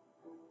 months.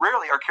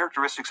 Rarely are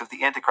characteristics of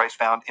the Antichrist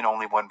found in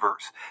only one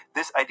verse.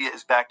 This idea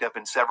is backed up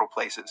in several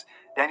places.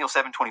 Daniel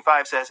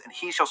 7:25 says, "And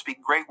he shall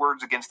speak great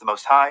words against the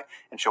Most High,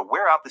 and shall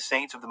wear out the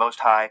saints of the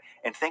Most High,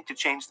 and think to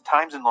change the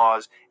times and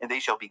laws, and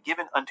they shall be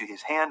given unto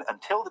his hand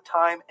until the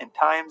time and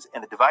times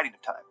and the dividing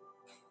of time."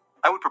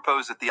 I would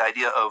propose that the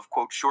idea of,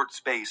 quote, short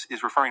space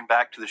is referring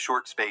back to the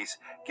short space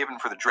given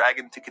for the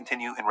dragon to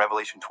continue in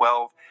Revelation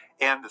 12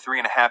 and the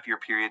 3.5-year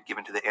period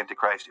given to the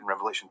Antichrist in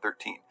Revelation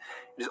 13.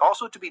 It is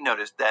also to be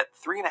noticed that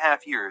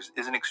 3.5 years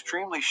is an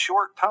extremely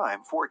short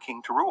time for a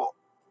king to rule.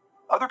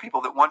 Other people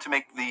that want to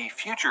make the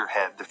future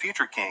head, the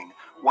future king,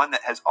 one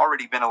that has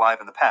already been alive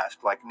in the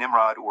past, like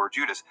Nimrod or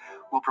Judas,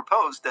 will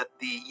propose that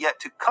the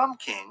yet-to-come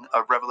king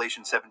of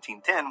Revelation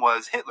 17:10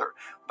 was Hitler,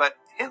 but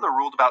Hitler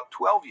ruled about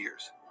 12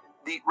 years.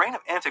 The reign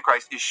of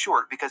Antichrist is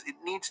short because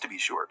it needs to be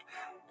short.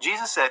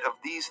 Jesus said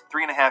of these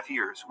 3.5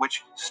 years,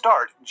 which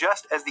start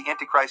just as the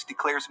Antichrist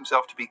declares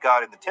himself to be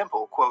God in the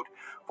temple, quote,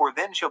 "For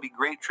then shall be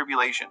great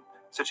tribulation,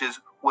 such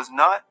as was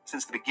not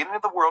since the beginning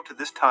of the world to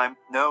this time,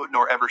 no,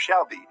 nor ever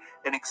shall be.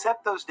 And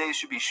except those days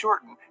should be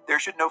shortened, there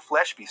should no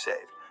flesh be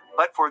saved.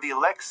 But for the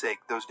elect's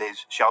sake, those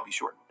days shall be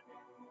shortened."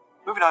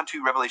 Moving on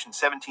to Revelation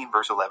 17,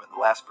 verse 11, the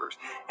last verse.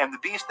 "And the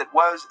beast that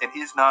was and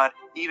is not,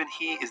 even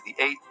he is the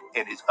 8th,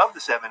 and is of the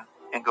 7,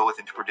 and goeth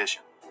into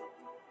perdition."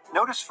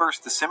 Notice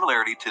first the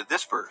similarity to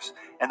this verse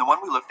and the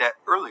one we looked at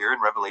earlier in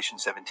Revelation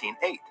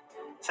 17:8.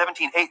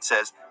 17:8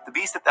 says, "The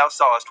beast that thou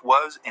sawest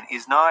was and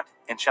is not,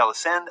 and shall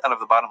ascend out of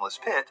the bottomless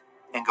pit,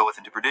 and goeth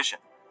into perdition."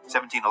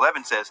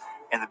 17:11 says,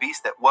 "And the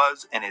beast that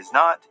was and is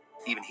not,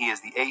 even he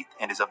is the 8th,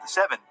 and is of the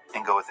 7,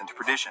 and goeth into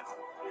perdition."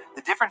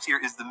 The difference here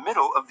is the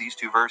middle of these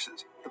two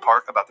verses, the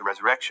part about the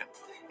resurrection.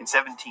 In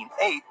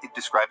 17:8, it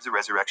describes the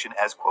resurrection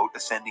as, quote,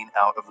 ascending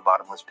out of the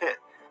bottomless pit.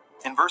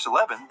 In verse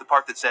 11, the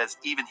part that says,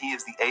 "Even he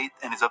is the 8th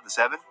and is of the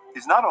 7,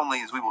 is not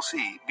only, as we will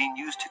see, being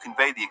used to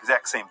convey the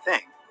exact same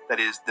thing, that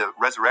is, the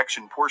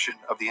resurrection portion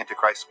of the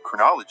Antichrist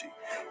chronology,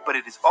 but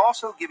it is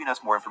also giving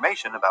us more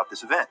information about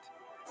this event.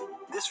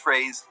 This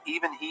phrase,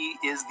 "even he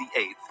is the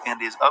 8th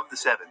and is of the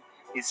 7,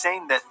 is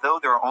saying that though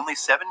there are only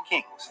 7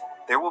 kings,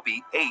 there will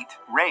be 8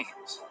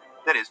 reigns.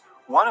 That is,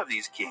 one of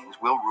these kings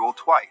will rule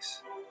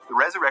twice. The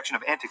resurrection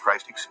of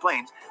Antichrist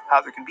explains how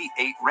there can be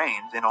 8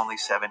 reigns and only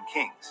 7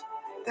 kings.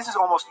 This is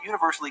almost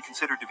universally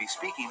considered to be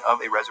speaking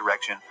of a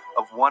resurrection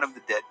of one of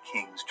the dead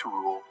kings to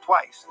rule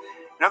twice.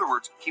 In other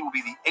words, he will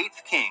be the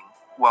 8th king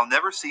while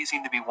never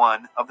ceasing to be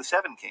one of the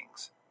 7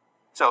 kings.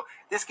 So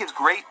this gives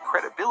great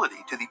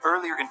credibility to the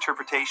earlier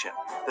interpretation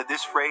that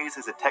this phrase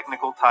is a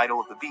technical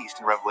title of the beast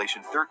in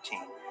Revelation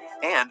 13,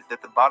 and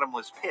that the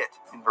bottomless pit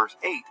in verse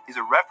 8 is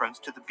a reference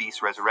to the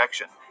beast's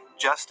resurrection,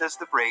 just as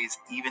the phrase,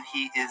 "even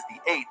he is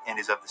the 8th and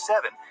is of the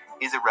 7,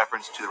 is a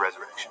reference to the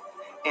resurrection.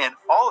 And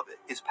all of it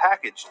is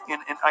packaged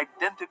in an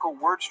identical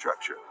word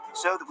structure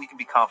so that we can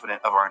be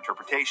confident of our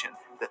interpretation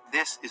that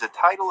this is a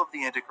title of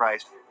the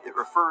Antichrist that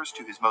refers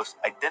to his most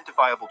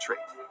identifiable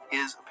trait,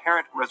 his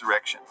apparent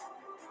resurrection.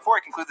 Before I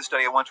conclude the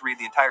study, I want to read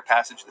the entire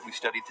passage that we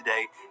studied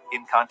today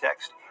in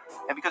context.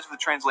 And because of the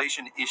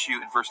translation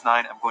issue in verse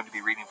 9, I'm going to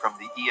be reading from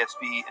the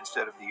ESV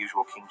instead of the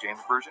usual King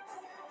James Version.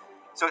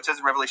 So it says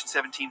in Revelation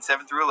 17,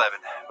 7 through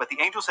 11, "But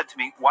the angel said to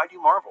me, Why do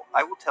you marvel?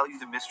 I will tell you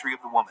the mystery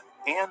of the woman,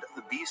 and of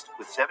the beast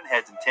with 7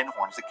 heads and 10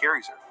 horns that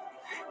carries her.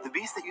 The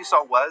beast that you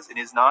saw was and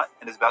is not,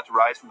 and is about to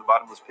rise from the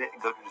bottomless pit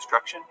and go to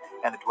destruction,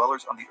 and the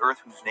dwellers on the earth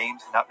whose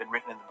names have not been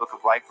written in the book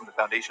of life from the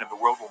foundation of the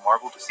world will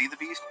marvel to see the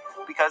beast,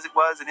 because it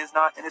was and is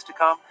not and is to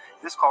come.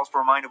 This calls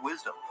for a mind of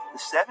wisdom. The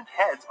 7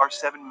 heads are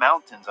 7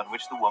 mountains on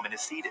which the woman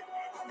is seated.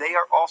 They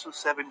are also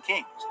 7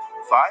 kings,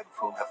 5 of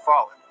whom have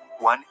fallen.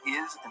 One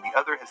is, and the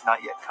other has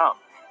not yet come.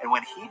 And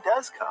when he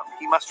does come,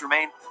 he must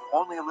remain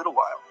only a little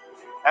while.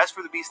 As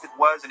for the beast that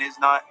was and is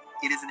not,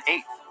 it is an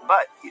 8th,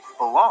 but it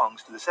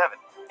belongs to the 7,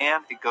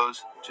 and it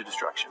goes to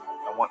destruction."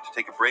 I want to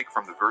take a break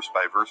from the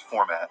verse-by-verse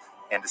format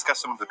and discuss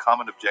some of the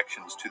common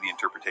objections to the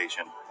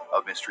interpretation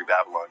of Mystery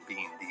Babylon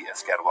being the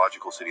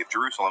eschatological city of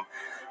Jerusalem,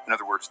 in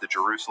other words, the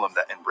Jerusalem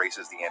that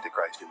embraces the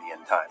Antichrist in the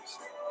end times.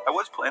 I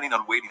was planning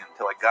on waiting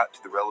until I got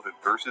to the relevant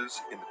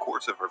verses in the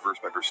course of our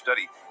verse-by-verse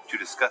study to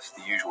discuss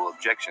the usual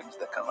objections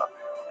that come up,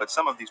 but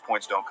some of these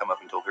points don't come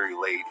up until very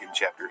late in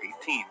chapter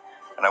 18,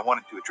 and I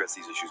wanted to address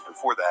these issues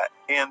before that,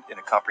 and in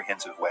a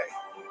comprehensive way.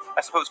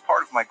 I suppose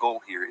part of my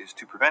goal here is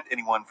to prevent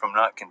anyone from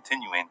not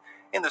continuing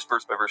in this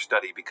verse-by-verse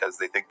study because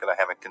they think that I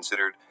haven't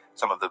considered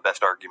some of the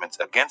best arguments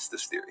against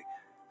this theory.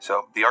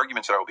 So the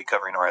arguments that I will be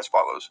covering are as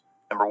follows.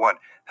 Number one,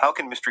 how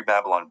can Mystery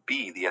Babylon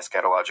be the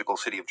eschatological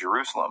city of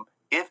Jerusalem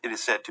if it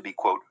is said to be,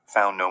 quote,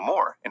 found no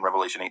more in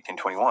Revelation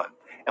 18:21?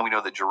 And we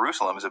know that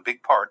Jerusalem is a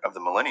big part of the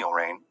millennial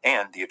reign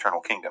and the eternal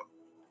kingdom.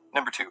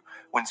 Number two,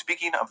 when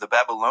speaking of the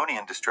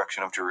Babylonian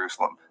destruction of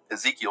Jerusalem,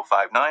 Ezekiel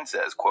 5:9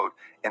 says, quote,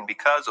 and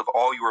because of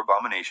all your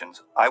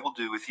abominations, I will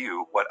do with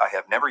you what I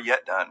have never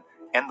yet done,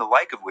 and the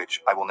like of which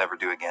I will never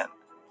do again.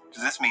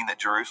 Does this mean that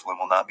Jerusalem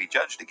will not be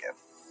judged again?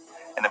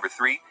 And number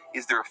three,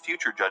 is there a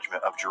future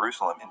judgment of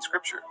Jerusalem in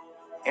Scripture?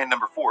 And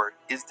number four,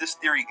 is this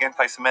theory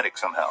anti-Semitic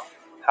somehow?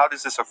 How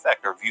does this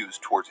affect our views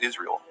towards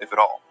Israel, if at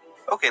all?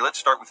 Okay, let's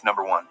start with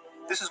number one.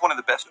 This is one of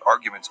the best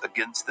arguments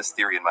against this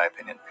theory, in my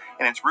opinion,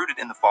 and it's rooted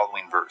in the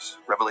following verse.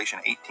 Revelation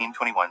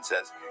 18:21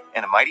 says,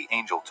 and a mighty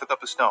angel took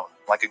up a stone,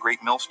 like a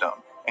great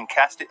millstone, and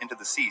cast it into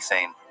the sea,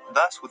 saying,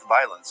 thus with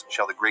violence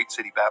shall the great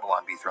city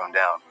Babylon be thrown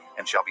down,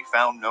 and shall be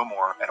found no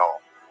more at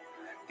all.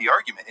 The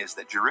argument is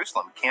that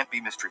Jerusalem can't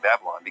be Mystery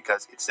Babylon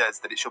because it says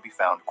that it shall be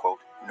found, quote,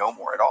 no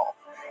more at all.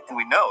 And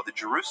we know that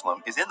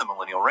Jerusalem is in the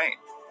millennial reign.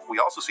 We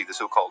also see the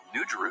so-called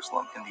New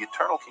Jerusalem in the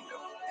eternal kingdom.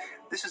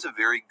 This is a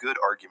very good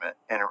argument,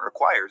 and it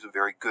requires a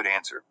very good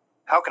answer.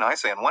 How can I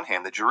say on one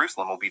hand that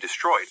Jerusalem will be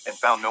destroyed and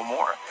found no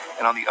more,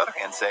 and on the other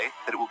hand say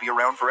that it will be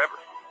around forever?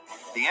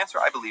 The answer,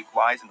 I believe,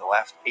 lies in the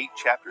last 8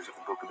 chapters of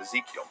the book of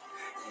Ezekiel.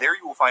 There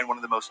you will find one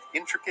of the most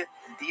intricate,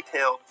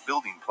 detailed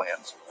building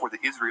plans for the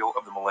Israel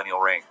of the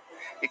millennial reign.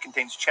 It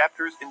contains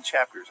chapters and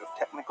chapters of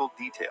technical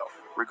detail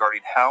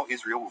regarding how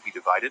Israel will be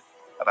divided,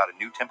 about a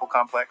new temple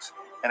complex,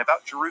 and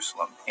about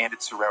Jerusalem and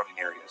its surrounding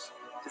areas.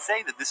 To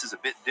say that this is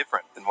a bit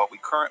different than what we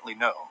currently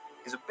know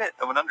is a bit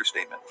of an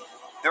understatement.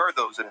 There are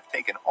those that have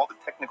taken all the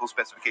technical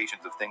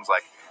specifications of things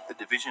like the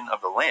division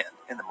of the land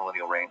in the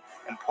millennial reign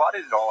and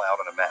plotted it all out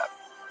on a map.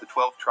 The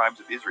 12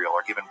 tribes of Israel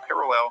are given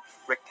parallel,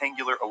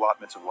 rectangular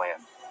allotments of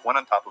land, one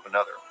on top of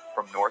another,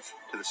 from north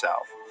to the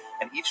south.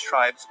 And each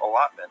tribe's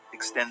allotment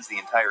extends the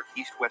entire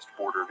east-west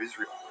border of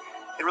Israel.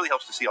 It really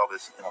helps to see all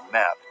this in a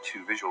map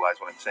to visualize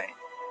what I'm saying.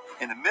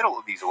 In the middle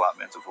of these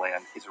allotments of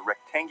land is a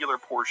rectangular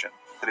portion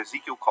that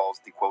Ezekiel calls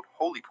the, quote,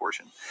 holy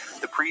portion.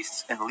 The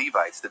priests and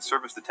Levites that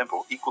service the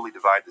temple equally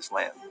divide this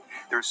land.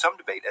 There is some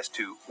debate as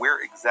to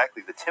where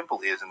exactly the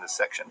temple is in this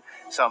section.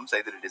 Some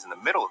say that it is in the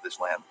middle of this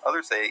land.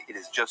 Others say it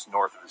is just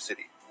north of the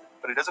city.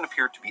 But it doesn't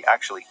appear to be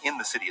actually in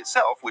the city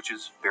itself, which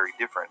is very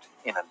different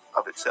in and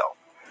of itself.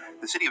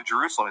 The city of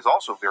Jerusalem is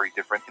also very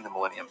different in the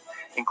millennium,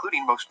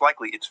 including most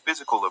likely its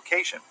physical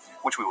location,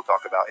 which we will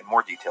talk about in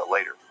more detail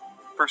later.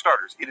 For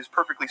starters, it is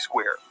perfectly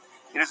square.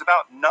 It is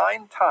about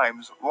 9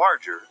 times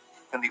larger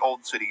than the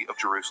old city of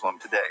Jerusalem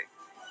today.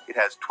 It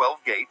has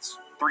 12 gates,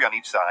 3 on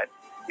each side.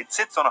 It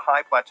sits on a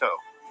high plateau.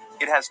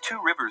 It has 2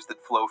 rivers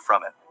that flow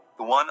from it.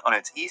 The one on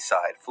its east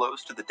side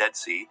flows to the Dead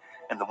Sea,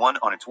 and the one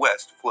on its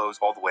west flows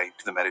all the way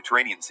to the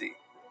Mediterranean Sea.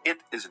 It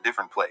is a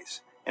different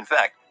place. In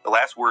fact, the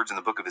last words in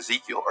the book of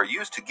Ezekiel are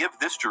used to give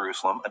this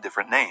Jerusalem a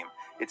different name.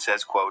 It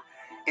says, quote,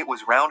 it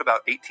was round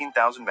about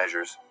 18,000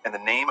 measures, and the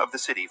name of the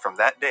city from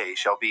that day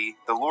shall be,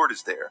 the Lord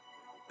is there.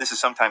 This is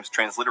sometimes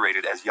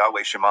transliterated as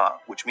Yahweh Shema,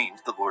 which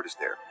means the Lord is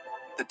there.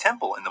 The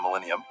temple in the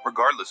millennium,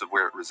 regardless of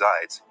where it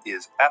resides,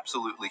 is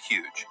absolutely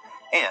huge,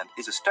 and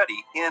is a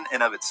study in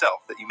and of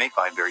itself that you may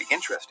find very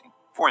interesting.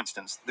 For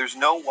instance, there's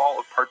no wall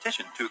of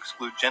partition to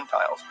exclude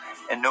Gentiles,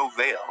 and no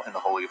veil in the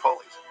Holy of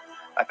Holies.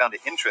 I found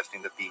it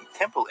interesting that the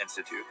Temple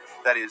Institute,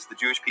 that is, the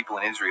Jewish people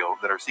in Israel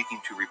that are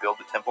seeking to rebuild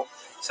the temple,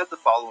 said the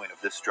following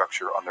of this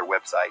structure on their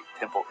website,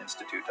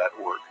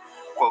 templeinstitute.org.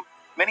 Quote,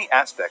 many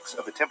aspects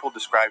of the temple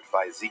described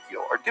by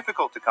Ezekiel are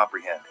difficult to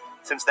comprehend,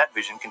 since that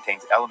vision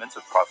contains elements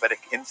of prophetic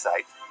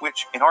insight,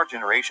 which, in our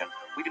generation,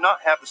 we do not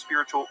have the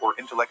spiritual or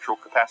intellectual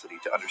capacity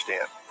to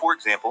understand. For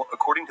example,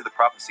 according to the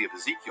prophecy of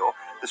Ezekiel,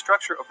 the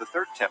structure of the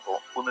third temple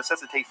will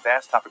necessitate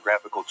vast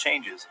topographical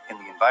changes in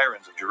the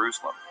environs of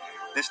Jerusalem.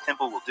 This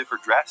temple will differ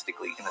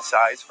drastically in the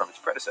size from its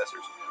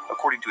predecessors.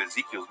 According to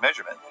Ezekiel's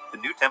measurement, the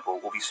new temple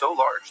will be so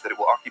large that it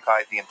will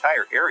occupy the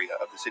entire area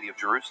of the city of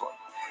Jerusalem.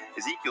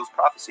 Ezekiel's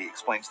prophecy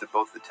explains that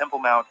both the Temple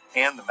Mount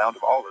and the Mount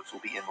of Olives will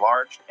be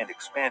enlarged and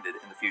expanded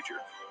in the future.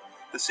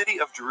 The city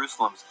of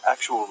Jerusalem's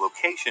actual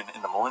location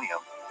in the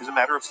millennium is a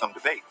matter of some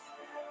debate.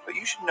 But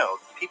you should know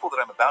that the people that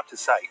I'm about to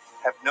cite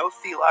have no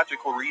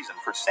theological reason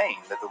for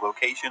saying that the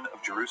location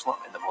of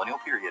Jerusalem in the millennial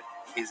period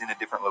is in a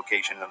different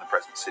location than the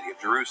present city of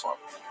Jerusalem.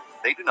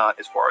 They do not,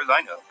 as far as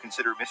I know,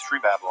 consider Mystery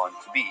Babylon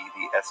to be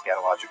the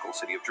eschatological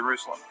city of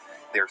Jerusalem.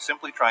 They are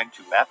simply trying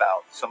to map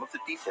out some of the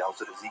details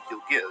that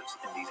Ezekiel gives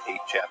in these 8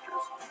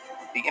 chapters.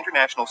 The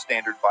International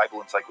Standard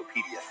Bible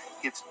Encyclopedia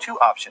gives 2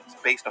 options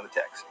based on the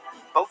text,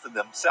 both of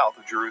them south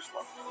of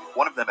Jerusalem,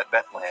 one of them at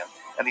Bethlehem,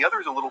 and the other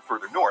is a little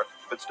further north,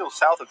 but still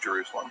south of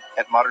Jerusalem,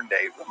 at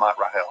modern-day Ramat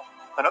Rahel.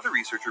 Another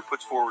researcher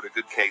puts forward a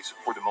good case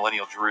for the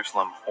millennial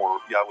Jerusalem, or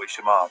Yahweh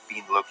Shema,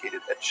 being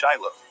located at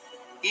Shiloh.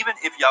 Even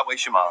if Yahweh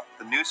Shema,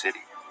 the new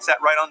city,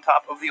 sat right on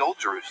top of the old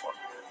Jerusalem,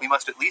 we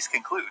must at least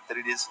conclude that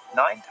it is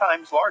 9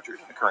 times larger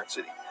than the current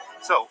city.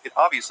 So it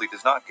obviously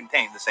does not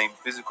contain the same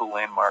physical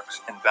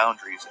landmarks and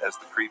boundaries as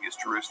the previous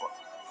Jerusalem.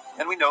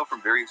 And we know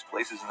from various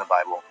places in the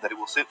Bible that it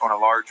will sit on a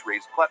large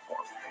raised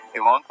platform,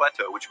 a long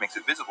plateau which makes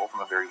it visible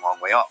from a very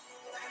long way off.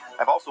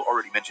 I've also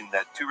already mentioned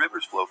that 2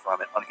 rivers flow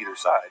from it on either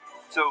side,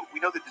 so we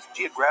know that it's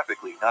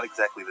geographically not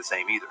exactly the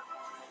same either.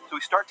 So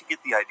we start to get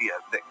the idea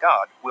that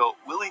God will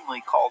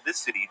willingly call this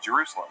city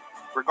Jerusalem,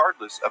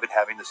 regardless of it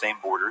having the same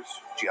borders,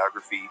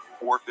 geography,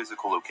 or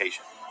physical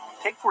location.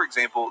 Take, for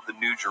example, the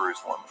New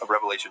Jerusalem of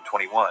Revelation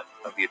 21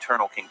 of the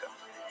Eternal Kingdom.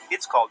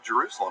 It's called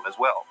Jerusalem as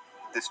well,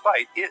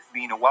 despite it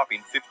being a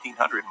whopping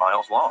 1,500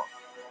 miles long.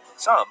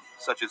 Some,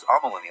 such as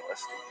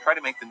amillennialists, try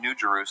to make the New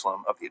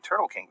Jerusalem of the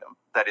Eternal Kingdom,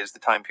 that is, the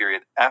time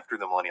period after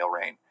the millennial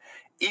reign,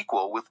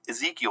 equal with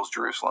Ezekiel's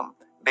Jerusalem,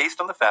 based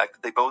on the fact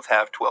that they both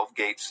have 12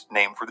 gates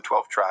named for the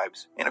 12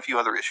 tribes and a few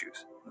other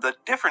issues. The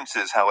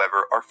differences,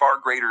 however, are far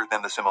greater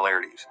than the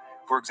similarities.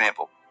 For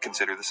example,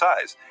 consider the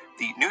size.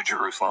 The New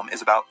Jerusalem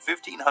is about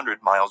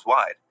 1,500 miles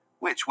wide,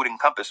 which would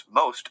encompass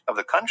most of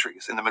the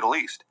countries in the Middle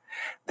East.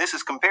 This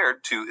is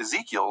compared to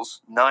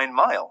Ezekiel's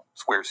 9-mile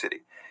square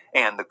city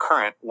and the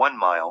current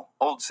 1-mile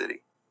old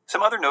city.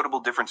 Some other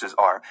notable differences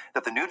are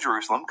that the New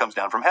Jerusalem comes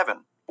down from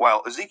heaven,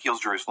 while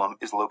Ezekiel's Jerusalem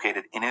is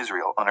located in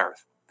Israel on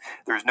earth.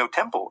 There is no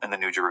temple in the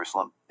New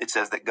Jerusalem. It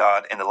says that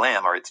God and the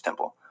Lamb are its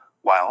temple,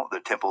 while the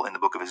temple in the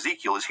book of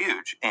Ezekiel is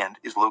huge and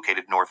is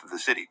located north of the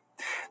city.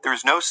 There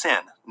is no sin,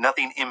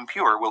 nothing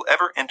impure will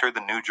ever enter the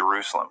New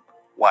Jerusalem,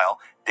 while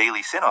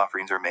daily sin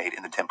offerings are made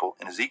in the temple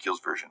in Ezekiel's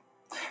version.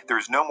 There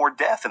is no more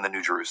death in the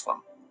New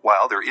Jerusalem,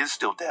 while there is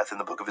still death in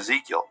the book of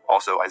Ezekiel,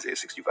 also Isaiah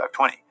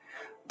 65:20.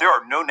 There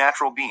are no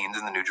natural beings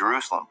in the New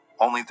Jerusalem,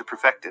 only the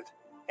perfected,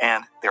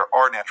 and there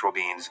are natural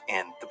beings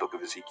in the book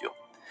of Ezekiel.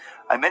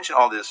 I mention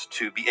all this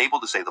to be able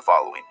to say the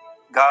following.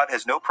 God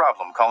has no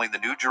problem calling the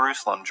New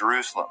Jerusalem,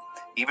 Jerusalem,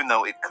 even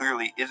though it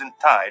clearly isn't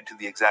tied to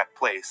the exact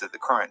place that the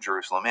current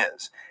Jerusalem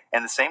is.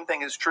 And the same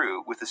thing is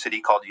true with the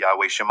city called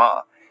Yahweh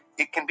Shema.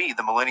 It can be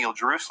the millennial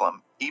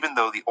Jerusalem, even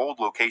though the old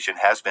location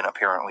has been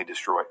apparently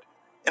destroyed.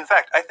 In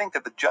fact, I think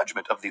that the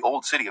judgment of the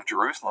old city of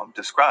Jerusalem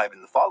described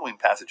in the following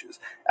passages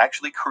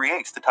actually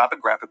creates the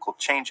topographical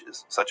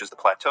changes, such as the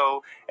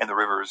plateau and the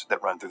rivers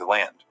that run through the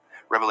land.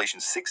 Revelation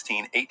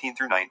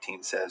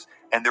 16:18-19 says,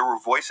 "And there were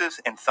voices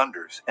and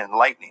thunders and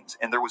lightnings,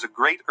 and there was a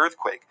great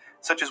earthquake,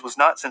 such as was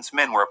not since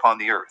men were upon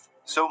the earth,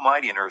 so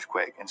mighty an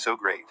earthquake and so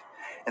great.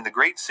 And the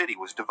great city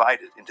was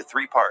divided into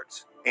 3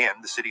 parts,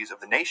 and the cities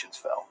of the nations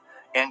fell.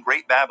 And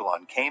great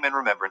Babylon came in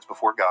remembrance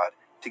before God,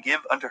 to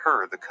give unto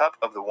her the cup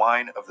of the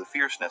wine of the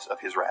fierceness of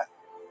his wrath."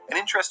 An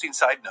interesting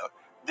side note,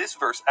 this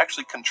verse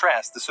actually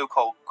contrasts the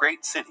so-called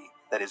great city,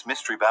 that is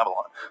Mystery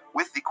Babylon,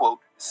 with the,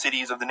 quote,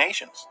 cities of the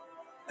nations.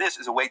 This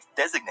is a way to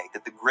designate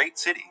that the great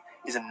city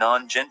is a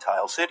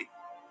non-Gentile city.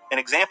 An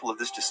example of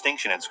this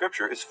distinction in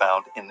Scripture is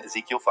found in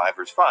Ezekiel 5,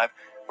 verse 5,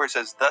 where it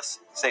says, "Thus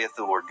saith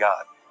the Lord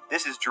God,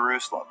 this is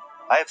Jerusalem.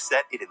 I have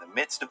set it in the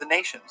midst of the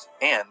nations,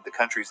 and the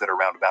countries that are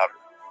round about her."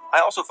 I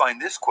also find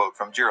this quote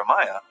from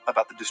Jeremiah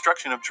about the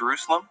destruction of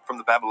Jerusalem from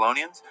the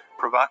Babylonians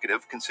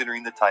provocative,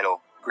 considering the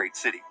title Great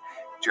City.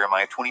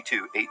 Jeremiah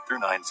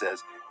 22:8-9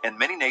 says, "And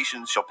many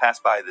nations shall pass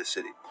by this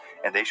city,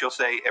 and they shall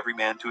say every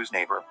man to his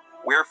neighbor,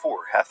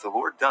 Wherefore hath the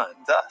Lord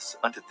done thus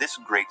unto this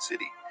great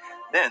city?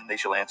 Then they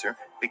shall answer,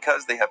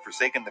 Because they have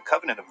forsaken the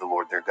covenant of the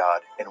Lord their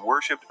God, and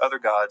worshipped other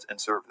gods and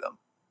served them."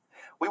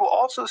 We will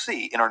also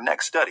see in our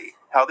next study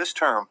how this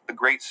term, the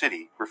great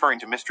city, referring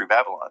to Mystery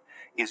Babylon,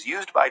 is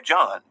used by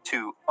John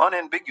to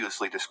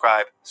unambiguously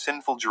describe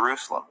sinful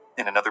Jerusalem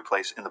in another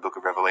place in the book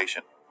of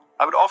Revelation.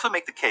 I would also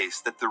make the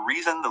case that the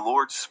reason the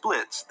Lord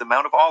splits the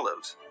Mount of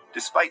Olives,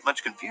 despite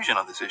much confusion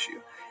on this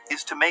issue,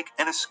 is to make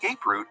an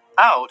escape route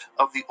out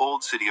of the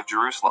old city of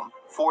Jerusalem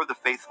for the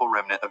faithful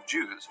remnant of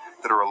Jews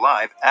that are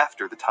alive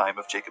after the time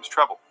of Jacob's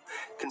trouble.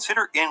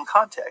 Consider in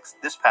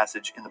context this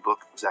passage in the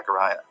book of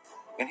Zechariah.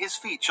 "And his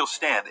feet shall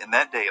stand in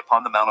that day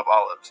upon the Mount of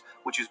Olives,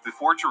 which is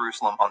before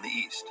Jerusalem on the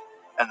east.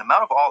 And the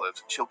Mount of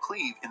Olives shall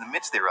cleave in the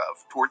midst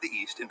thereof toward the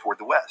east and toward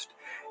the west.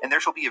 And there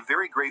shall be a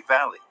very great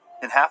valley,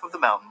 and half of the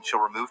mountain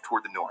shall remove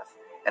toward the north,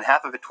 and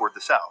half of it toward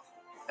the south.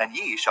 And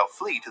ye shall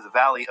flee to the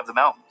valley of the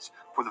mountains,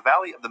 for the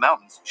valley of the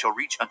mountains shall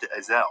reach unto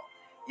Ezel.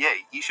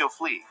 Yea, ye shall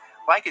flee,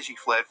 like as ye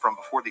fled from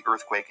before the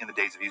earthquake in the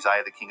days of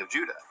Uzziah the king of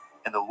Judah.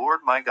 And the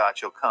Lord my God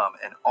shall come,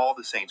 and all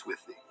the saints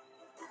with thee."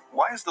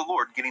 Why is the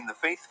Lord getting the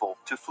faithful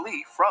to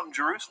flee from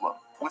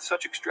Jerusalem with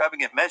such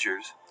extravagant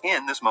measures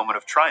in this moment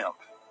of triumph?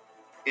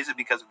 Is it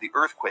because of the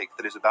earthquake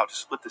that is about to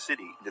split the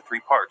city into 3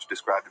 parts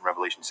described in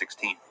Revelation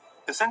 16?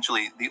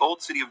 Essentially, the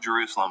old city of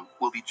Jerusalem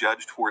will be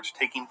judged for its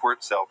taking for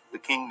itself the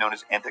king known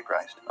as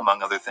Antichrist,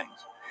 among other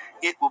things.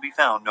 It will be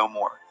found no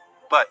more.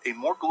 But a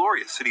more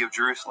glorious city of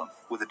Jerusalem,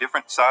 with a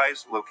different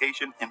size,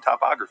 location, and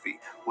topography,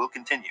 will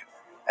continue,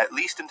 at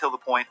least until the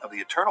point of the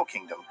eternal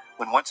kingdom,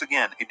 when once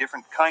again a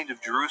different kind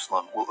of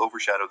Jerusalem will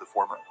overshadow the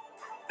former.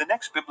 The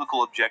next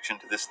biblical objection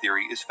to this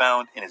theory is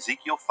found in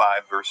Ezekiel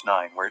 5, verse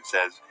 9, where it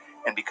says,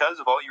 "And because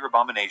of all your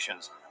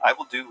abominations, I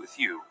will do with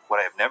you what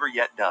I have never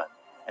yet done,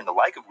 and the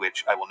like of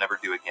which I will never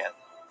do again."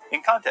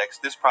 In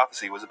context, this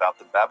prophecy was about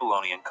the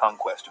Babylonian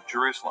conquest of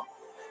Jerusalem.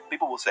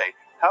 People will say,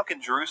 how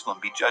can Jerusalem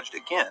be judged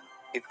again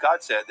if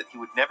God said that he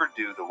would never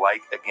do the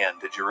like again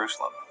to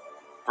Jerusalem?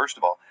 First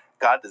of all,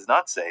 God does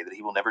not say that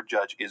he will never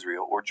judge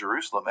Israel or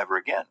Jerusalem ever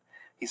again.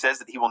 He says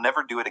that he will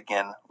never do it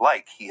again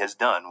like he has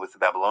done with the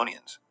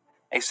Babylonians.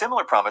 A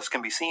similar promise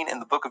can be seen in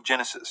the book of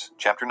Genesis,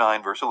 chapter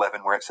 9, verse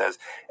 11, where it says,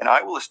 "And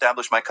I will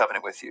establish my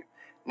covenant with you.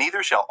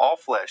 Neither shall all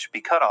flesh be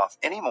cut off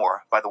any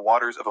more by the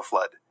waters of a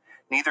flood.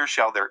 Neither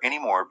shall there any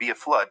more be a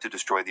flood to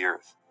destroy the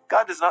earth."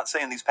 God does not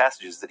say in these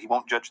passages that he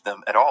won't judge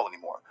them at all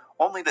anymore,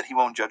 only that he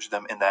won't judge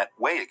them in that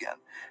way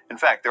again. In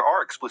fact, there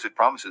are explicit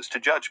promises to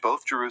judge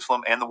both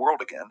Jerusalem and the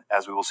world again,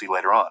 as we will see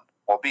later on,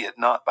 albeit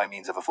not by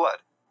means of a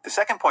flood. The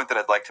second point that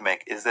I'd like to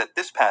make is that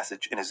this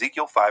passage in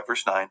Ezekiel 5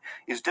 verse 9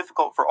 is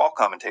difficult for all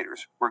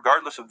commentators,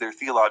 regardless of their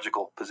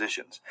theological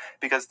positions,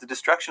 because the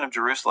destruction of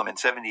Jerusalem in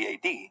 70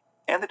 AD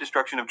and the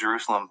destruction of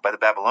Jerusalem by the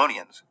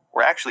Babylonians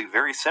were actually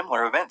very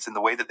similar events in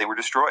the way that they were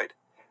destroyed.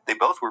 They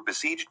both were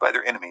besieged by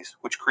their enemies,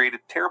 which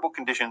created terrible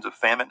conditions of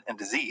famine and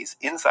disease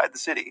inside the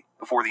city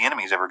before the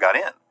enemies ever got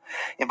in.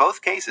 In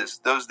both cases,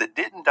 those that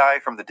didn't die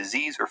from the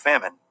disease or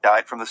famine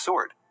died from the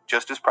sword,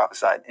 just as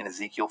prophesied in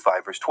Ezekiel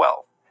 5 verse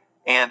 12.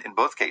 And in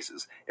both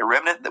cases, a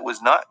remnant that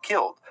was not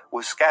killed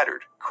was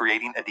scattered,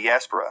 creating a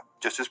diaspora,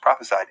 just as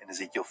prophesied in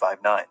Ezekiel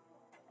 5:9.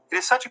 It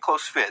is such a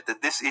close fit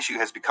that this issue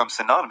has become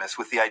synonymous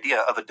with the idea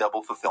of a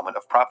double fulfillment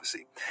of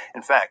prophecy.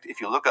 In fact,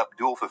 if you look up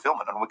dual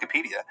fulfillment on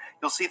Wikipedia,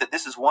 you'll see that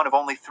this is one of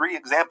only 3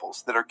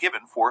 examples that are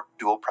given for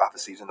dual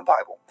prophecies in the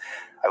Bible.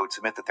 I would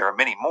submit that there are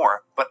many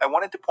more, but I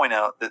wanted to point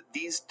out that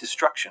these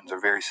destructions are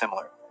very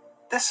similar.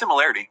 This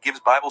similarity gives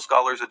Bible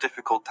scholars a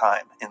difficult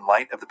time in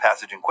light of the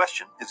passage in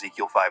question,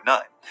 Ezekiel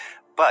 5:9.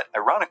 But,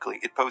 ironically,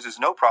 it poses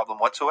no problem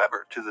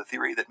whatsoever to the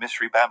theory that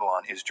Mystery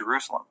Babylon is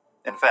Jerusalem.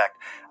 In fact,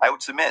 I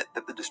would submit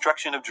that the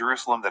destruction of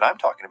Jerusalem that I'm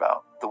talking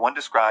about, the one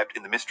described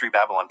in the Mystery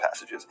Babylon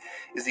passages,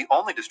 is the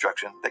only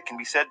destruction that can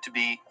be said to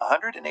be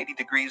 180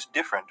 degrees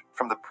different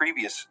from the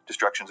previous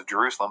destructions of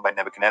Jerusalem by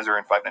Nebuchadnezzar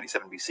in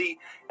 597 BC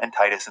and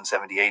Titus in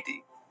 70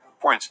 AD.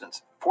 For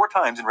instance, 4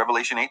 times in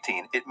Revelation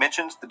 18, it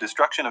mentions the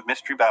destruction of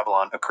Mystery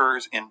Babylon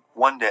occurs in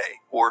 1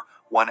 day, or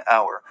 1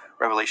 hour,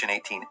 Revelation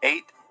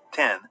 18:8,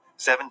 10,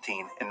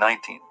 17, and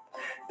 19.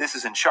 This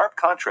is in sharp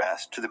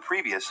contrast to the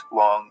previous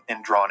long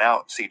and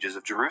drawn-out sieges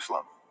of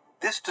Jerusalem.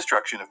 This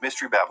destruction of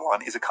Mystery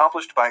Babylon is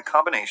accomplished by a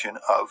combination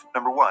of,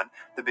 number 1,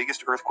 the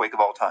biggest earthquake of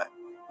all time,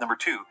 number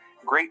 2,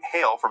 great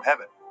hail from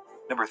heaven,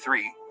 number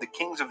 3, the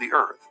kings of the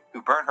earth,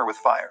 who burn her with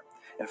fire.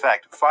 In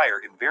fact, fire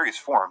in various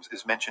forms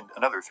is mentioned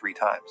another 3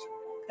 times.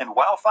 And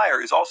while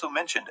fire is also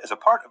mentioned as a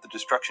part of the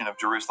destruction of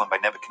Jerusalem by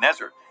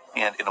Nebuchadnezzar,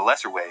 and in a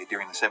lesser way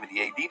during the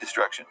 70 AD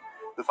destruction,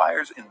 the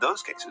fires in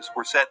those cases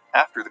were set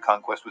after the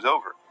conquest was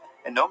over,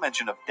 and no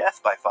mention of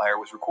death by fire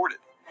was recorded.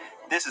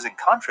 This is in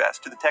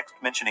contrast to the text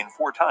mentioning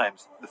 4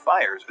 times the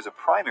fires as a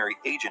primary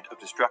agent of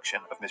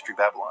destruction of Mystery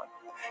Babylon.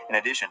 In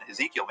addition,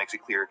 Ezekiel makes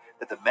it clear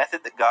that the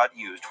method that God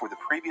used for the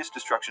previous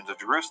destructions of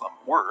Jerusalem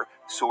were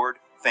sword,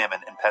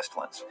 famine, and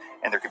pestilence,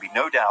 and there can be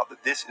no doubt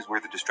that this is where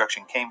the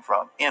destruction came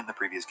from in the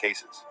previous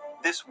cases.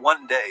 This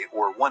 1 day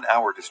or 1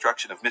 hour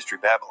destruction of Mystery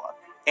Babylon,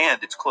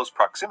 and its close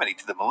proximity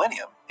to the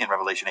millennium in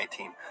Revelation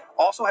 18,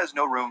 also has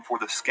no room for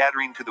the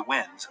scattering to the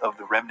winds of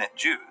the remnant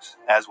Jews,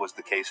 as was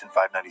the case in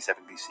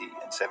 597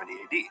 BC and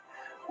 70 AD,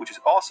 which is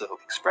also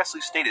expressly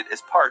stated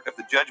as part of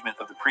the judgment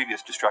of the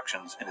previous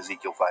destructions in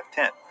Ezekiel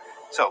 5:10.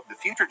 So, the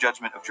future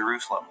judgment of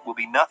Jerusalem will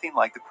be nothing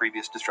like the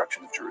previous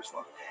destruction of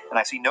Jerusalem, and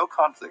I see no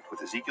conflict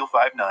with Ezekiel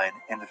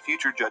 5:9 and the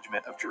future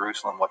judgment of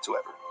Jerusalem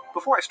whatsoever.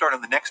 Before I start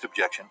on the next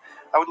objection,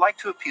 I would like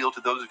to appeal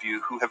to those of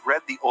you who have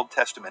read the Old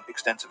Testament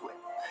extensively,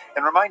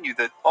 and remind you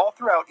that all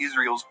throughout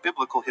Israel's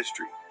biblical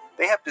history,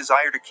 they have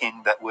desired a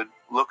king that would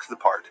look the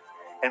part,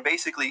 and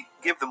basically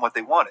give them what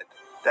they wanted,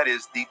 that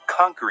is, the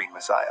conquering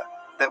Messiah,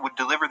 that would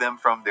deliver them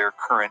from their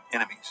current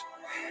enemies.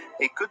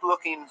 A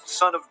good-looking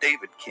son of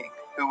David king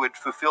who would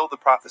fulfill the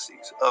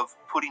prophecies of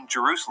putting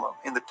Jerusalem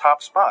in the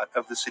top spot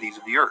of the cities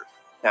of the earth.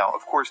 Now,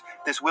 of course,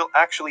 this will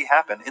actually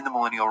happen in the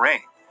millennial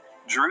reign.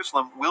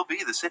 Jerusalem will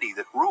be the city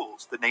that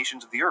rules the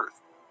nations of the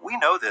earth. We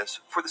know this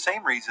for the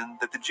same reason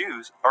that the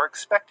Jews are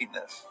expecting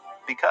this,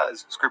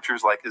 because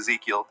scriptures like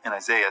Ezekiel and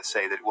Isaiah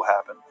say that it will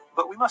happen.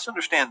 But we must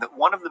understand that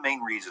one of the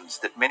main reasons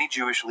that many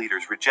Jewish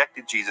leaders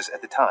rejected Jesus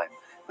at the time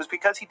was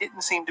because he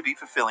didn't seem to be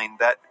fulfilling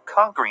that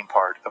conquering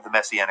part of the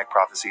messianic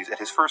prophecies at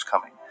his first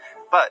coming,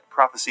 but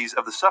prophecies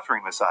of the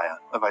suffering Messiah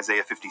of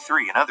Isaiah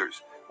 53 and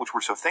others, which we're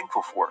so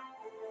thankful for.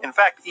 In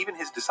fact, even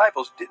his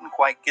disciples didn't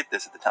quite get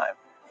this at the time.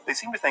 They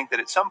seem to think that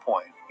at some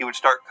point he would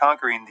start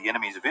conquering the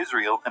enemies of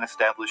Israel and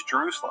establish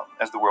Jerusalem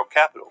as the world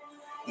capital.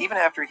 Even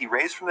after he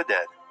raised from the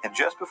dead, and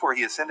just before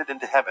he ascended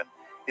into heaven,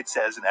 it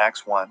says in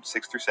Acts 1,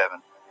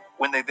 6-7,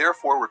 "When they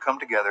therefore were come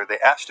together, they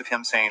asked of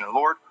him, saying,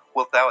 Lord,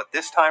 wilt thou at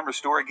this time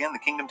restore again the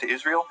kingdom to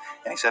Israel?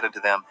 And he said unto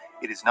them,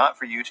 It is not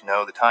for you to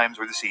know the times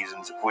or the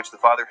seasons which the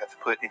Father hath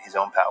put in his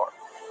own power."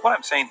 What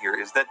I'm saying here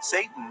is that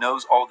Satan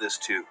knows all this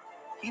too.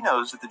 He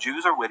knows that the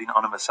Jews are waiting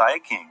on a Messiah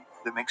king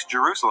that makes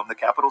Jerusalem the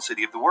capital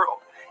city of the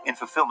world, in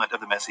fulfillment of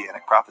the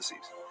messianic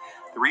prophecies.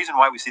 The reason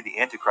why we see the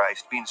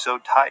Antichrist being so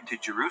tied to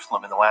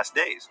Jerusalem in the last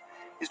days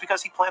is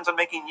because he plans on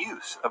making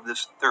use of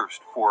this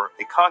thirst for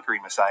a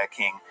conquering Messiah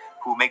king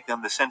who will make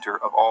them the center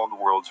of all the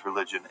world's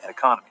religion and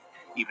economy,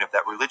 even if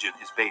that religion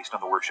is based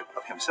on the worship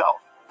of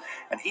himself.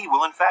 And he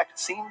will in fact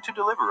seem to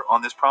deliver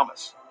on this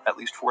promise, at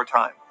least for a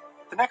time.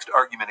 The next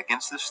argument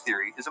against this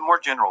theory is a more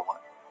general one.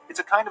 It's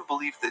a kind of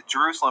belief that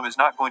Jerusalem is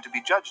not going to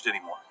be judged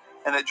anymore,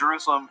 and that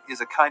Jerusalem is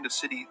a kind of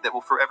city that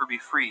will forever be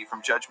free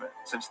from judgment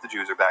since the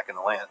Jews are back in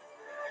the land.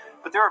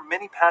 But there are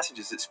many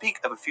passages that speak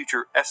of a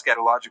future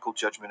eschatological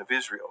judgment of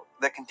Israel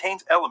that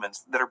contains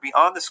elements that are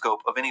beyond the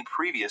scope of any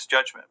previous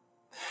judgment.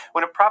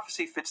 When a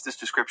prophecy fits this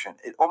description,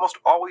 it almost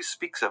always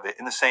speaks of it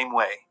in the same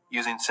way,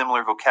 using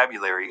similar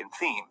vocabulary and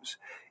themes.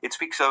 It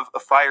speaks of a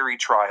fiery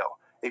trial,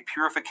 a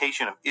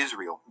purification of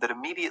Israel that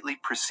immediately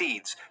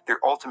precedes their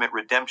ultimate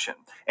redemption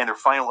and their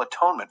final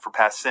atonement for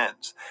past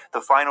sins.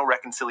 The final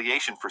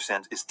reconciliation for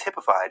sins is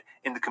typified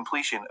in the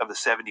completion of the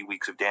 70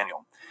 weeks of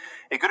Daniel.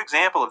 A good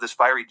example of this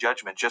fiery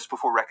judgment just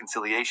before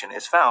reconciliation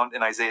is found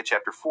in Isaiah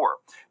chapter 4,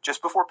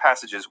 just before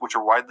passages which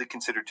are widely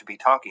considered to be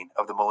talking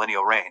of the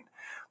millennial reign.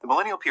 The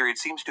millennial period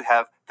seems to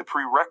have the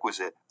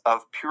prerequisite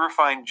of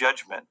purifying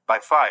judgment by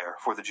fire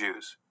for the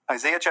Jews.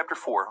 Isaiah chapter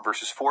 4,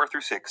 verses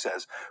 4-6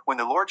 says, "When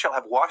the Lord shall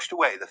have washed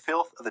away the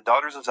filth of the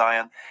daughters of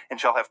Zion,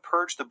 and shall have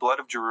purged the blood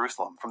of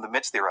Jerusalem from the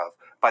midst thereof,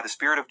 by the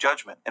spirit of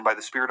judgment and by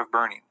the spirit of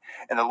burning.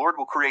 And the Lord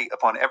will create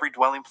upon every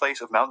dwelling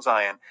place of Mount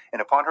Zion,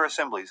 and upon her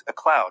assemblies, a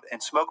cloud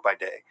and smoke by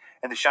day,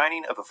 and the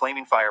shining of a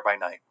flaming fire by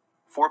night.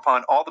 For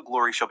upon all the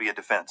glory shall be a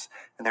defense,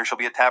 and there shall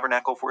be a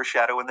tabernacle for a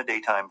shadow in the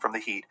daytime from the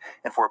heat,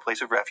 and for a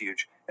place of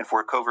refuge, and for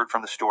a covert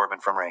from the storm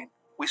and from rain."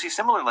 We see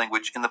similar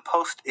language in the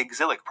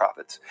post-exilic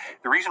prophets.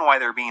 The reason why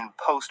they're being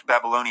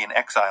post-Babylonian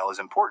exile is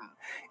important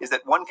is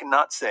that one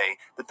cannot say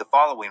that the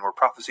following were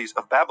prophecies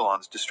of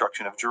Babylon's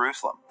destruction of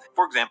Jerusalem.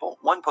 For example,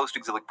 one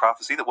post-exilic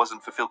prophecy that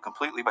wasn't fulfilled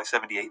completely by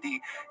 70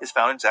 AD is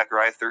found in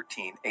Zechariah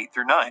 13,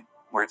 8-9,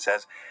 where it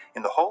says,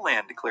 "In the whole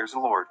land, declares the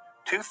Lord,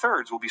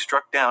 2/3 will be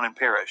struck down and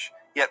perish,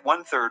 yet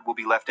 1/3 will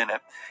be left in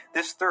it.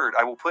 This third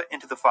I will put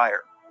into the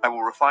fire. I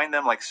will refine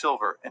them like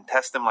silver and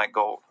test them like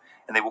gold.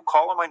 And they will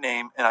call on my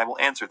name, and I will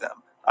answer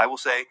them. I will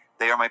say,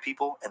 they are my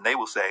people, and they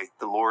will say,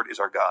 the Lord is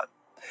our God."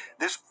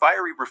 This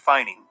fiery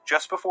refining,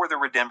 just before their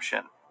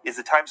redemption, is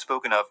the time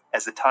spoken of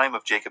as the time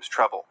of Jacob's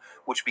trouble,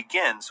 which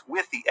begins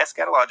with the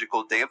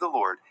eschatological day of the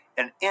Lord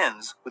and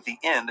ends with the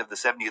end of the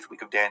 70th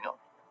week of Daniel.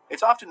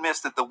 It's often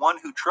missed that the one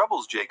who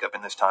troubles Jacob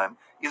in this time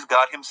is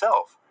God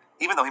himself,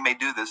 even though he may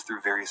do this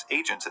through various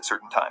agents at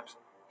certain times.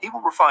 He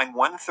will refine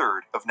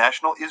 1/3 of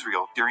national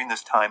Israel during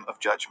this time of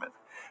judgment.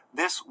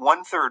 This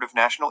 1/3 of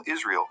national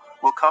Israel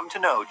will come to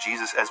know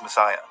Jesus as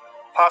Messiah,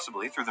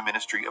 possibly through the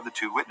ministry of the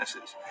two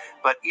witnesses.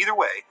 But either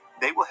way,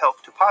 they will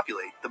help to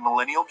populate the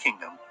millennial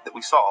kingdom that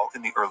we saw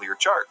in the earlier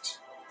charts.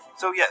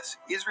 So yes,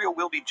 Israel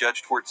will be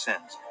judged for its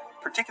sins,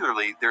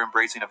 particularly their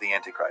embracing of the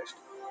Antichrist.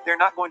 They're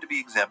not going to be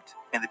exempt,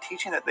 and the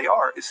teaching that they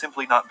are is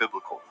simply not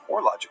biblical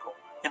or logical.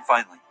 And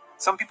finally,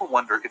 some people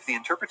wonder if the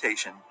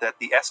interpretation that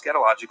the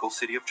eschatological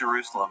city of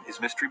Jerusalem is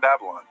Mystery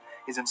Babylon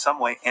is in some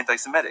way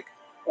anti-Semitic,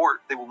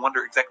 or they will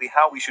wonder exactly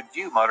how we should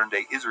view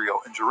modern-day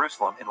Israel and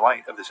Jerusalem in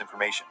light of this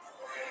information.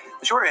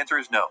 The short answer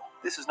is no,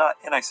 this is not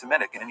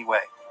anti-Semitic in any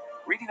way.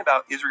 Reading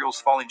about Israel's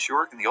falling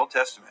short in the Old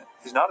Testament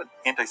is not an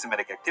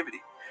anti-Semitic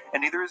activity,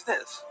 and neither is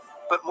this.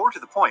 But more to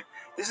the point,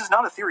 this is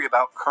not a theory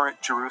about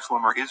current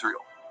Jerusalem or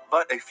Israel,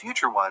 but a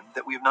future one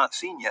that we have not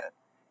seen yet.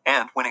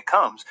 And when it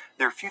comes,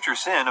 their future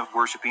sin of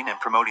worshiping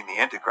and promoting the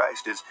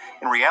Antichrist is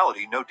in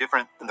reality no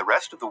different than the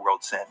rest of the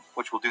world's sin,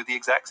 which will do the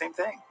exact same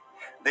thing.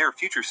 Their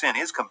future sin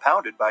is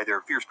compounded by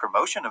their fierce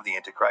promotion of the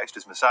Antichrist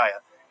as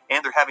Messiah,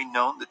 and their having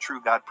known the true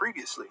God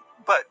previously.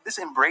 But this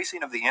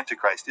embracing of the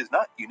Antichrist is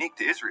not unique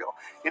to Israel.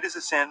 It is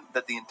a sin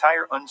that the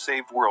entire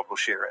unsaved world will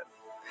share in.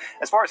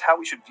 As far as how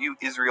we should view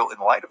Israel in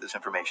light of this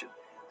information,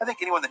 I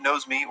think anyone that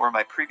knows me or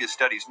my previous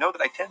studies know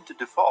that I tend to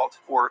default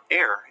or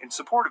err in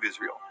support of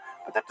Israel.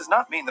 But that does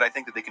not mean that I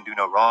think that they can do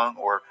no wrong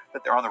or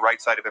that they're on the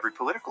right side of every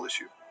political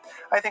issue.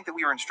 I think that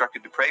we are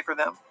instructed to pray for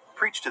them,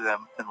 preach to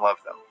them, and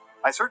love them.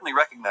 I certainly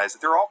recognize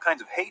that there are all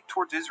kinds of hate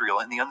towards Israel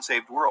in the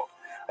unsaved world.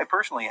 I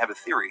personally have a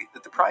theory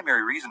that the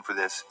primary reason for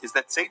this is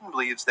that Satan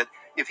believes that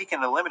if he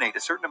can eliminate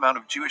a certain amount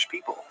of Jewish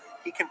people,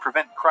 he can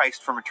prevent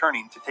Christ from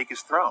returning to take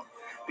his throne,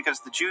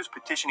 because the Jews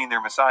petitioning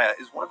their Messiah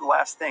is one of the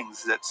last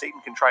things that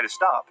Satan can try to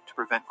stop to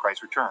prevent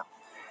Christ's return.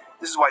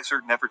 This is why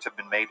certain efforts have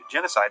been made at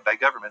genocide by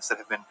governments that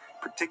have been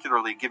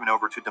particularly given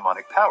over to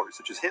demonic powers,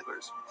 such as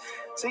Hitler's.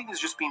 Satan is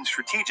just being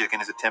strategic in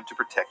his attempt to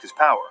protect his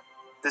power.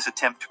 This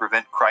attempt to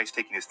prevent Christ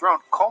taking his throne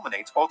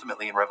culminates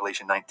ultimately in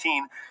Revelation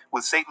 19,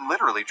 with Satan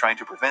literally trying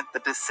to prevent the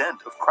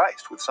descent of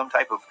Christ with some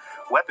type of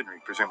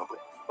weaponry, presumably.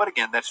 But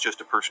again, that's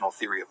just a personal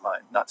theory of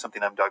mine, not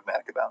something I'm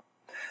dogmatic about.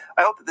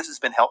 I hope that this has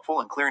been helpful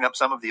in clearing up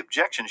some of the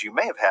objections you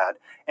may have had,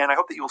 and I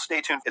hope that you will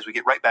stay tuned as we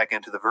get right back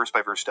into the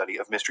verse-by-verse study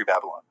of Mystery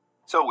Babylon.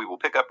 So we will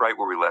pick up right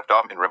where we left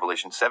off in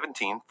Revelation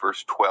 17,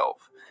 verse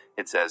 12.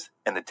 It says,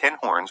 "And the 10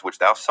 horns which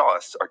thou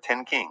sawest are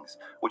 10 kings,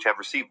 which have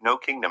received no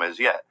kingdom as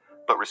yet,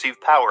 but receive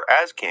power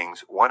as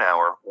kings 1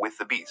 hour with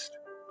the beast."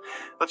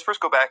 Let's first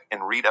go back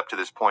and read up to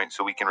this point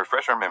so we can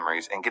refresh our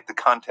memories and get the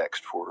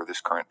context for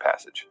this current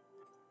passage.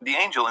 The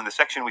angel in the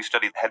section we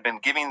studied had been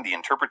giving the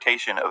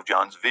interpretation of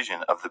John's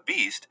vision of the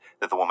beast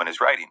that the woman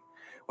is riding.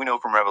 We know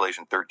from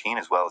Revelation 13,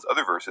 as well as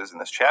other verses in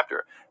this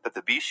chapter, that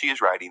the beast she is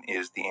riding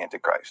is the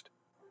Antichrist.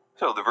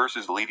 So the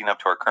verses leading up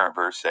to our current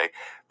verse say,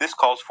 "This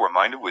calls for a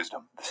mind of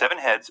wisdom. The 7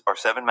 heads are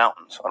 7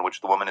 mountains on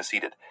which the woman is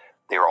seated.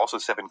 They are also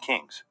 7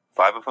 kings,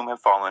 5 of whom have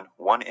fallen,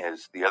 1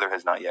 is, the other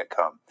has not yet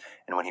come.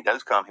 And when he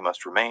does come, he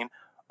must remain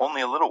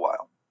only a little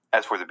while.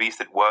 As for the beast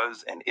that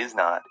was and is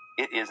not,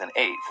 it is an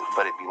 8th,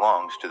 but it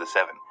belongs to the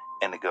 7,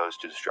 and it goes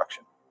to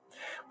destruction."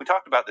 We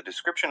talked about the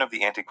description of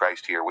the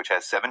Antichrist here, which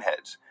has 7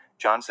 heads.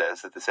 John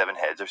says that the 7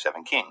 heads are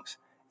 7 kings.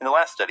 In the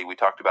last study, we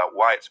talked about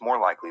why it's more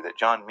likely that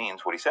John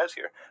means what he says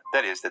here.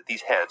 That is, that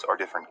these heads are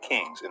different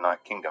kings and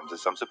not kingdoms,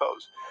 as some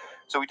suppose.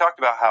 So we talked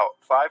about how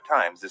 5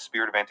 times the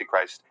spirit of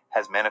Antichrist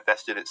has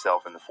manifested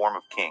itself in the form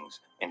of kings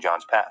in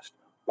John's past.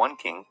 1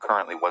 king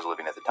currently was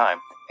living at the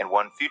time, and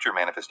 1 future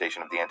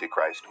manifestation of the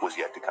Antichrist was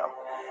yet to come.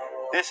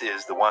 This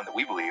is the one that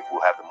we believe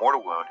will have the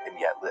mortal wound and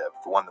yet live,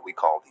 the one that we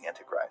call the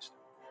Antichrist.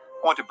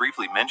 I want to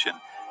briefly mention,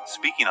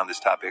 speaking on this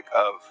topic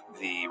of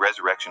the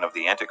resurrection of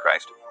the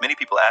Antichrist, many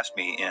people asked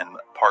me in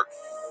part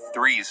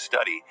 3's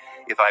study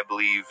if I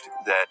believed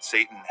that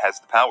Satan has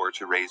the power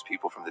to raise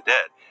people from the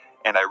dead.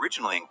 And I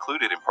originally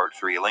included in part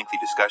 3 a lengthy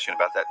discussion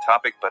about that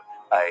topic, but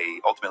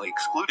I ultimately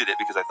excluded it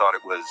because I thought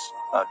it was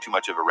too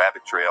much of a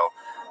rabbit trail.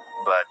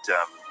 But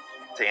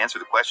to answer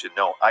the question,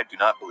 no, I do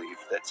not believe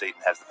that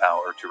Satan has the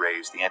power to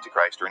raise the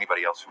Antichrist or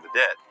anybody else from the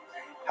dead.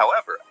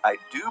 However, I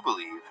do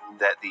believe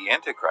that the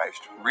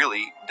Antichrist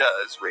really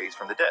does raise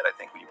from the dead. I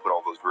think when you put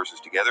all those verses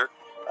together,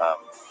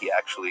 he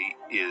actually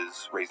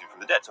is raising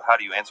from the dead. So how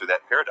do you answer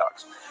that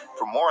paradox?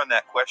 For more on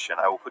that question,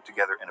 I will put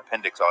together an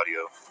appendix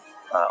audio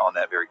on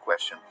that very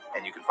question,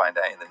 and you can find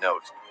that in the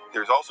notes.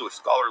 There's also a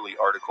scholarly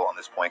article on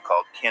this point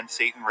called "Can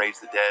Satan Raise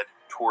the Dead?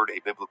 Toward a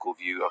Biblical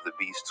View of the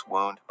Beast's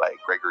Wound" by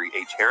Gregory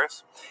H.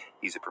 Harris.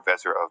 He's a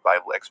professor of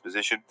Bible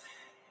exposition.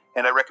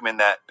 And I recommend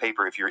that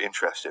paper if you're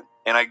interested.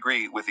 And I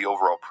agree with the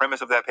overall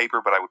premise of that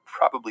paper, but I would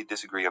probably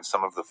disagree on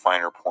some of the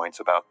finer points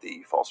about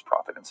the false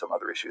prophet and some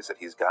other issues that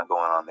he's got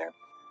going on there.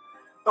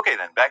 Okay,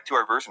 then, back to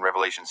our verse in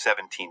Revelation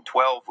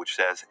 17:12, which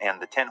says,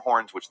 "And the 10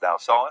 horns which thou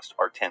sawest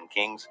are 10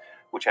 kings,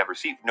 which have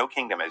received no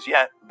kingdom as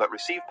yet, but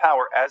receive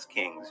power as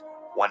kings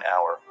 1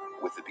 hour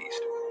with the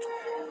beast."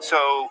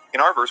 So,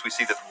 in our verse, we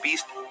see that the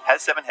beast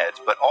has 7 heads,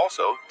 but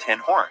also 10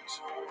 horns.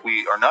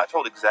 We are not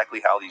told exactly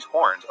how these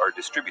horns are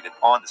distributed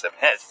on the 7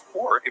 heads,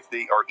 or if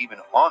they are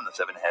even on the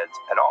 7 heads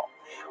at all.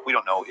 We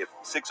don't know if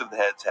 6 of the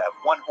heads have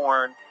 1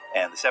 horn,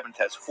 and the 7th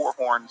has 4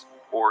 horns,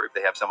 or if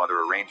they have some other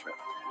arrangement.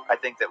 I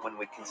think that when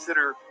we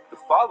consider the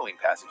following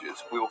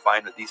passages, we will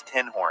find that these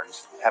 10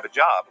 horns have a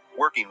job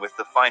working with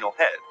the final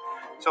head.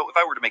 So if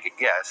I were to make a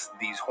guess,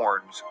 these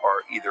horns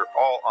are either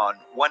all on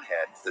one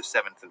head, the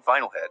 7th and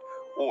final head,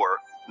 or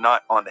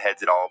not on the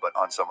heads at all, but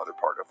on some other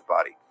part of the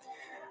body.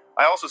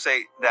 I also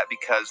say that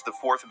because the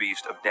 4th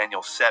beast of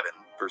Daniel 7,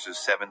 verses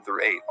 7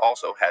 through 8,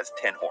 also has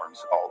 10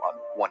 horns, all on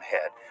one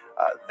head.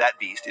 That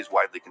beast is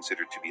widely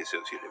considered to be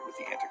associated with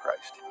the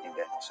Antichrist in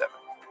Daniel 7.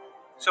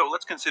 So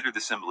let's consider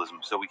the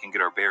symbolism so we can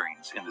get our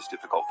bearings in this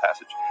difficult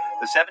passage.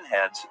 The 7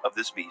 heads of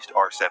this beast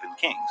are 7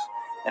 kings.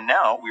 And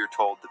now we are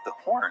told that the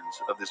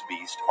horns of this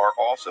beast are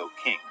also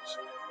kings.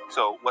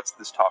 So what's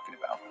this talking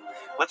about?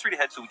 Let's read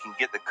ahead so we can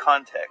get the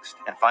context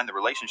and find the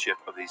relationship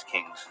of these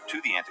kings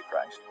to the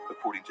Antichrist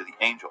according to the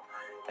angel.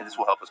 And this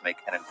will help us make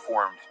an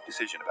informed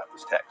decision about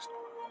this text.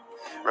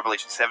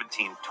 Revelation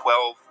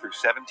 17:12 through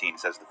 17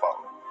 says the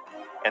following.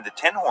 "And the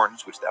 10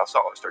 horns which thou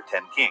sawest are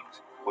 10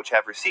 kings, which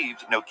have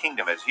received no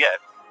kingdom as yet,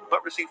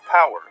 but receive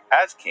power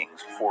as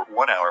kings for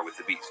 1 hour with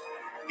the beast.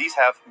 These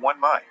have one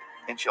mind,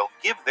 and shall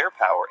give their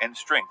power and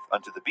strength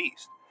unto the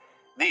beast.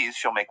 These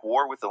shall make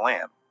war with the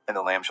Lamb, and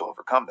the Lamb shall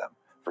overcome them,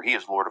 for he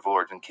is Lord of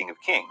lords and King of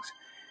kings.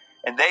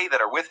 And they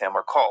that are with him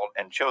are called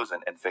and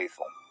chosen and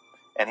faithful.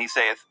 And he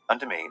saith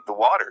unto me, The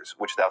waters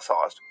which thou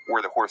sawest,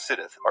 where the horse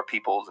sitteth, are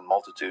peoples and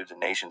multitudes and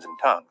nations and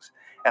tongues.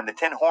 And the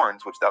 10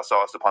 horns which thou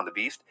sawest upon the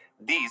beast,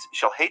 these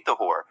shall hate the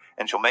whore,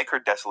 and shall make her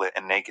desolate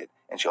and naked,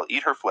 and shall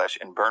eat her flesh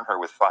and burn her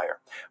with fire.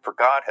 For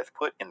God hath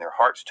put in their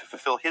hearts to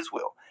fulfill his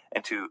will,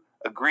 and to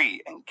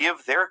agree and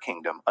give their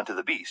kingdom unto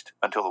the beast,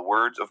 until the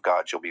words of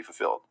God shall be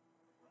fulfilled."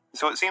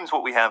 So it seems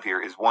what we have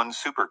here is one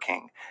super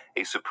king,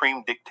 a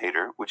supreme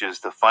dictator, which is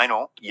the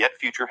final yet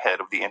future head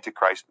of the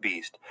Antichrist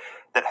beast,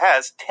 that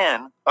has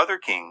 10 other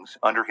kings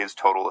under his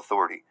total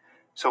authority.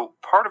 So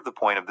part of the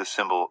point of this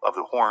symbol of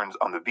the horns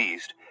on the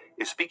beast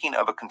is speaking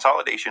of a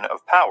consolidation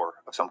of power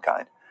of some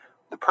kind.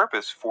 The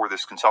purpose for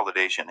this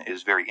consolidation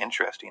is very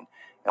interesting,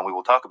 and we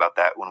will talk about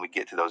that when we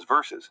get to those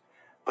verses.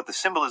 But the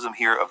symbolism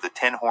here of the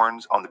 10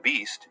 horns on the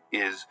beast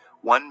is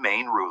one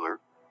main ruler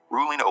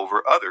ruling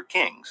over other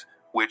kings,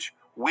 which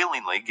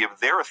willingly give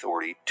their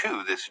authority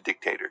to this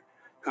dictator,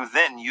 who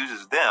then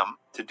uses them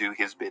to do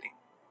his bidding.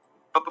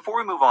 But before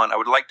we move on, I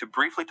would like to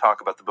briefly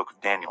talk about the book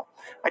of Daniel.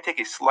 I take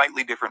a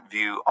slightly different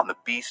view on the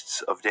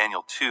beasts of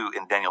Daniel 2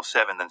 and Daniel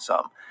 7 than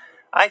some.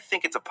 I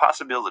think it's a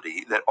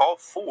possibility that all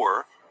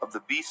 4 of the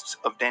beasts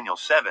of Daniel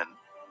 7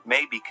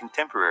 may be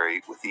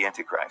contemporary with the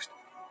Antichrist.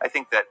 I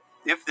think that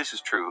if this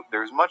is true,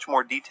 there is much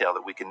more detail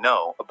that we can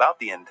know about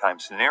the end time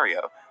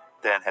scenario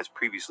than has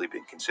previously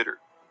been considered.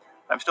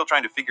 I'm still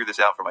trying to figure this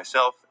out for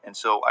myself, and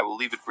so I will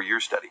leave it for your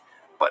study.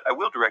 But I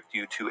will direct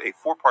you to a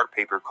 4-part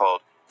paper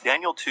called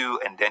Daniel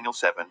 2 and Daniel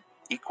 7,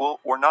 Equal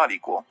or Not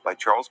Equal, by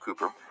Charles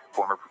Cooper,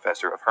 former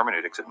professor of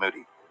hermeneutics at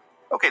Moody.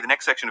 Okay, the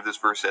next section of this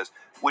verse says,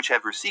 which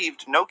have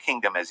received no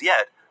kingdom as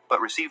yet,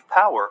 but receive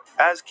power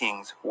as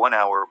kings 1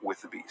 hour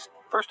with the beast.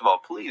 First of all,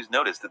 please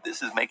notice that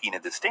this is making a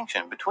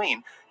distinction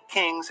between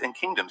kings and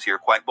kingdoms here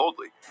quite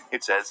boldly.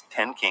 It says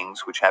 10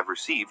 kings which have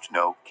received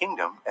no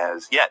kingdom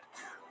as yet.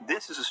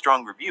 This is a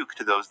strong rebuke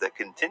to those that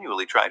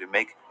continually try to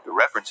make the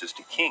references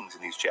to kings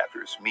in these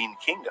chapters mean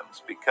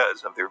kingdoms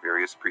because of their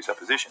various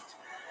presuppositions.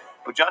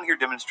 But John here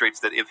demonstrates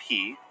that if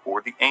he, or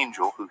the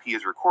angel who he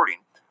is recording,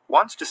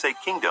 wants to say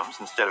kingdoms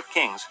instead of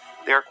kings,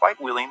 they are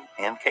quite willing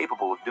and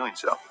capable of doing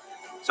so.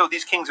 So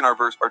these kings in our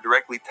verse are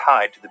directly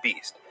tied to the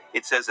beast.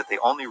 It says that they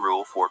only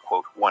rule for,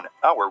 quote, 1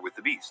 hour with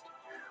the beast.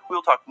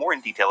 We'll talk more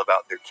in detail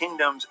about their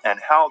kingdoms and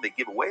how they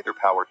give away their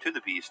power to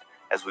the beast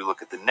as we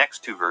look at the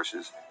next 2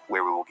 verses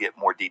where we will get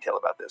more detail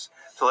about this.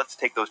 So let's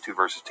take those 2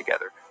 verses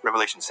together.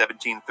 Revelation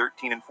 17,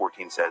 13, and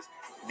 14 says,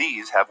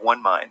 these have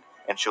one mind,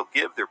 and shall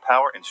give their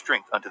power and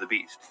strength unto the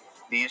beast.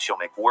 These shall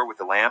make war with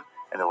the Lamb,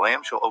 and the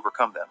Lamb shall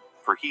overcome them.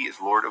 For he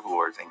is Lord of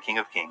lords and King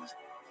of kings,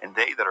 and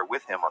they that are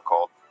with him are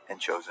called and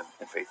chosen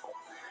and faithful.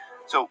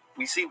 So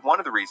we see one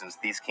of the reasons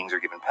these kings are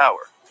given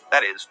power.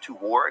 That is, to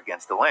war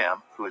against the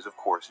Lamb, who is of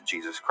course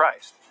Jesus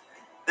Christ.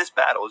 This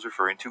battle is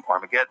referring to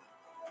Armageddon.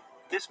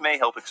 This may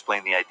help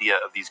explain the idea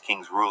of these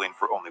kings ruling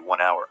for only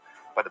 1 hour.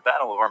 By the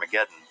Battle of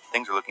Armageddon,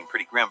 things are looking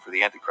pretty grim for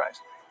the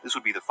Antichrist. This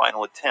would be the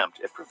final attempt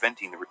at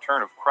preventing the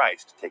return of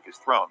Christ to take his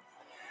throne.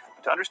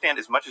 But to understand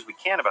as much as we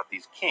can about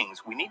these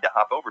kings, we need to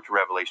hop over to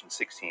Revelation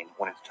 16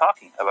 when it's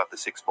talking about the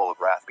 6th bowl of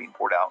wrath being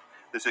poured out.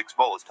 The 6th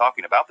bowl is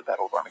talking about the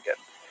Battle of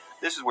Armageddon.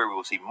 This is where we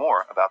will see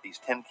more about these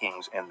 10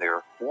 kings and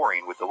their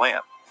warring with the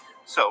Lamb.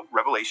 So,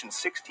 Revelation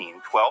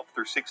 16, 12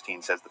 through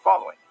 16 says the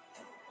following.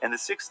 And the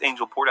 6th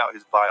angel poured out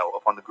his vial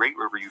upon the great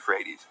river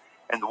Euphrates,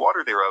 and the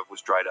water thereof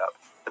was dried up,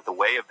 that the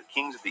way of the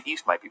kings of the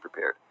east might be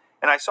prepared.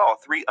 And I saw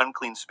 3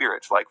 unclean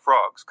spirits like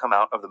frogs come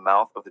out of the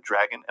mouth of the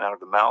dragon, and out of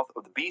the mouth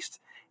of the beast,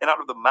 and out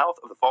of the mouth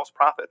of the false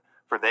prophet.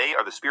 For they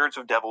are the spirits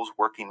of devils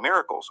working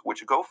miracles,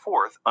 which go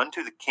forth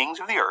unto the kings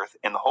of the earth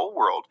and the whole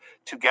world,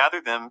 to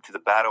gather them to the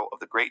battle of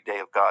the great day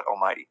of God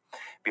Almighty.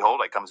 Behold,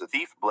 I come as a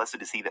thief.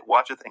 Blessed is he that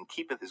watcheth and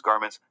keepeth his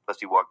garments,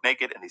 lest he walk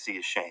naked, and they see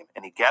his shame.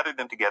 And he gathered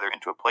them together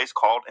into a place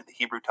called in the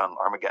Hebrew tongue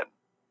Armageddon.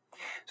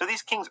 So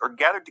these kings are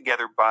gathered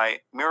together by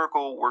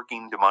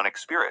miracle-working demonic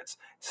spirits,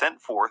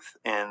 sent forth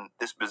in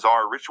this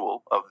bizarre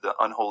ritual of the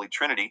unholy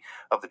trinity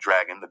of the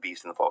dragon, the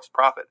beast, and the false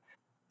prophet.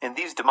 And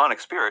these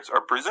demonic spirits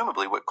are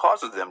presumably what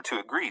causes them to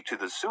agree to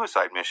the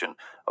suicide mission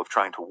of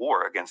trying to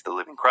war against the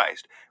living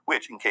Christ,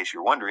 which, in case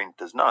you're wondering,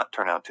 does not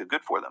turn out too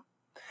good for them.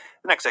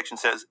 The next section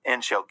says,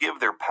 and shall give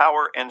their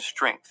power and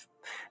strength.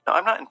 Now,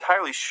 I'm not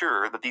entirely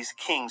sure that these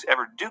kings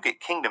ever do get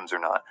kingdoms or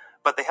not,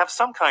 but they have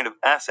some kind of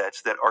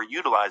assets that are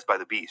utilized by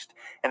the beast.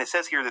 And it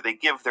says here that they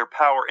give their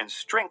power and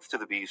strength to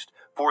the beast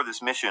for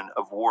this mission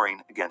of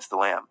warring against the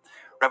Lamb.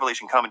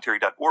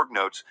 RevelationCommentary.org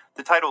notes,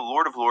 the title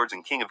Lord of Lords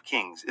and King of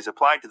Kings is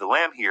applied to the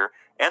Lamb here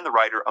and the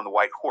rider on the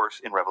white horse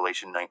in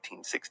Revelation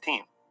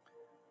 19:16.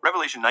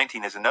 Revelation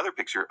 19 is another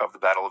picture of the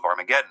Battle of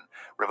Armageddon.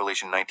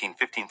 Revelation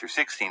 19:15 through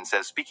 16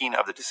 says, speaking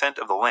of the descent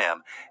of the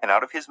Lamb, and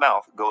out of his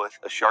mouth goeth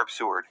a sharp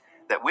sword,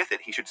 that with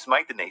it he should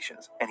smite the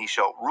nations, and he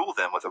shall rule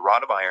them with a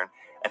rod of iron,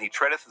 and he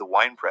treadeth the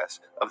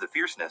winepress of the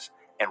fierceness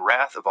and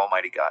wrath of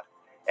Almighty God.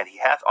 And he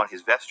hath on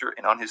his vesture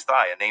and on his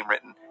thigh a name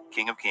written,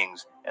 King of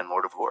Kings and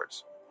Lord of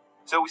Lords.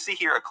 So we see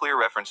here a clear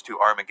reference to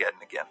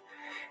Armageddon again.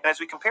 And as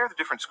we compare the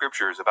different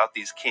scriptures about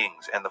these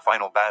kings and the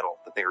final battle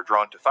that they are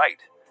drawn to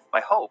fight,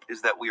 my hope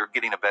is that we are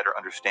getting a better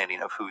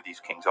understanding of who these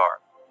kings are.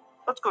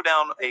 Let's go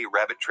down a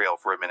rabbit trail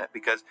for a minute,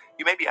 because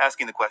you may be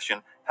asking the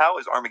question, how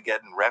is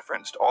Armageddon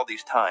referenced all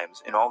these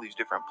times in all these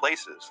different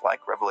places,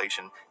 like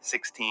Revelation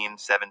 16,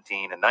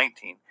 17, and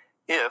 19,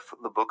 if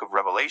the book of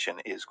Revelation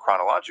is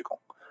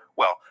chronological?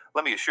 Well,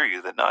 let me assure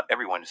you that not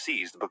everyone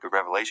sees the book of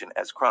Revelation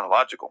as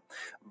chronological,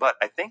 but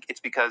I think it's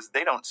because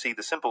they don't see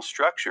the simple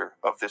structure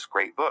of this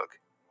great book.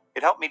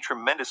 It helped me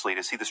tremendously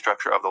to see the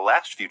structure of the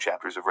last few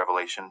chapters of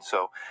Revelation,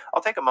 so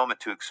I'll take a moment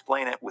to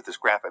explain it with this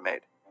graph I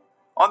made.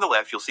 On the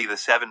left, you'll see the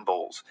 7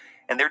 bowls,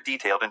 and they're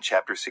detailed in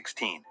chapter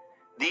 16.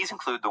 These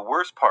include the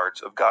worst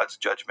parts of God's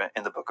judgment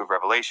in the book of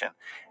Revelation,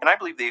 and I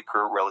believe they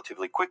occur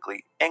relatively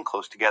quickly and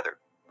close together.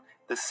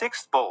 The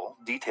 6th bowl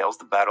details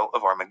the Battle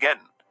of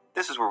Armageddon.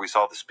 This is where we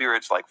saw the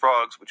spirits like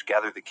frogs which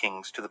gather the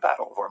kings to the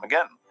Battle of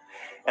Armageddon.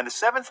 And the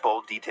 7th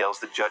bowl details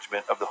the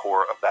judgment of the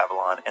whore of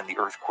Babylon and the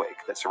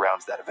earthquake that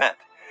surrounds that event.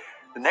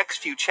 The next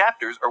few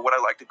chapters are what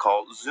I like to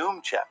call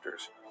zoom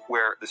chapters,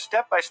 where the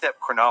step-by-step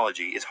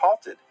chronology is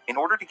halted in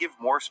order to give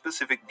more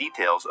specific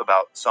details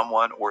about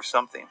someone or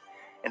something.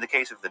 In the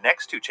case of the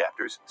next 2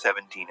 chapters,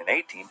 17 and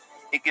 18,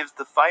 it gives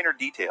the finer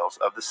details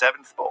of the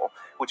 7th bowl,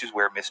 which is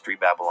where Mystery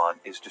Babylon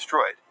is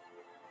destroyed.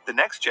 The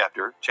next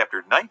chapter,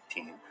 chapter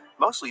 19,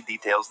 mostly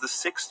details the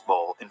 6th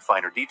bowl in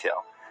finer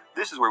detail.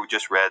 This is where we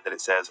just read that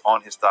it says,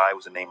 "On his thigh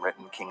was a name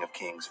written, King of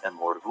Kings and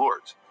Lord of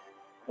Lords."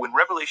 When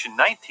Revelation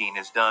 19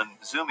 is done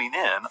zooming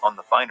in on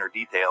the finer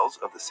details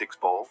of the 6th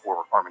bowl,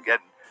 or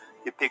Armageddon,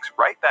 it picks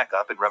right back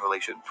up in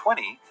Revelation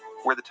 20,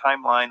 where the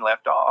timeline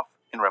left off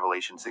in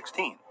Revelation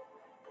 16.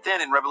 Then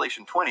in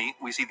Revelation 20,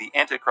 we see the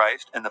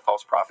Antichrist and the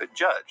false prophet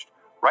judged,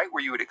 right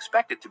where you would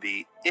expect it to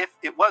be if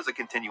it was a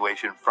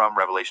continuation from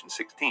Revelation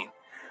 16.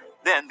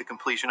 Then the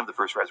completion of the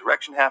first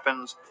resurrection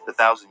happens, the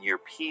 1,000-year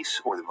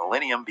peace or the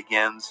millennium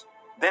begins.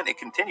 Then it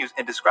continues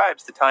and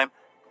describes the time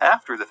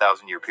after the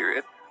 1,000-year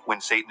period, when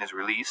Satan is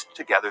released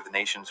to gather the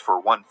nations for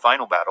one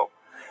final battle,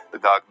 the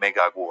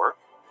Gog-Magog War.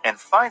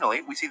 And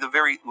finally, we see the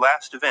very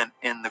last event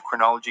in the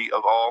chronology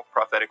of all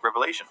prophetic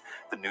revelation,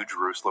 the New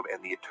Jerusalem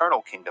and the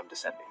eternal kingdom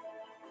descending.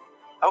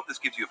 I hope this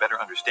gives you a better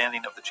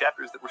understanding of the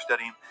chapters that we're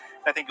studying,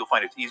 and I think you'll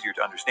find it's easier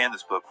to understand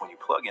this book when you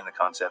plug in the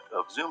concept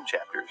of zoom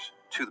chapters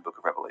to the book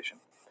of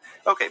Revelation.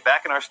 Okay,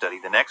 back in our study,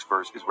 the next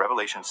verse is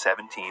Revelation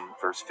 17,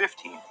 verse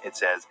 15. It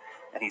says,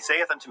 "And he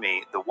saith unto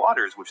me, The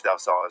waters which thou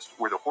sawest,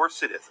 where the horse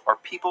sitteth, are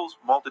peoples,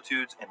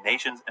 multitudes, and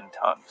nations, and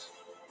tongues."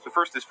 So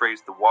first this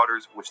phrase, "the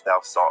waters which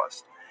thou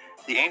sawest."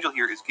 The angel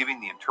here is giving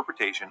the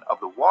interpretation of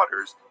the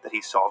waters that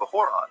he saw the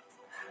whore on.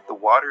 The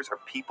waters are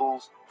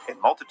peoples, and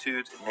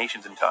multitudes, and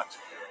nations, and tongues.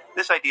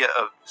 This idea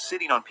of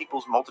sitting on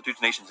peoples,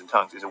 multitudes, nations, and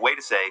tongues is a way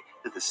to say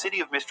that the city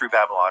of Mystery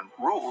Babylon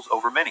rules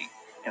over many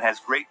and has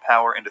great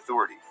power and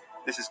authority.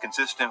 This is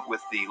consistent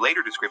with the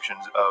later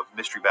descriptions of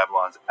Mystery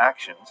Babylon's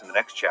actions in the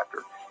next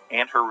chapter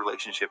and her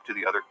relationship to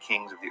the other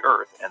kings of the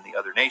earth and the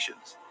other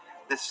nations.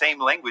 This same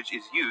language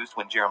is used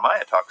when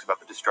Jeremiah talks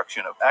about the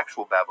destruction of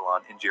actual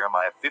Babylon in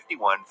Jeremiah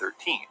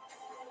 51:13.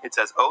 It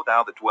says, "O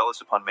thou that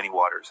dwellest upon many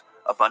waters,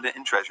 abundant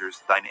in treasures,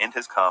 thine end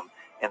has come,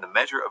 and the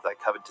measure of thy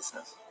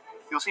covetousness."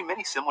 You'll see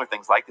many similar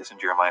things like this in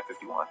Jeremiah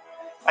 51.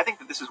 I think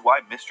that this is why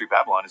Mystery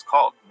Babylon is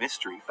called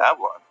Mystery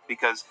Babylon,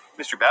 because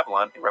Mystery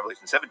Babylon in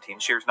Revelation 17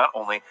 shares not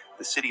only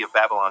the city of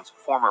Babylon's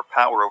former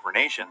power over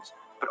nations,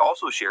 but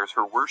also shares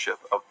her worship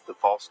of the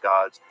false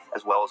gods,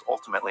 as well as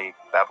ultimately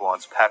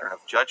Babylon's pattern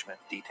of judgment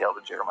detailed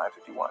in Jeremiah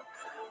 51.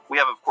 We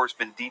have, of course,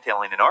 been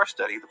detailing in our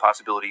study the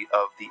possibility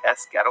of the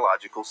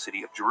eschatological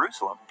city of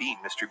Jerusalem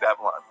being Mystery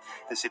Babylon,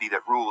 the city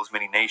that rules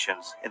many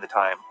nations in the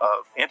time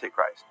of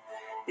Antichrist.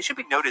 It should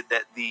be noted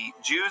that the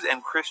Jews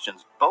and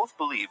Christians both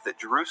believe that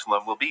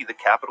Jerusalem will be the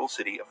capital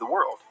city of the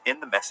world in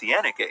the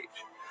Messianic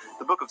age.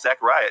 The book of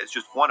Zechariah is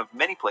just one of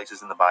many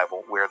places in the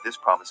Bible where this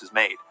promise is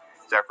made.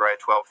 Zechariah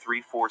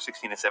 12:3, 4,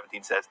 16, and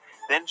 17 says,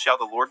 "Then shall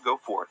the Lord go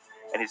forth,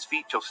 and his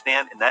feet shall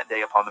stand in that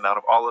day upon the Mount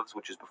of Olives,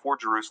 which is before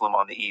Jerusalem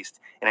on the east.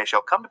 And it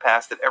shall come to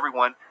pass that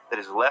everyone that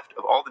is left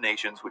of all the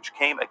nations which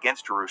came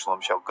against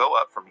Jerusalem shall go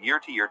up from year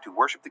to year to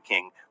worship the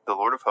King, the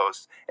Lord of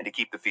hosts, and to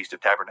keep the Feast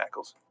of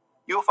Tabernacles."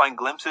 You will find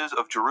glimpses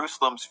of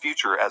Jerusalem's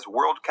future as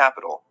world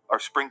capital are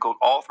sprinkled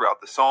all throughout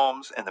the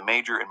Psalms and the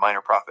major and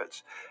minor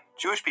prophets.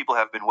 Jewish people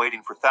have been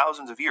waiting for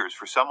thousands of years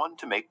for someone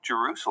to make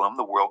Jerusalem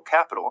the world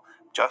capital,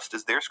 just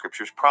as their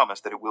scriptures promise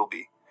that it will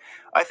be.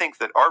 I think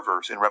that our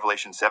verse in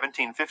Revelation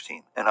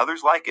 17:15 and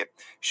others like it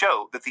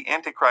show that the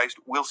Antichrist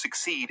will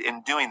succeed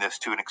in doing this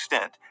to an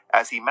extent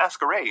as he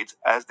masquerades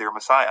as their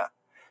Messiah.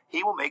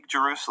 He will make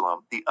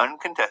Jerusalem the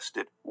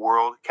uncontested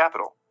world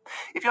capital.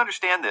 If you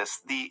understand this,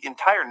 the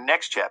entire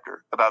next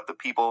chapter about the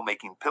people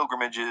making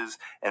pilgrimages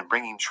and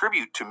bringing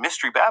tribute to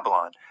Mystery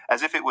Babylon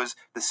as if it was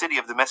the city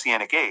of the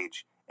Messianic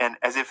age and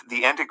as if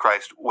the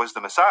Antichrist was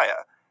the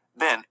Messiah,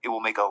 then it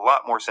will make a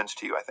lot more sense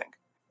to you, I think.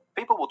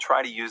 People will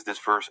try to use this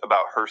verse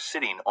about her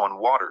sitting on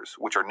waters,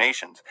 which are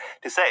nations,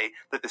 to say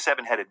that the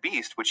 7-headed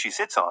beast which she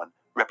sits on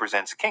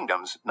represents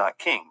kingdoms, not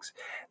kings.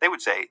 They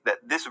would say that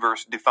this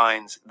verse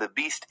defines the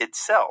beast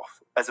itself,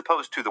 as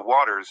opposed to the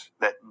waters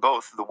that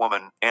both the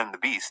woman and the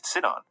beast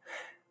sit on.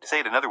 To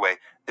say it another way,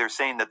 they're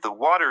saying that the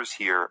waters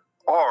here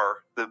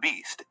are the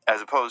beast,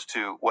 as opposed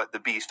to what the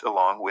beast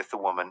along with the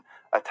woman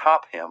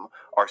atop him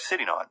are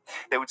sitting on.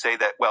 They would say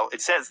that, well,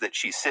 it says that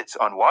she sits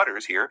on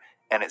waters here,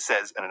 and it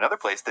says in another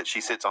place that she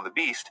sits on the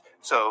beast,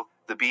 so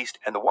the beast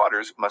and the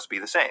waters must be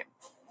the same.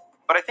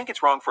 But I think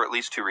it's wrong for at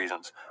least two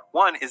reasons.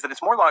 One is that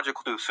it's more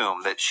logical to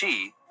assume that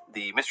she,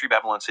 the Mystery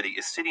Babylon city,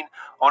 is sitting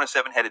on a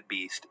seven-headed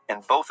beast,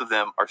 and both of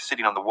them are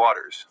sitting on the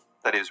waters,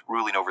 that is,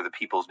 ruling over the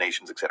peoples,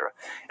 nations, etc.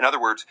 In other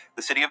words,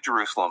 the city of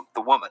Jerusalem,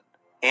 the woman,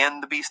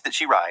 and the beast that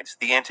she rides,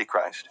 the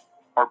Antichrist,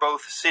 are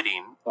both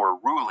sitting or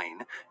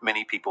ruling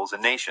many peoples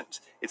and nations.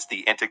 It's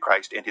the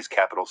Antichrist and his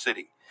capital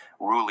city,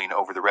 ruling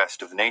over the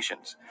rest of the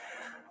nations.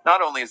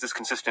 Not only is this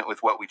consistent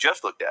with what we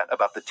just looked at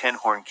about the 10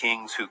 horned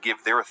kings who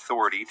give their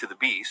authority to the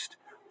beast,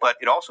 but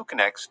it also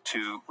connects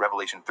to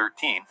Revelation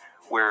 13,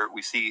 where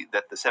we see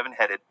that the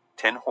seven-headed,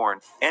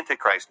 10-horned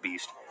Antichrist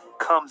beast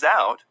comes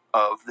out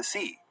of the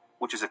sea,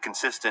 which is a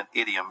consistent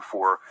idiom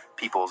for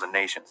peoples and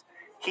nations.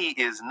 He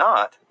is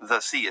not the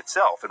sea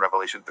itself in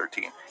Revelation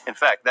 13. In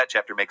fact, that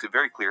chapter makes it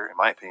very clear, in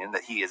my opinion,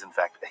 that he is in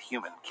fact a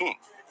human king.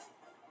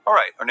 All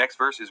right, our next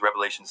verse is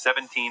Revelation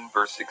 17,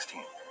 verse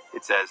 16.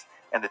 It says,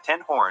 "And the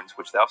 10 horns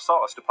which thou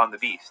sawest upon the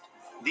beast,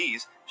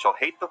 these shall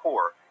hate the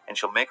whore, and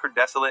shall make her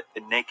desolate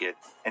and naked,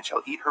 and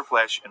shall eat her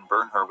flesh and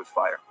burn her with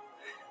fire."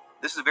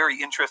 This is a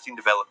very interesting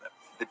development.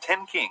 The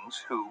 10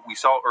 kings, who we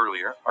saw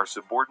earlier, are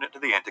subordinate to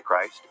the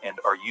Antichrist and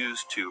are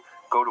used to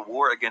go to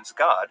war against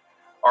God,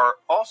 are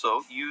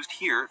also used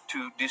here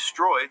to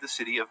destroy the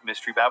city of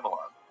Mystery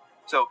Babylon.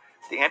 So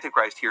the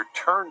Antichrist here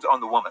turns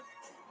on the woman.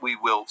 We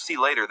will see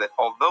later that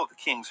although the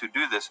kings who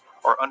do this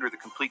are under the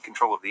complete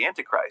control of the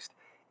Antichrist,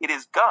 it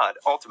is God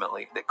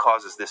ultimately that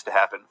causes this to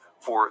happen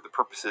for the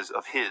purposes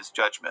of his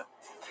judgment.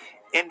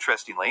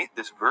 Interestingly,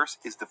 this verse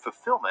is the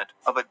fulfillment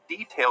of a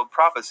detailed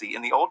prophecy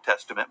in the Old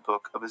Testament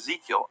book of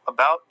Ezekiel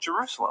about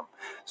Jerusalem.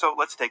 So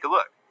let's take a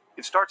look.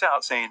 It starts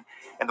out saying,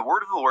 "And the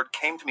word of the Lord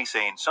came to me,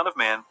 saying, Son of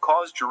man,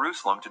 cause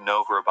Jerusalem to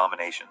know her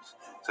abominations."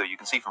 So you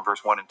can see from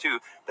verse 1 and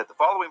 2 that the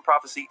following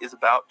prophecy is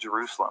about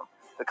Jerusalem.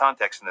 The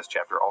context in this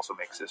chapter also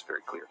makes this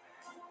very clear.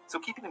 So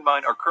keeping in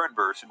mind our current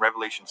verse in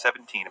Revelation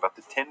 17 about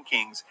the 10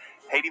 kings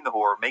hating the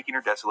whore, making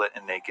her desolate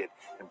and naked,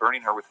 and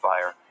burning her with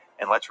fire,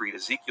 and let's read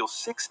Ezekiel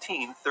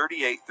 16,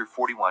 38 through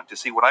 41 to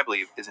see what I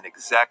believe is an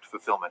exact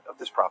fulfillment of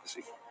this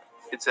prophecy.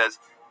 It says,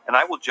 "And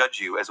I will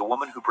judge you as a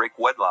woman who break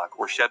wedlock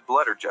or shed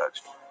blood are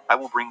judged. I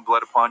will bring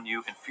blood upon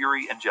you in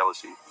fury and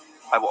jealousy.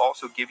 I will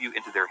also give you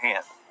into their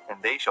hand,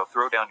 and they shall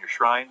throw down your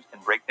shrines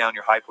and break down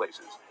your high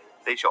places.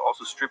 They shall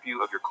also strip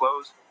you of your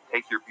clothes,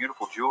 take your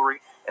beautiful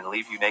jewelry, and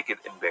leave you naked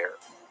and bare.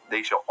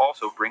 They shall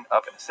also bring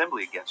up an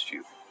assembly against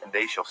you, and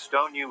they shall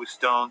stone you with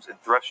stones and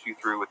thrust you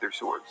through with their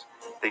swords.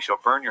 They shall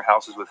burn your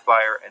houses with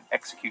fire and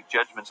execute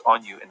judgments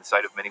on you in the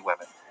sight of many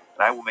women.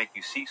 And I will make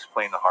you cease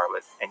playing the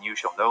harlot, and you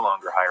shall no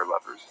longer hire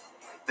lovers."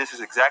 This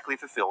is exactly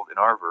fulfilled in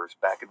our verse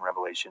back in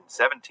Revelation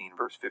 17,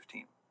 verse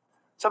 15.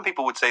 Some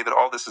people would say that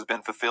all this has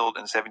been fulfilled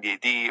in 70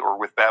 AD or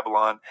with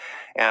Babylon,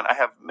 and I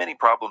have many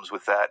problems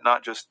with that,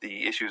 not just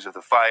the issues of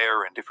the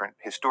fire and different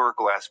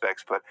historical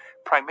aspects, but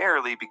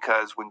primarily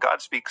because when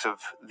God speaks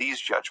of these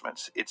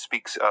judgments, it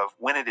speaks of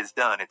when it is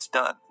done, it's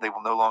done. They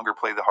will no longer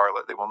play the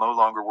harlot. They will no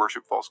longer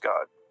worship false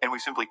god. And we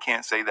simply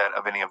can't say that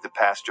of any of the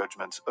past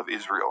judgments of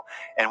Israel.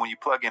 And when you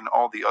plug in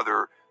all the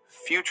other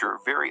future,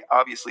 very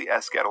obviously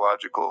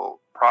eschatological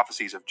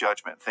prophecies of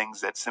judgment, things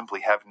that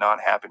simply have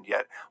not happened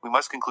yet, we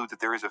must conclude that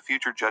there is a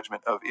future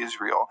judgment of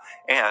Israel,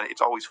 and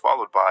it's always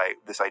followed by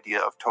this idea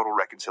of total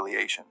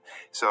reconciliation.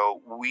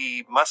 So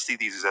we must see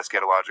these as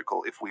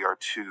eschatological if we are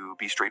to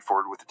be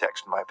straightforward with the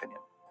text, in my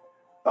opinion.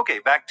 Okay,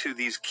 back to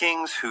these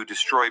kings who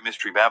destroy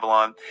Mystery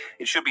Babylon.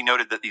 It should be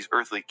noted that these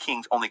earthly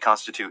kings only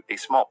constitute a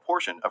small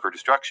portion of her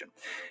destruction.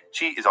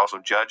 She is also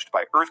judged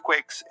by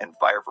earthquakes and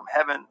fire from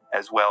heaven,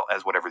 as well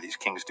as whatever these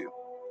kings do.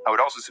 I would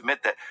also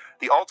submit that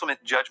the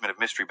ultimate judgment of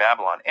Mystery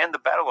Babylon and the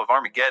Battle of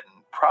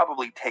Armageddon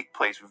probably take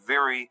place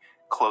very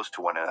close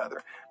to one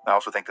another. I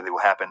also think that they will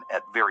happen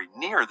at very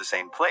near the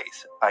same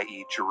place,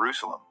 i.e.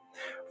 Jerusalem.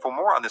 For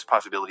more on this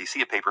possibility,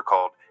 see a paper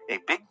called "A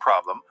Big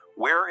Problem,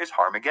 Where is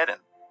Harmageddon?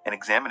 An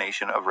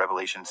examination of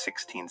Revelation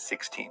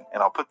 16:16.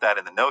 And I'll put that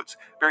in the notes.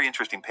 Very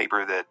interesting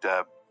paper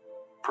that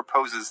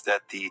proposes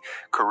that the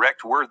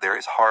correct word there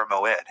is Har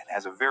Moed, and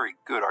has a very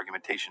good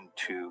argumentation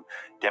to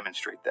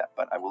demonstrate that.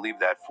 But I will leave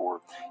that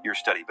for your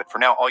study. But for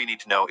now, all you need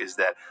to know is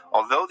that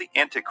although the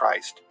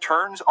Antichrist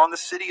turns on the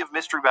city of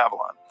Mystery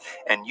Babylon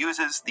and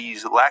uses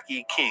these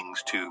lackey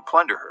kings to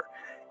plunder her,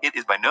 it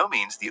is by no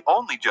means the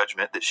only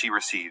judgment that she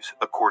receives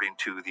according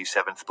to the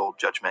seventh bowl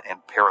judgment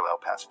and parallel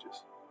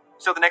passages.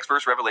 So the next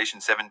verse, Revelation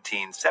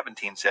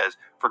 17:17 says,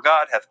 "For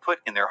God hath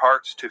put in their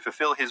hearts to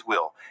fulfill his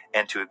will,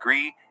 and to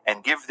agree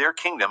and give their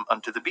kingdom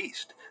unto the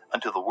beast,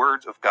 until the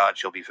words of God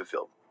shall be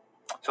fulfilled."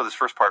 So this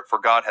first part, "For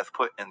God hath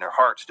put in their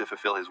hearts to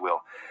fulfill his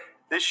will."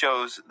 This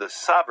shows the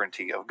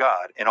sovereignty of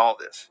God in all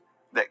this,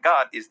 that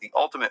God is the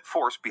ultimate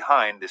force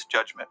behind this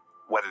judgment,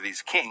 whether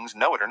these kings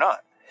know it or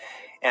not.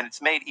 And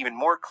it's made even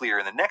more clear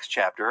in the next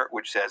chapter,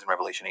 which says in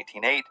Revelation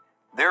 18:8,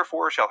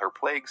 "Therefore shall her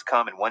plagues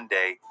come in one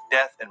day,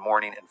 death and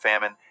mourning and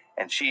famine,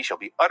 and she shall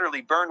be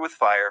utterly burned with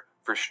fire,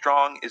 for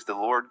strong is the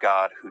Lord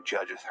God who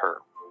judgeth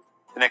her."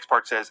 The next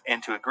part says,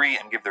 and to agree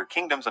and give their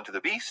kingdoms unto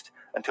the beast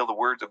until the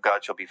words of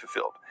God shall be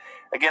fulfilled.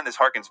 Again, this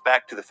harkens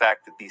back to the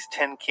fact that these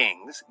 10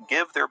 kings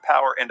give their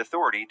power and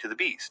authority to the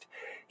beast.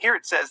 Here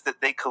it says that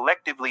they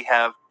collectively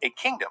have a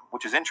kingdom,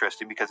 which is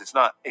interesting because it's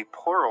not a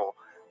plural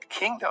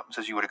kingdoms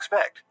as you would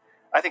expect.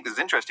 I think this is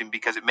interesting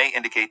because it may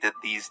indicate that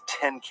these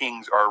 10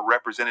 kings are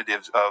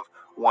representatives of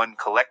one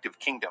collective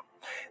kingdom.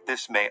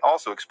 This may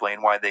also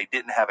explain why they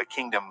didn't have a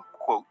kingdom,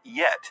 quote,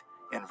 yet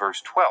in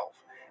verse 12.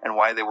 And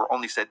why they were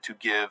only said to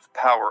give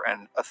power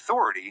and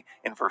authority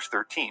in verse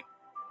 13.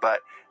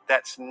 But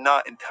that's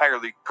not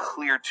entirely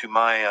clear to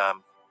my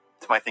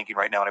thinking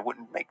right now, and I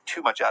wouldn't make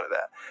too much out of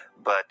that.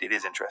 But it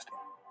is interesting.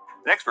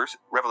 The next verse,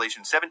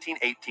 Revelation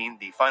 17:18,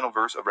 the final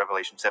verse of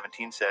Revelation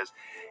 17 says,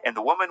 and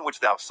the woman which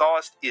thou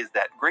sawest is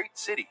that great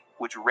city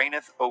which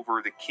reigneth over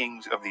the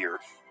kings of the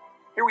earth.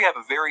 Here we have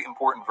a very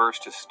important verse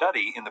to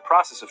study in the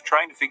process of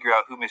trying to figure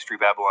out who Mystery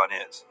Babylon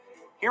is.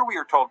 Here we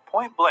are told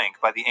point blank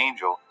by the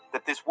angel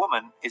that this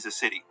woman is a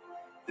city.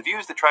 The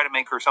views that try to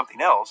make her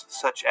something else,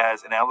 such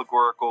as an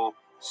allegorical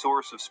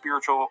source of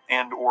spiritual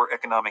and or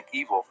economic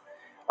evil,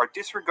 are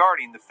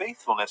disregarding the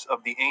faithfulness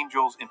of the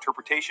angel's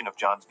interpretation of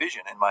John's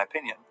vision, in my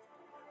opinion.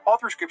 All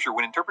through Scripture,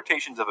 when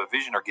interpretations of a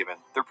vision are given,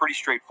 they're pretty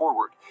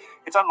straightforward.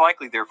 It's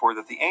unlikely, therefore,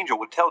 that the angel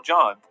would tell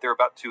John that they're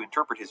about to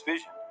interpret his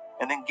vision,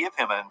 and then give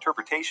him an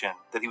interpretation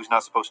that he was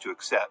not supposed to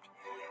accept.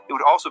 It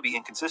would also be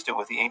inconsistent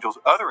with the angel's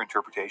other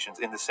interpretations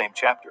in the same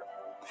chapter.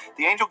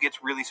 The angel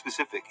gets really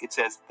specific. It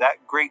says,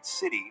 that great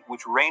city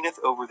which reigneth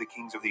over the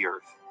kings of the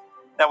earth.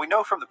 Now we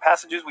know from the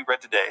passages we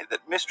read today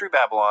that Mystery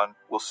Babylon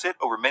will sit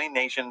over many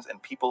nations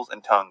and peoples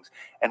and tongues,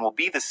 and will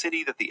be the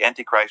city that the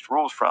Antichrist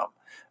rules from.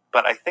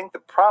 But I think the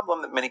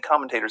problem that many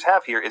commentators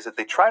have here is that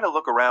they try to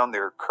look around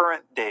their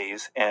current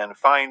days and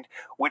find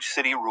which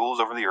city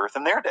rules over the earth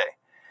in their day.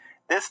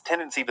 This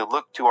tendency to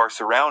look to our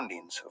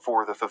surroundings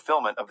for the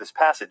fulfillment of this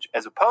passage,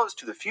 as opposed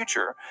to the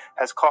future,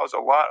 has caused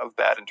a lot of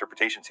bad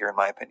interpretations here, in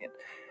my opinion.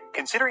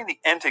 Considering the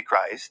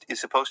Antichrist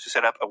is supposed to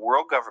set up a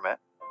world government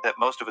that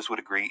most of us would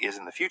agree is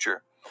in the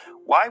future,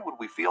 why would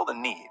we feel the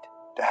need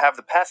to have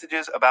the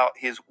passages about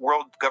his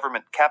world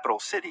government capital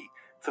city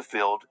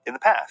fulfilled in the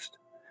past?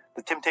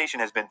 The temptation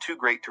has been too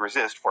great to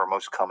resist for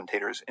most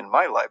commentators in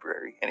my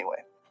library,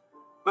 anyway.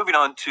 Moving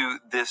on to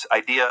this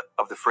idea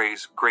of the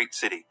phrase great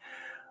city.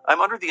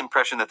 I'm under the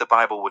impression that the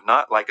Bible would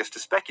not like us to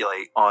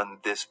speculate on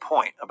this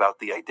point about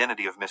the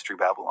identity of Mystery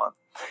Babylon.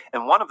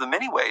 And one of the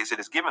many ways it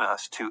has given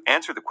us to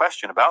answer the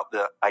question about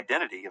the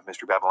identity of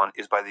Mystery Babylon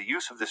is by the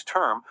use of this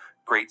term,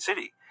 great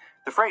city.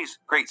 The phrase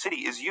great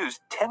city is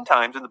used 10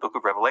 times in the book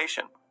of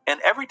Revelation,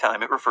 and every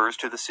time it refers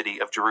to the city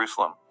of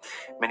Jerusalem.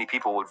 Many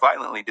people would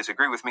violently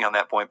disagree with me on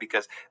that point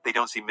because they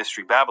don't see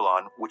Mystery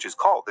Babylon, which is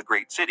called the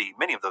great city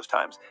many of those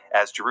times,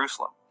 as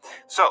Jerusalem.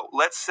 So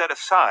let's set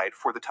aside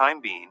for the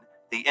time being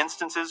the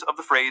instances of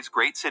the phrase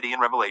great city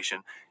in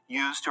Revelation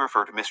used to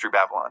refer to Mystery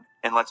Babylon,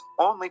 and let's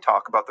only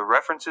talk about the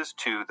references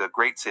to the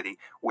great city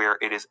where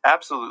it is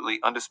absolutely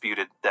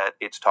undisputed that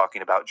it's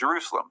talking about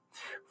Jerusalem.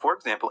 For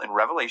example, in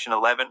Revelation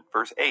 11,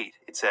 verse 8,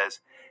 it says,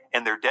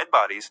 and their dead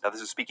bodies, now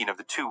this is speaking of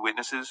the 2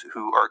 witnesses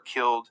who are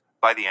killed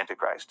by the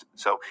Antichrist.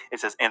 So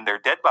it says, and their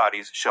dead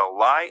bodies shall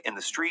lie in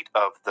the street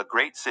of the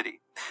great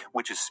city,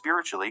 which is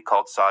spiritually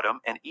called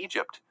Sodom and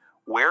Egypt,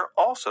 where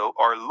also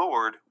our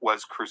Lord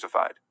was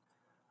crucified.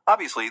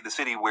 Obviously, the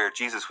city where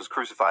Jesus was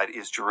crucified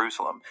is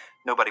Jerusalem.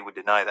 Nobody would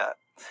deny that.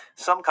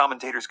 Some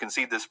commentators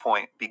concede this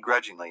point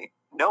begrudgingly,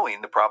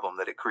 knowing the problem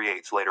that it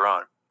creates later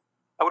on.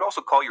 I would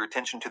also call your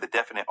attention to the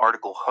definite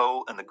article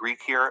ho in the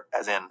Greek here,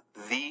 as in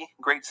the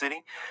great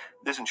city.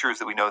 This ensures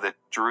that we know that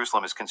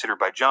Jerusalem is considered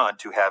by John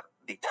to have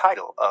the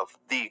title of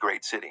the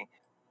great city.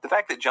 The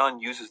fact that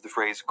John uses the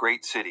phrase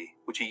great city,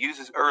 which he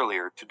uses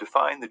earlier to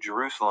define the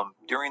Jerusalem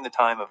during the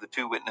time of the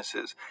 2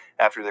 witnesses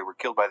after they were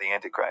killed by the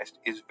Antichrist,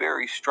 is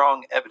very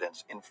strong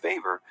evidence in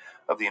favor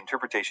of the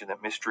interpretation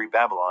that Mystery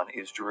Babylon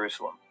is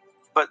Jerusalem.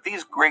 But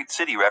these great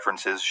city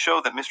references show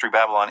that Mystery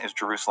Babylon is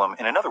Jerusalem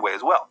in another way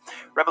as well.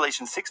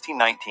 Revelation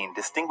 16:19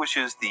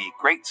 distinguishes the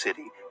great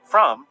city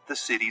from the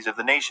cities of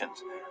the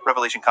nations.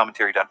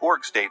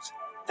 RevelationCommentary.org states,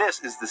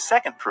 this is the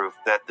second proof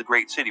that the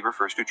great city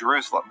refers to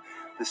Jerusalem.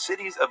 The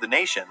cities of the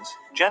nations,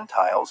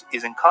 Gentiles,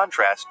 is in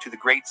contrast to the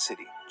great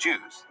city,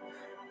 Jews.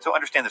 So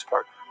understand this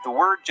part. The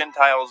word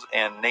Gentiles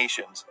and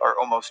nations are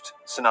almost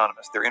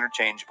synonymous. They're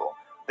interchangeable.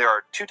 There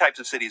are 2 types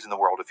of cities in the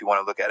world, if you want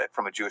to look at it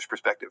from a Jewish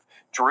perspective.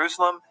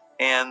 Jerusalem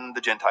and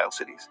the Gentile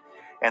cities.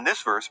 And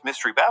this verse,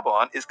 Mystery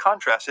Babylon, is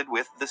contrasted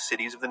with the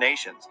cities of the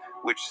nations,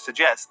 which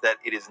suggests that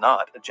it is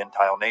not a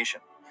Gentile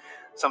nation.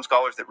 Some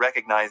scholars that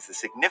recognize the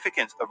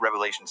significance of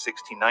Revelation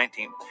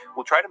 16:19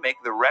 will try to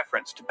make the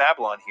reference to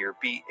Babylon here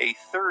be a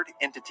third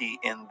entity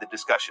in the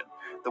discussion.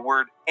 The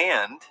word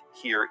and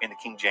here in the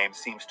King James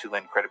seems to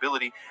lend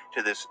credibility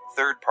to this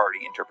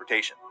third-party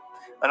interpretation.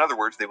 In other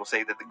words, they will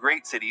say that the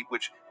great city,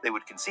 which they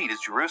would concede is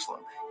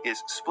Jerusalem,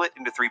 is split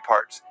into 3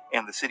 parts,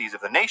 and the cities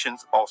of the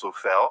nations also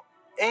fell,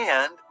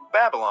 and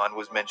Babylon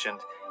was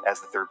mentioned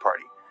as the third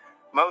party.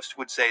 Most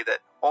would say that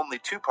only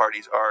two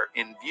parties are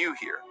in view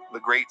here, the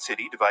great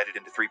city divided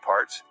into three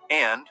parts,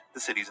 and the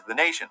cities of the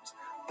nations.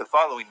 The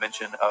following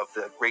mention of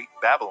the Great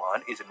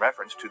Babylon is in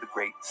reference to the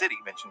great city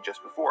mentioned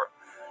just before.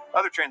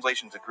 Other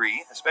translations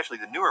agree, especially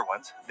the newer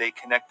ones. They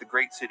connect the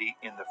great city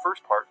in the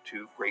first part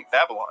to Great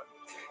Babylon.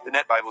 The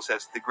Net Bible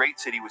says the great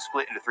city was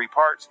split into three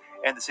parts,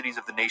 and the cities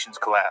of the nations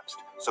collapsed.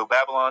 So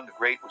Babylon the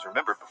Great was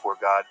remembered before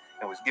God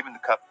and was given the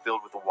cup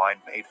filled with the wine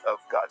made of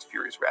God's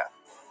furious wrath.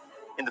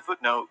 In the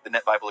footnote, the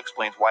Net Bible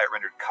explains why it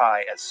rendered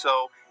Kai as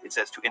so. It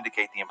says to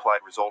indicate the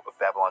implied result of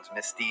Babylon's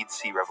misdeeds,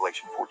 see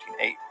Revelation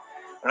 14:8.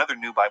 Another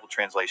New Bible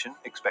translation,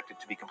 expected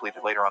to be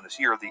completed later on this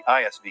year, the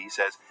ISV,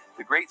 says,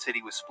 the great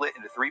city was split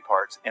into three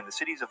parts, and the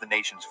cities of the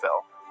nations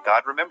fell.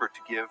 God remembered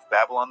to give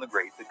Babylon the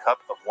Great the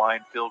cup of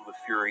wine filled with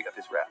fury of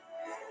his wrath.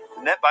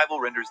 The Net Bible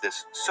renders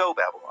this so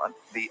Babylon.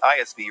 The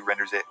ISV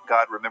renders it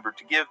God remembered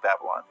to give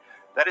Babylon.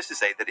 That is to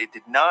say that it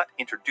did not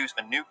introduce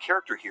a new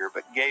character here,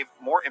 but gave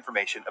more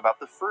information about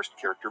the first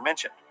character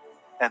mentioned.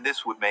 And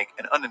this would make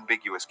an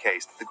unambiguous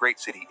case that the great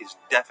city is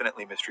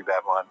definitely Mystery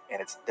Babylon,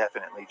 and it's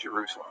definitely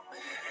Jerusalem.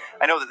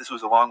 I know that this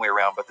was a long way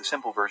around, but the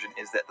simple version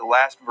is that the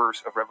last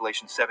verse of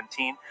Revelation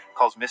 17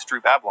 calls Mystery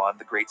Babylon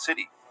the great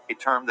city, a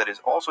term that is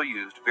also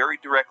used very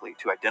directly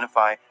to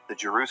identify the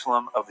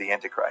Jerusalem of the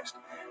Antichrist,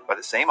 by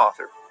the same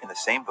author, in the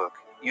same book,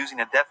 using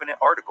a definite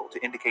article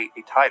to indicate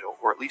a title,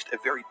 or at least a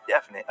very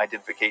definite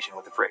identification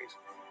with the phrase.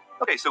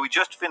 Okay, so we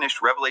just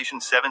finished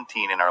Revelation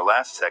 17 in our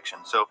last section.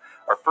 So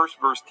our first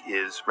verse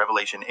is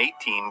Revelation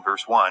 18,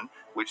 verse 1,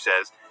 which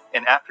says,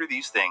 and after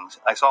these things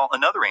I saw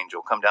another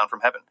angel come down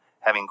from heaven,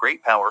 having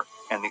great power,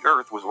 and the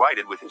earth was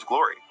lighted with his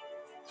glory.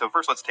 So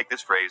first let's take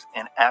this phrase,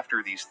 and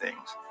after these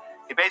things.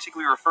 It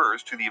basically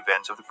refers to the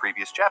events of the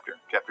previous chapter,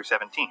 chapter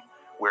 17,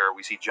 where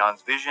we see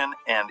John's vision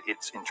and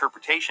its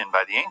interpretation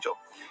by the angel.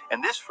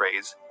 And this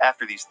phrase,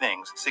 after these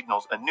things,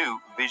 signals a new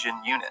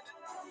vision unit.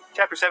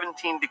 Chapter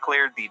 17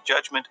 declared the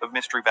judgment of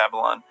Mystery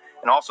Babylon,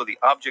 and also the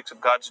objects of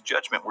God's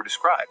judgment were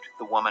described,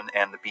 the woman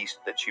and the beast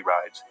that she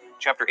rides.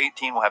 Chapter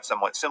 18 will have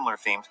somewhat similar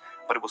themes,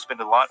 but it will spend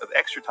a lot of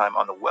extra time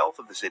on the wealth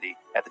of the city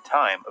at the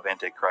time of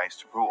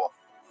Antichrist's rule.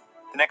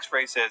 The next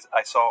phrase says,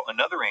 I saw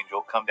another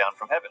angel come down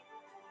from heaven.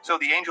 So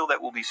the angel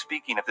that will be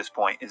speaking at this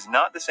point is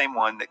not the same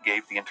one that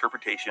gave the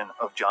interpretation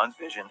of John's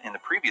vision in the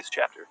previous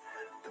chapter.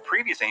 The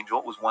previous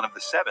angel was one of the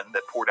seven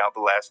that poured out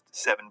the last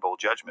seven bowl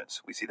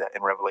judgments. We see that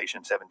in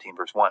Revelation 17,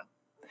 verse 1.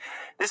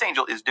 This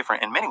angel is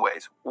different in many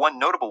ways. One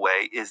notable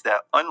way is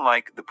that,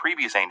 unlike the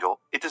previous angel,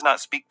 it does not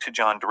speak to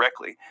John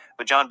directly,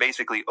 but John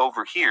basically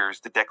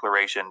overhears the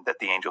declaration that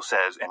the angel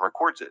says and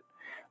records it.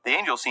 The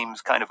angel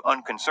seems kind of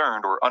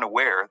unconcerned or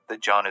unaware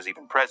that John is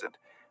even present.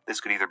 This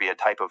could either be a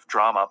type of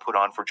drama put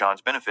on for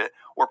John's benefit,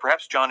 or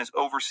perhaps John is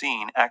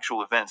overseeing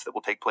actual events that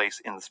will take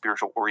place in the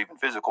spiritual or even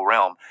physical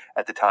realm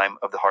at the time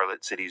of the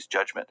harlot city's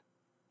judgment.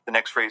 The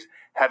next phrase,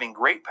 having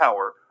great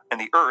power, and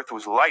the earth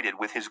was lighted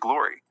with his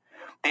glory.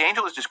 The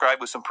angel is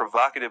described with some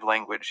provocative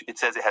language. It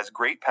says it has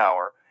great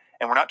power,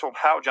 and we're not told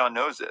how John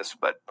knows this,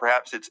 but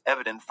perhaps it's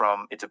evident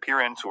from its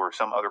appearance or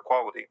some other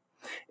quality.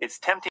 It's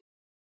tempting